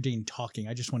Jeffrey Dean talking.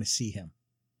 I just want to see him,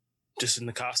 just in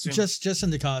the costume. Just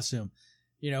in the costume,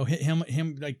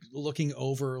 him like looking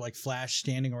over, like Flash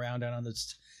standing around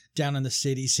down in the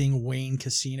city, seeing Wayne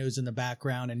casinos in the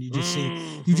background, and you just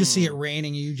see it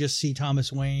raining, and you just see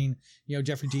Thomas Wayne,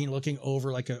 Jeffrey Dean looking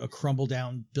over like a crumble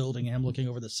down building, and him looking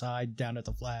over the side down at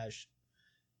the Flash,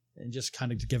 and just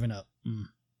kind of giving up,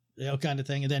 kind of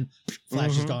thing, and then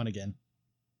Flash is gone again.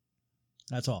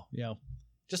 That's all,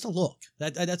 just a look.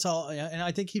 That's all, and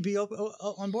I think he'd be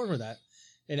on board with that.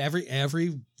 And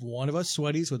every one of us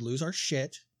sweaties would lose our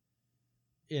shit,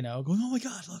 going, "Oh my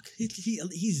God, look,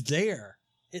 he's there.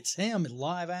 It's him in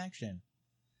live action."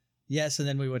 Yes, and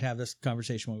then we would have this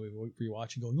conversation when we would be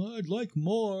watching, going, "Oh, I'd like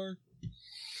more."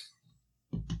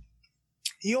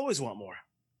 You always want more.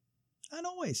 Not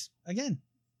always. Again,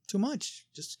 too much.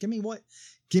 Just give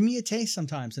me a taste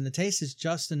sometimes, and the taste is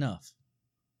just enough.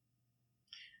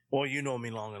 Well, you know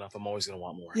me long enough. I'm always going to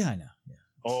want more. Yeah, I know. Yeah.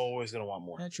 Always going to want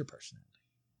more. That's your personality.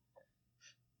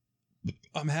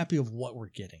 I'm happy with what we're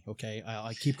getting. Okay,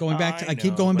 I keep going back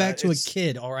to a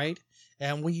kid. All right,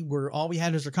 and all we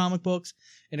had was our comic books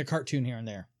and a cartoon here and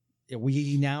there.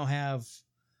 We now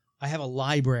I have a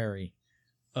library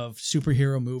of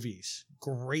superhero movies,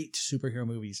 great superhero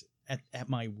movies at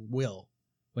my will,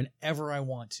 whenever I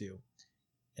want to.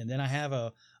 And then I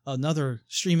have another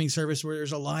streaming service where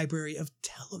there's a library of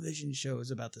television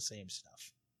shows about the same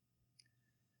stuff.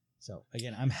 So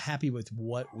again, I'm happy with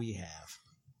what we have.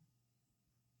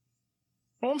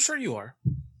 Well, I'm sure you are.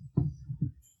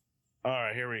 All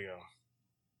right, here we go.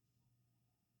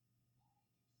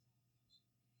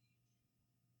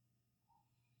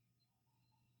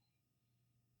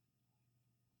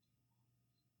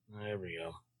 There we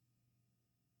go.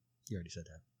 You already said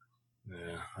that.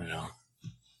 Yeah, I know.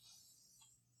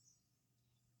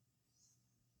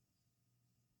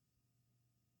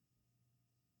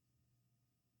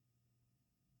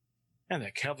 And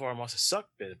that Kevlar must have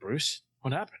sucked, Bruce.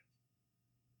 What happened?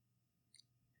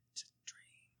 It's a dream.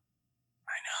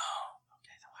 I know.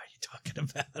 Okay, then why are you talking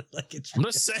about it like it's I'm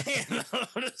just saying.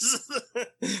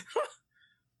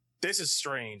 This is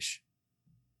strange.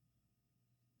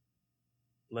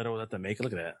 Let her let them make it.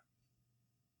 Look at that.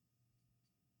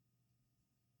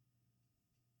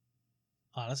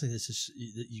 honestly, this is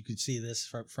you could see this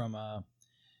from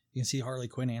you can see Harley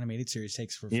Quinn animated series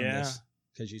takes from this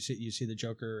because you see the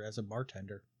Joker as a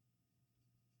bartender,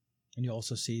 and you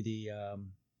also see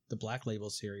the Black Label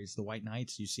series, the White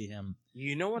Knights. You see him.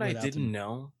 You know what I didn't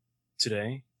know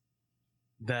today?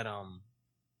 That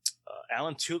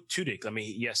Alan Tudyk. I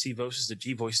mean, yes, he voices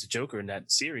the Joker in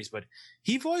that series, but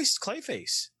he voiced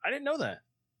Clayface. I didn't know that.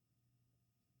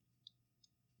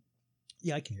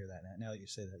 Yeah, I can hear that now that you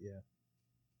say that. Yeah.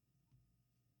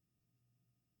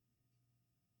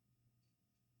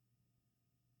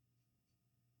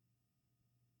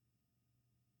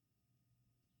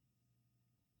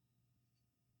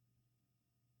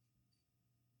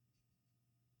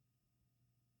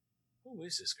 Who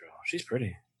is this girl? She's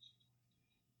pretty.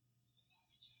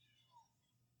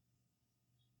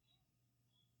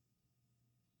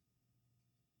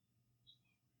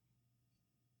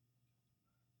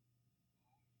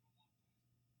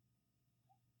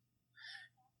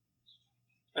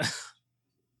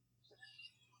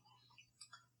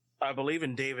 I believe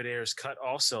in David Ayer's cut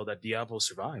also that Diablo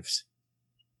survives.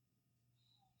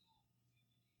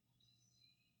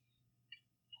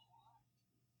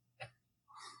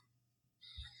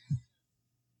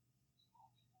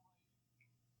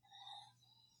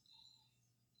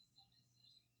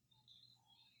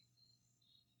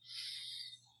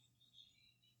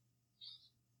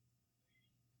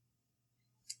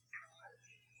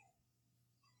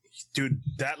 Dude,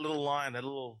 that little line, that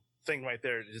little thing right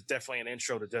there is definitely an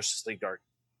intro to Justice League Dark.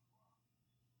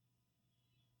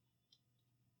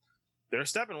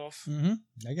 There's Steppenwolf. Mm-hmm.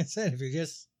 Like I said, if you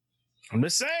just I'm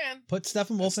just saying, put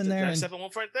Steppenwolf in there, that's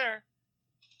Steppenwolf right there.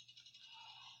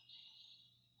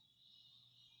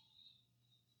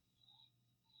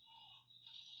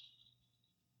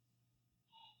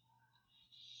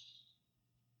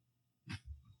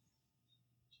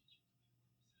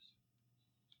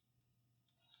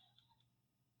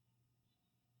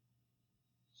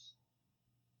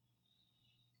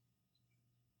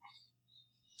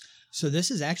 So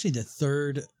this is actually the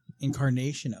third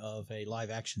incarnation of a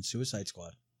live-action Suicide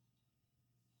Squad.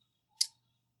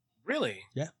 Really?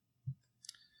 Yeah.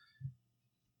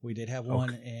 We did have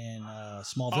one in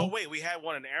Smallville. Oh wait, we had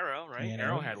one in Arrow, right? And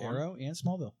Arrow had one. Arrow and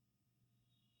Smallville.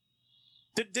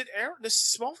 Did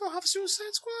Smallville have a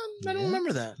Suicide Squad? I don't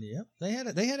remember that. Yep,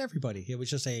 they had everybody. It was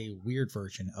just a weird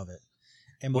version of it.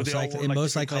 And Well, most they all likely, wore,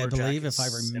 most likely, I different color believe, if I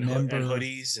jackets remember, and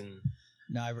hoodies and.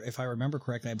 No, if I remember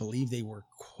correctly, I believe they were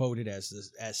quoted as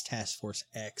Task Force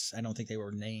X. I don't think they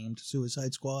were named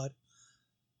Suicide Squad.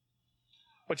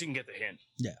 But you can get the hint.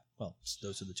 Yeah, well,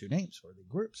 those are the two names for the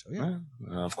group. So yeah,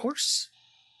 Of course.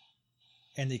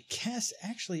 and the cast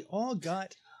actually all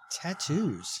got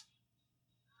tattoos.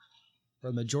 Or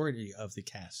the majority of the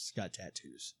cast got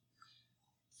tattoos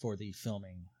for the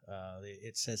filming.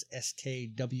 It says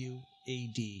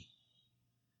SKWAD.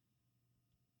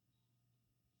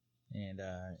 And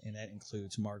that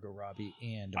includes Margot Robbie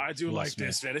and I do Will like Smith.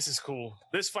 this, man. This is cool.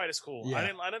 This fight is cool. Yeah.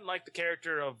 I didn't like the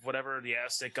character of whatever the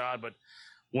Aztec god, but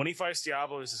when he fights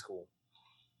Diablo, this is cool.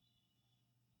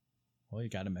 Well, you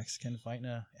got a Mexican fighting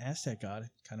a Aztec god. It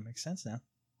kind of makes sense now.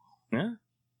 Yeah.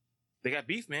 They got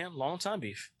beef, man. Long time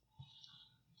beef.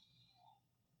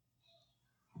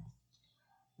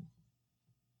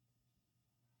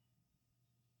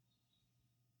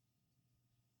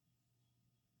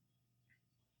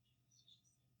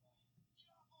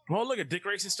 Well, look at Dick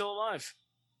Grayson's still alive.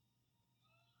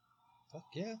 Fuck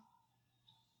yeah.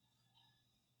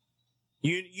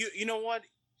 You know what?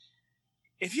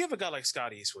 If you have a guy like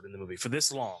Scott Eastwood in the movie for this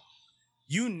long,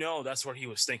 you know that's what he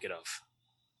was thinking of.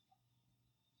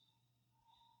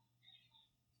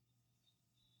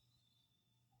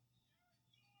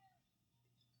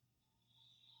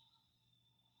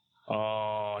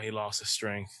 Oh, he lost his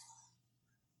strength.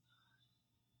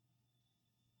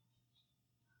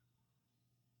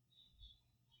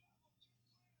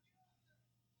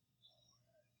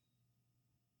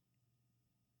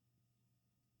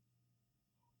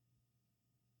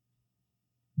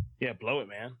 Yeah, blow it,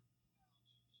 man.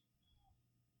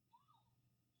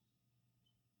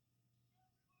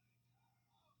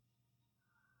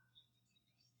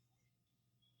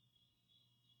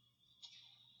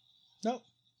 Nope.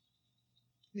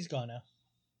 He's gone now.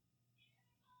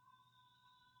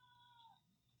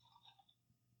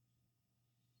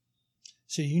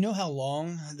 So you know how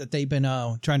long that they've been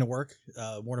trying to work?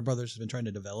 Warner Brothers has been trying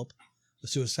to develop the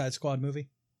Suicide Squad movie.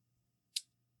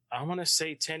 I want to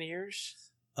say 10 years.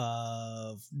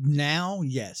 Now,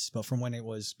 yes, but from when it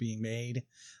was being made,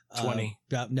 20.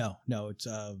 No, it's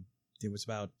it was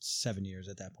about 7 years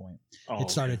at that point. Oh, It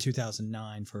started in okay.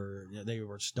 2009 they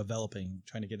were developing,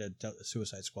 trying to get a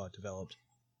Suicide Squad developed.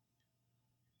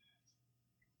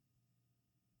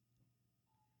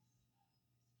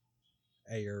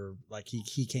 Ayer, like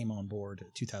he came on board in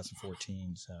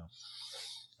 2014, so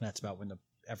that's about when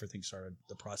everything started,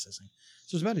 the processing.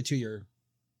 So it was about a 2-year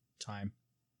time.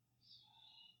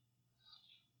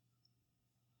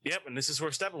 Yep, and this is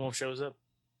where Steppenwolf shows up.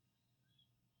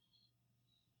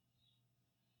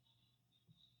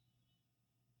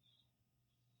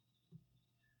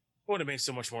 Would have made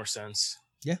so much more sense.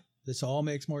 Yeah, this all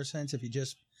makes more sense if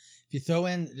you throw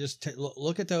in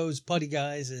look at those putty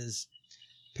guys as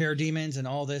parademons and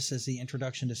all this as the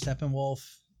introduction to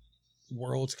Steppenwolf.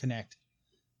 Worlds connect.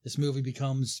 This movie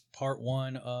becomes part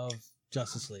 1 of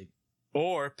Justice League.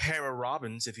 Or Para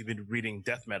Robbins, if you've been reading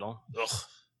Death Metal.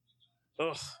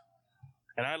 Ugh.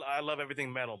 And I love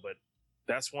everything metal, but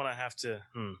that's one I have to.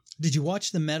 Did you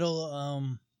watch the metal?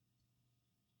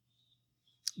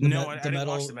 No, I didn't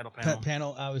watch the metal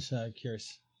panel. I was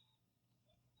curious.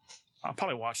 I'll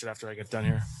probably watch it after I get done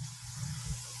here.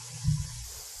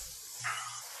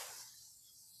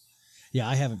 Yeah,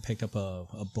 I haven't picked up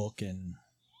a book in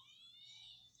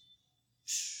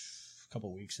a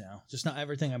couple weeks now. Just not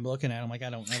everything I'm looking at. I'm like, I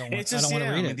don't want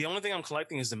to read it. The only thing I'm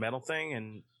collecting is the metal thing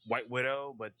and White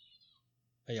Widow, but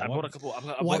Yeah, I bought a couple.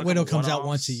 White Widow comes out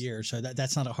once a year, so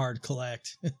that's not a hard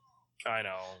collect. I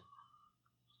know,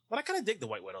 but I kind of dig the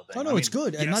White Widow thing. Oh no, it's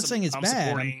good. I'm not saying it's I'm bad.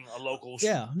 supporting a local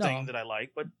thing that I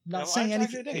like, but not saying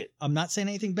anything. I'm not saying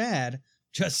anything bad.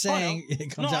 Just saying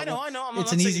it comes out. I know. I'm not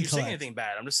saying you're saying anything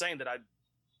bad. I'm just saying that I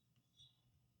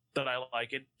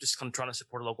like it. Just kind of trying to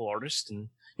support a local artist, and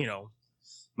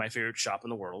my favorite shop in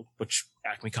the world, which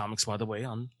Acme Comics, by the way,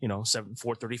 on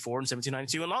 434 and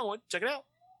 1792 in Longwood. Check it out.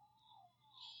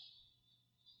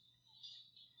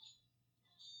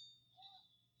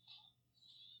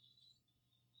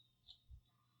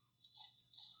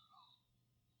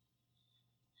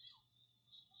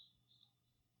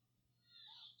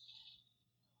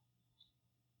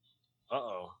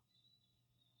 Uh-oh.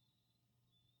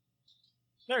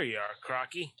 There you are,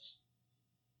 Crocky.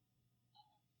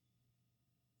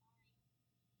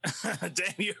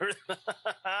 Damn, you heard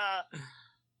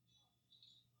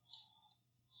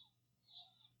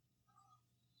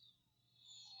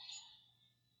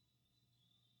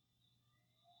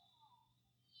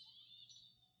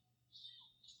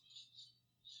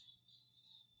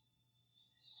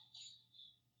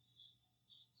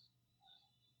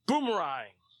Boomerang.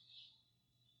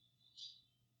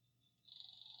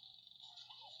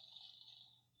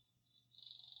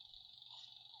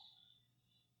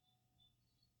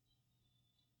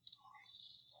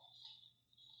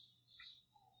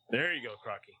 There you go,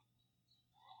 Crocky.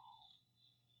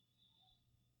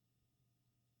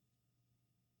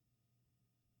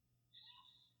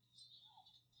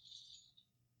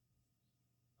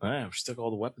 Man, we took all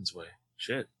the weapons away.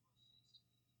 Shit.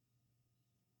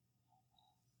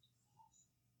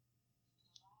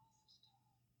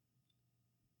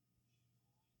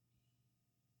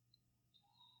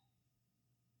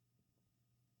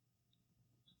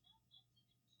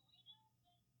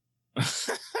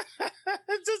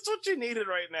 That's what you needed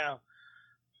right now.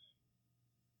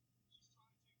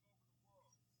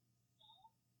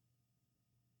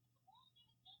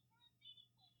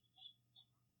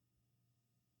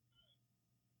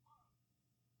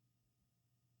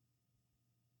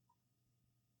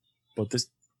 But this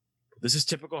is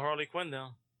typical Harley Quinn, though.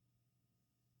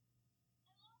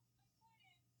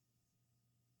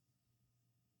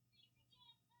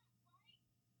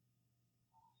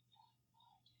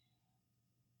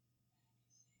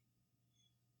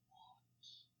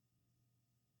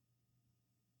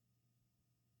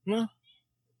 No.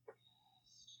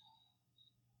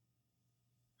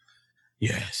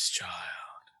 Yes, child.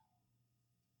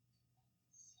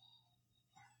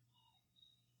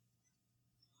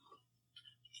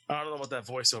 I don't know about that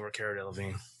voiceover, Cara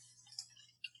Delevingne.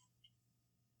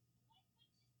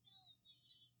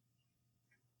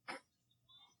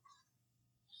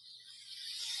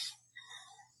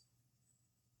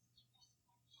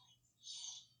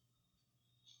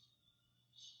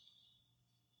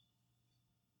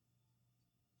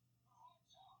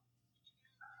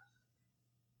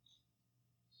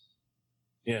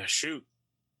 Yeah, shoot.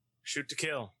 Shoot to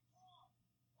kill.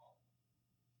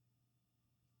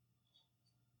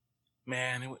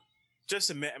 Man, just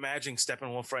imagining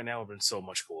Steppenwolf right now would have been so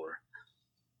much cooler.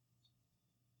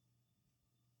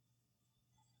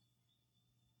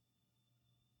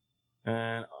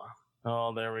 And,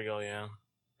 oh, there we go, yeah.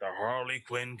 The Harley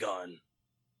Quinn gun.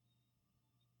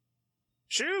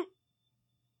 Shoot!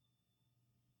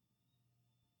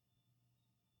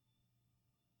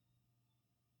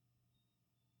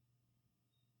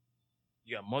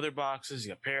 You got mother boxes,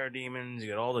 you got parademons, you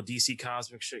got all the DC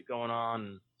cosmic shit going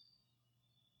on.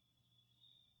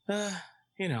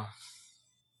 You know,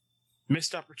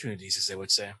 missed opportunities, as they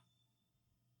would say.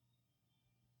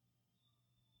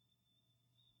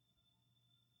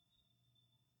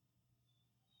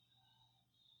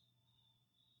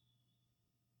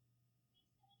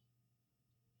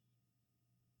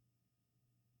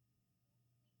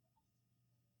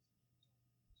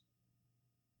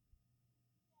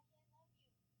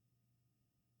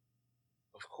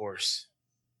 Of course.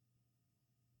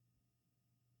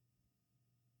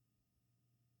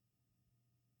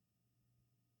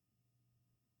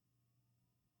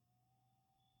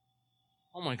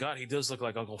 Oh my god, he does look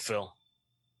like Uncle Phil.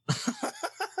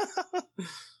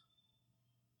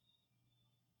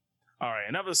 All right,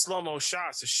 enough of the slow-mo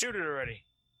shots. Just shoot it already.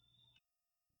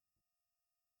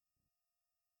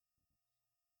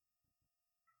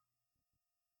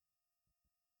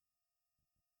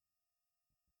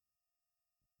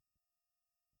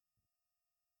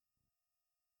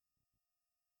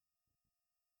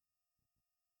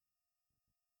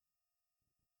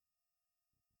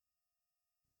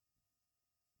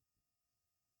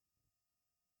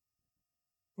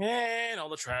 And all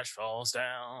the trash falls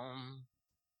down.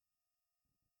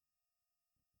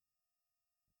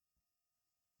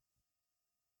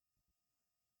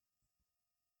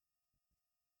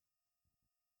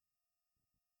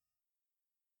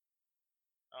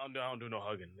 I don't do no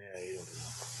hugging. Yeah, you don't do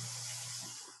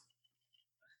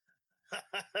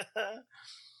no.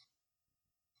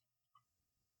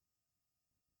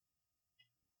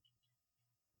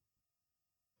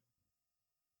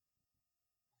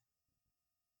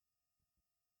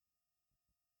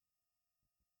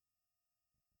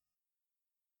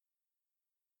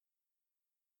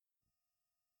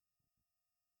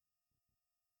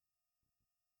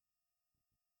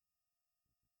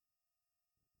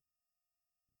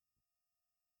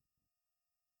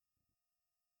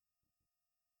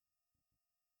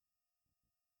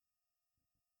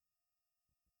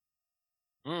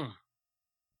 Mm.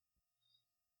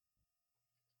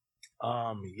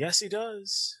 Yes, he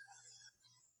does.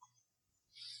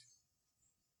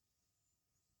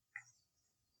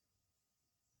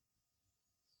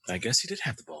 I guess he did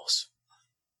have the balls.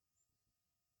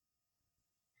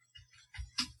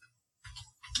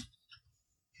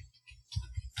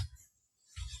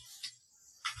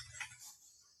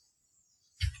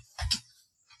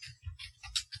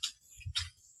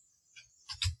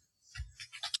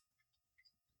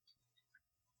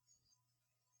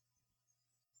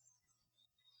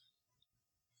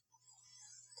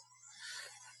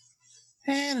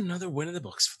 And another win in the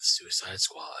books for the Suicide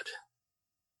Squad.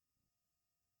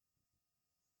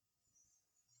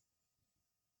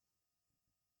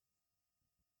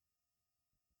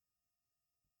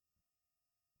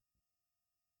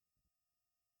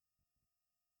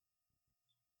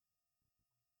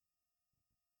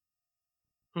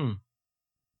 Hmm.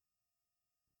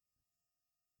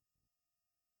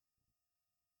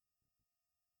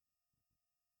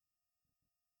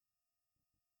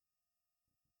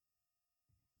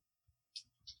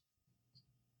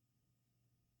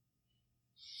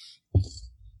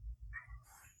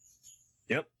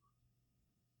 Yep.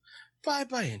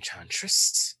 Bye-bye,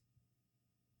 Enchantress.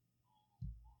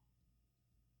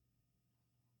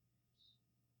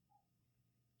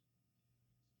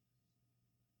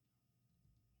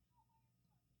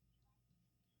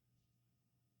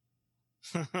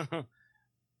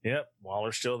 Yep,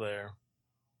 Waller's still there.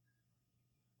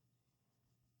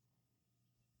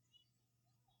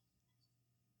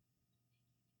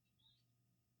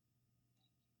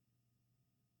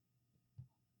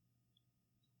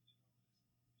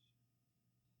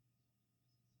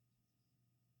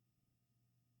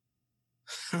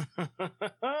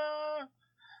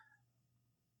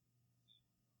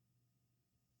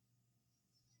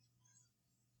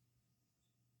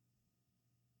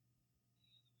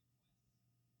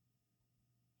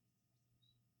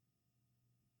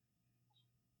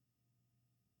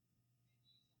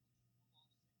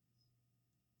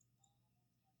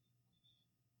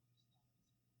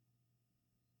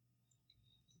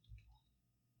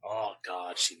 Oh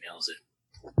God, she nails it.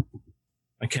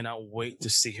 I cannot wait to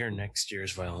see her next year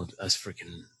as Viola, as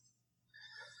freaking.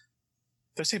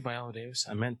 Did I say Viola Davis?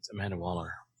 I meant Amanda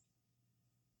Waller.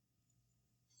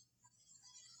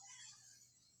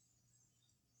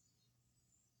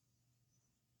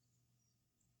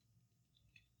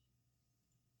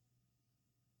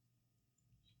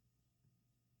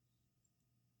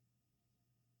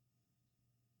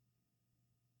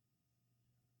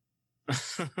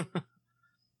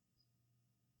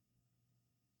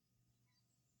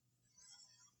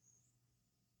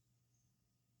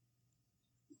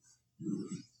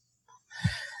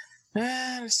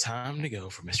 And it's time to go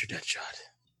for Mr. Deadshot.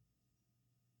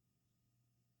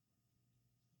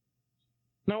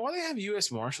 Now, why do they have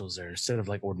U.S. Marshals there instead of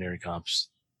like ordinary cops?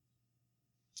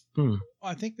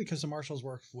 I think because the marshals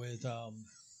work with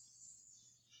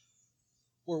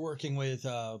we're working with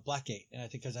Blackgate, and I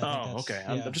think because okay.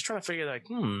 Yeah. I'm just trying to figure like,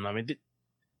 I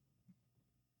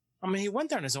mean, he went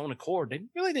there on his own accord. They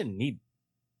really didn't need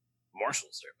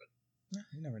marshals there, but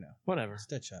You never know. whatever. It's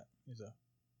Deadshot. He's a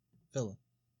villain.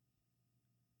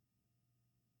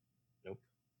 Nope.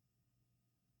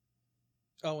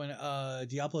 Oh, and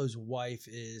Diablo's wife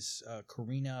is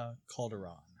Karina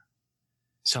Calderon.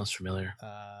 Sounds familiar.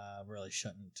 Really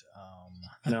shouldn't.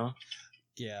 No?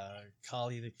 Yeah,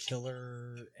 Kali the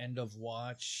Killer, End of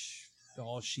Watch,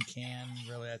 All She Can.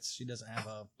 Really, she doesn't have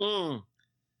a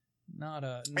not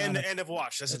a End of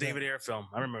Watch. That's a That's David Ayer film.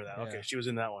 I remember that. Yeah. Okay, she was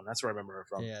in that one. That's where I remember her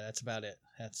from. Yeah, that's about it.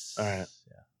 That's All right.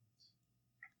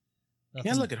 Yeah.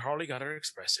 Yeah, look at Harley got her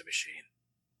espresso machine.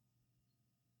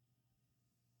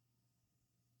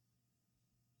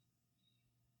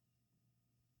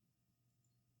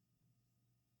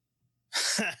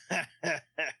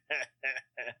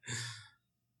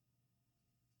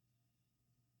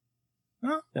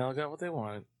 Well, they all got what they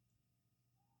wanted.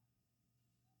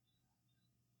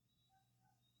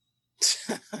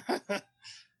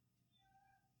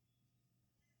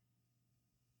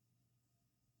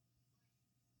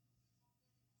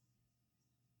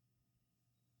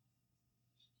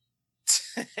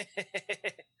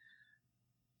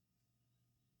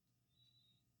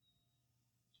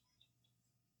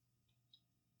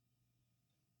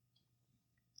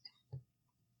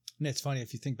 And it's funny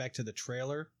if you think back to the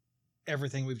trailer,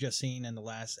 everything we've just seen in the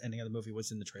last ending of the movie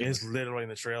was in the trailer. It's literally in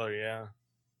the trailer, yeah.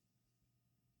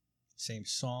 Same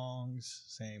songs,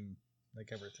 same like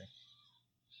everything.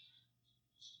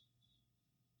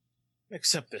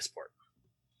 Except this part.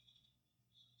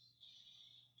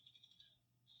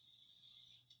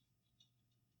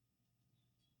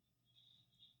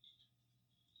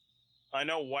 I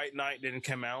know White Knight didn't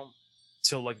come out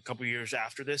till like a couple years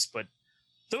after this, but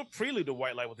little prelude to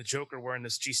White Knight with the Joker wearing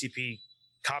this GCP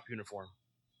cop uniform.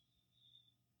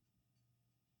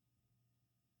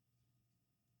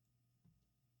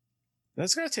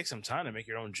 That's gonna take some time to make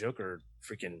your own Joker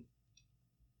freaking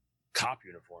cop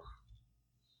uniform.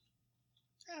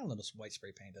 A little white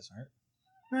spray paint doesn't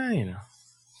hurt. You know,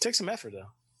 take some effort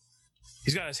though.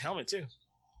 He's got his helmet too.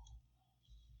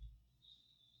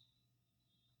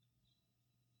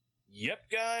 Yep,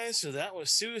 guys. So that was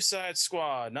Suicide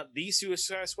Squad. Not the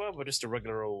Suicide Squad, but just a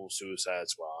regular old Suicide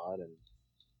Squad. And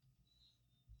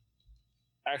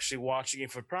actually watching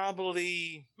it for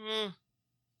probably...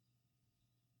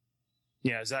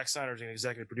 Yeah, Zack Snyder's an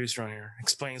executive producer on here.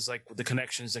 Explains like the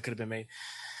connections that could have been made.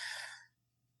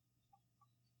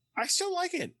 I still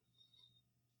like it.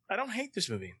 I don't hate this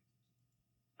movie.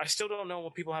 I still don't know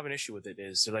what people have an issue with it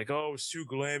is. They're like, oh, it's too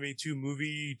glammy, too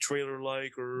movie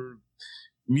trailer-like, or...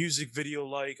 music video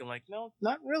like. I'm like, no,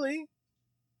 not really.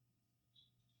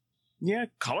 Yeah,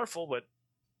 colorful, but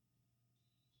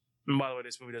and by the way,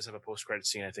 this movie does have a post-credit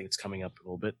scene. I think it's coming up a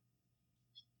little bit.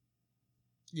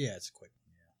 Yeah, it's a quick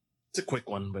one. Yeah. It's a quick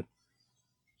one, but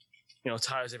you know, it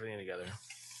ties everything together.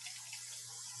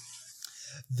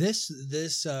 This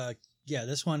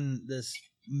one, it's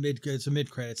a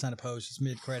mid credit. It's not a post. It's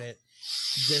mid credit.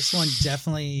 This one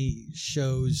definitely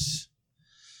shows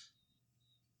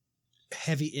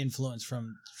heavy influence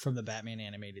from the Batman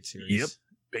animated series. Yep,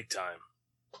 big time.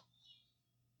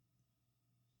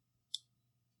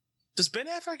 Does Ben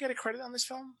Affleck get a credit on this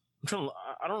film?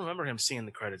 I don't remember him seeing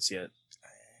the credits yet.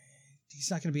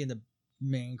 He's not going to be in the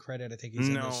main credit. I think he's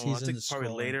no, he's I think the probably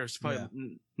scrolling. later. It's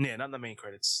probably not in the main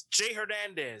credits. Jay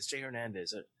Hernandez.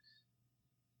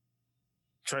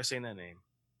 Try saying that name.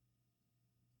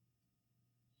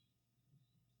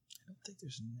 I don't think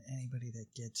there's anybody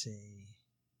that gets a...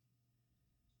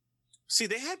 See,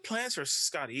 they had plans for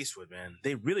Scott Eastwood, man.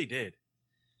 They really did.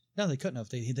 No, they couldn't have.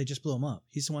 They just blew him up.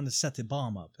 He's the one that set the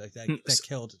bomb up. Like that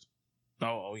killed.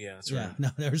 Oh, yeah, that's Yeah, right. no,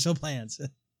 there was no plans.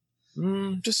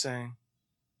 Just saying.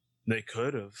 They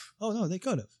could have. Oh, no, they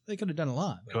could have. They could have done a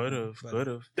lot. Could have.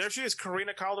 There she is,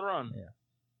 Karina Calderon. Yeah.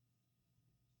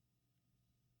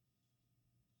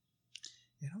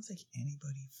 I don't think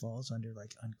anybody falls under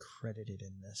like uncredited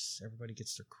in this. Everybody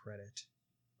gets their credit.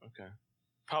 Okay.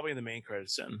 Probably in the main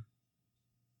credits then.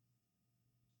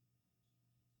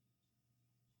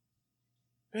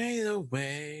 Fade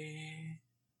away.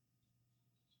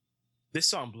 This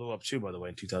song blew up too, by the way,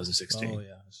 in 2016. Oh,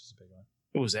 yeah. This is a big one.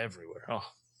 It was everywhere.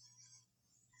 Oh.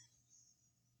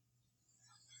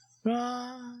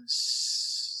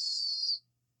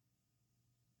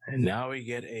 And now we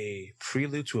get a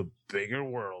prelude to a bigger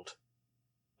world.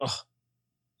 Ugh.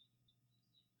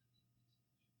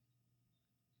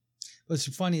 What's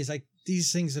funny is like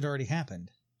these things had already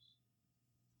happened.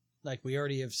 Like we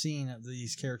already have seen that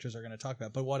these characters are going to talk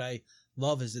about. But what I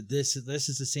love is that this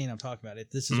is the scene I'm talking about.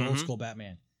 This is old school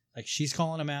Batman. Like she's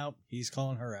calling him out, he's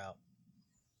calling her out.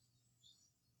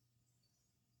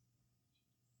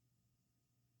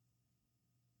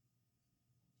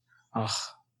 Ugh.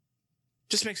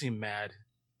 Just makes me mad.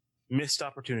 Missed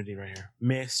opportunity right here.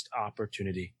 Missed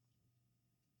opportunity.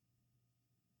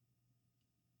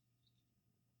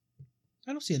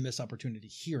 I don't see a missed opportunity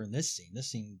here in this scene. This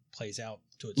scene plays out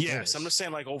to its Yes, fullest. I'm just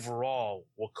saying, like, overall,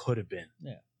 what could have been.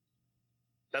 Yeah.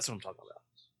 That's what I'm talking about.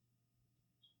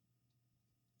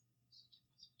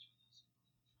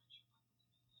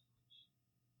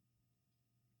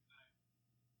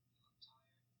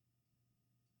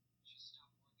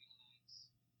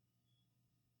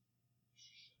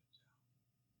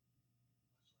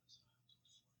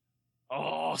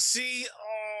 Oh, see?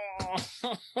 Oh.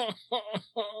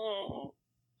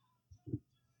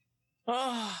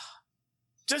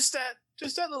 Just that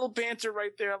little banter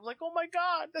right there. I'm like, oh my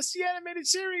God, that's the animated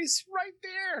series right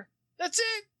there. That's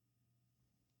it.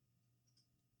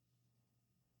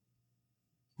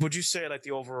 Would you say like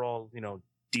the overall,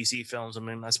 DC films? I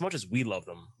mean, as much as we love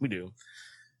them, we do,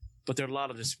 but there are a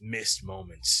lot of just missed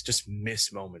moments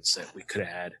that we could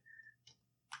have had.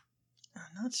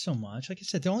 Not so much. Like I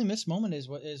said, the only missed moment is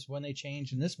when they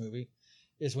changed in this movie,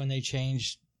 is when they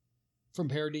changed from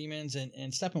Parademons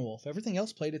and Steppenwolf. Everything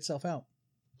else played itself out.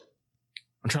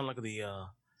 I'm trying to look at the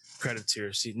credits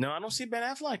here. See, no, I don't see Ben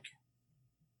Affleck.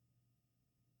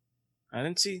 I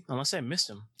didn't see, unless I missed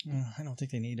him. I don't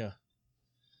think they need a.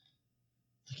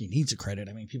 I think he needs a credit.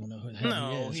 I mean, people know who the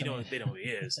hell he is. They know who he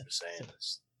is. I'm just saying.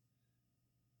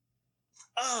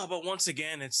 But once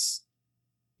again, it's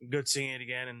good seeing it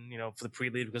again, and for the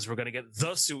prelude, because we're going to get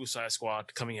the Suicide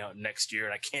Squad coming out next year,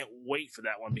 and I can't wait for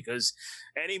that one, because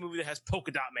any movie that has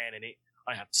Polka Dot Man in it,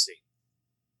 I have to see.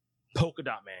 Polka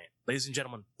Dot Man, ladies and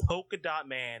gentlemen, Polka Dot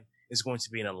Man is going to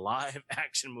be in a live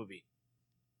action movie,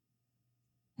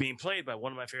 being played by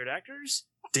one of my favorite actors,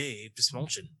 Dave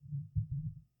Dastmalchian.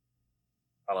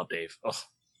 I love Dave. Oh,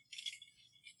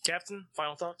 Captain,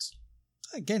 final thoughts?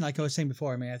 Again, like I was saying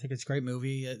before, I mean, I think it's a great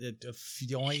movie.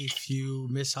 The only few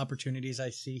missed opportunities I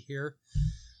see here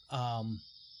are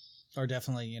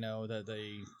definitely,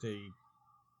 the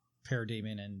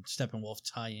Parademon and Steppenwolf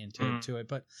tie-in to it.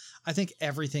 But I think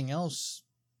everything else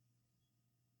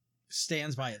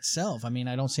stands by itself. I mean,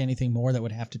 I don't see anything more that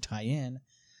would have to tie in.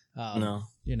 No.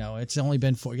 It's only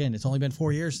been 4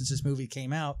 years since this movie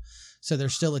came out, so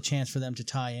there's still a chance for them to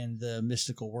tie in the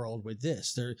mystical world with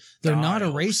this. They're not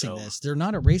erasing this. They're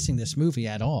not erasing this movie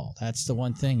at all. That's the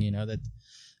one thing,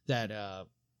 that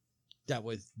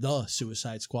with the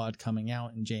Suicide Squad coming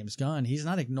out and James Gunn, he's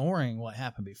not ignoring what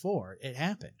happened before. It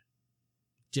happened.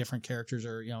 Different characters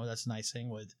are, that's a nice thing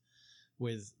with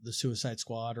the Suicide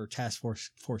Squad or Task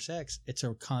Force X. It's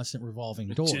a constant revolving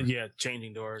door. Yeah,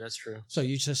 changing door. That's true. So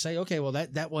you just say, okay, well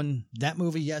that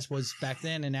movie, yes, was back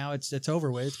then, and now it's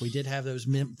over with. We did have those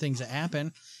things that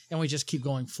happen, and we just keep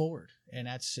going forward, and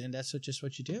that's just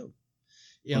what you do.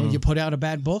 You put out a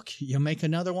bad book, you make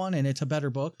another one, and it's a better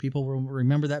book. People will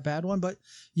remember that bad one, but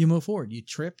you move forward. You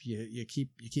trip, you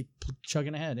keep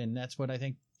chugging ahead, and that's what I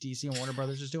think DC and Warner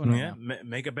Brothers is doing right now.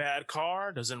 Make a bad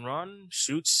car, doesn't run,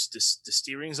 shoots, the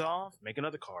steering's off, make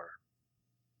another car.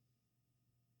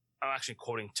 I'm actually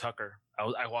quoting Tucker.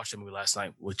 I watched the movie last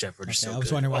night with Jeff Bridges. Okay, I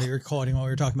was wondering why you were quoting while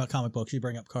we were talking about comic books. You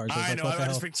bring up cars. I know. I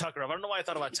just bring Tucker up. I don't know why I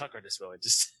thought about Tucker this way.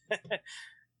 Just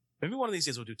maybe one of these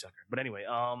days we'll do Tucker. But anyway,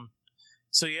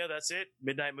 so yeah, that's it.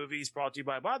 Midnight Movies brought to you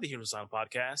by the Heroes Asylum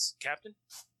Podcast. Captain?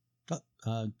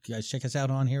 Guys, check us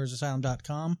out on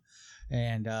heroesasylum.com.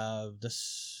 And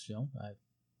this, I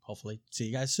hopefully see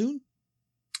you guys soon.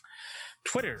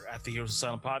 Twitter at the Heroes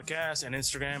Asylum Podcast and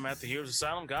Instagram at the Heroes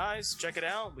Asylum. Guys, check it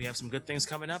out. We have some good things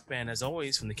coming up. And as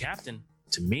always, from the captain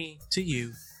to me to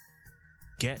you,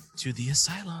 get to the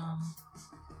asylum.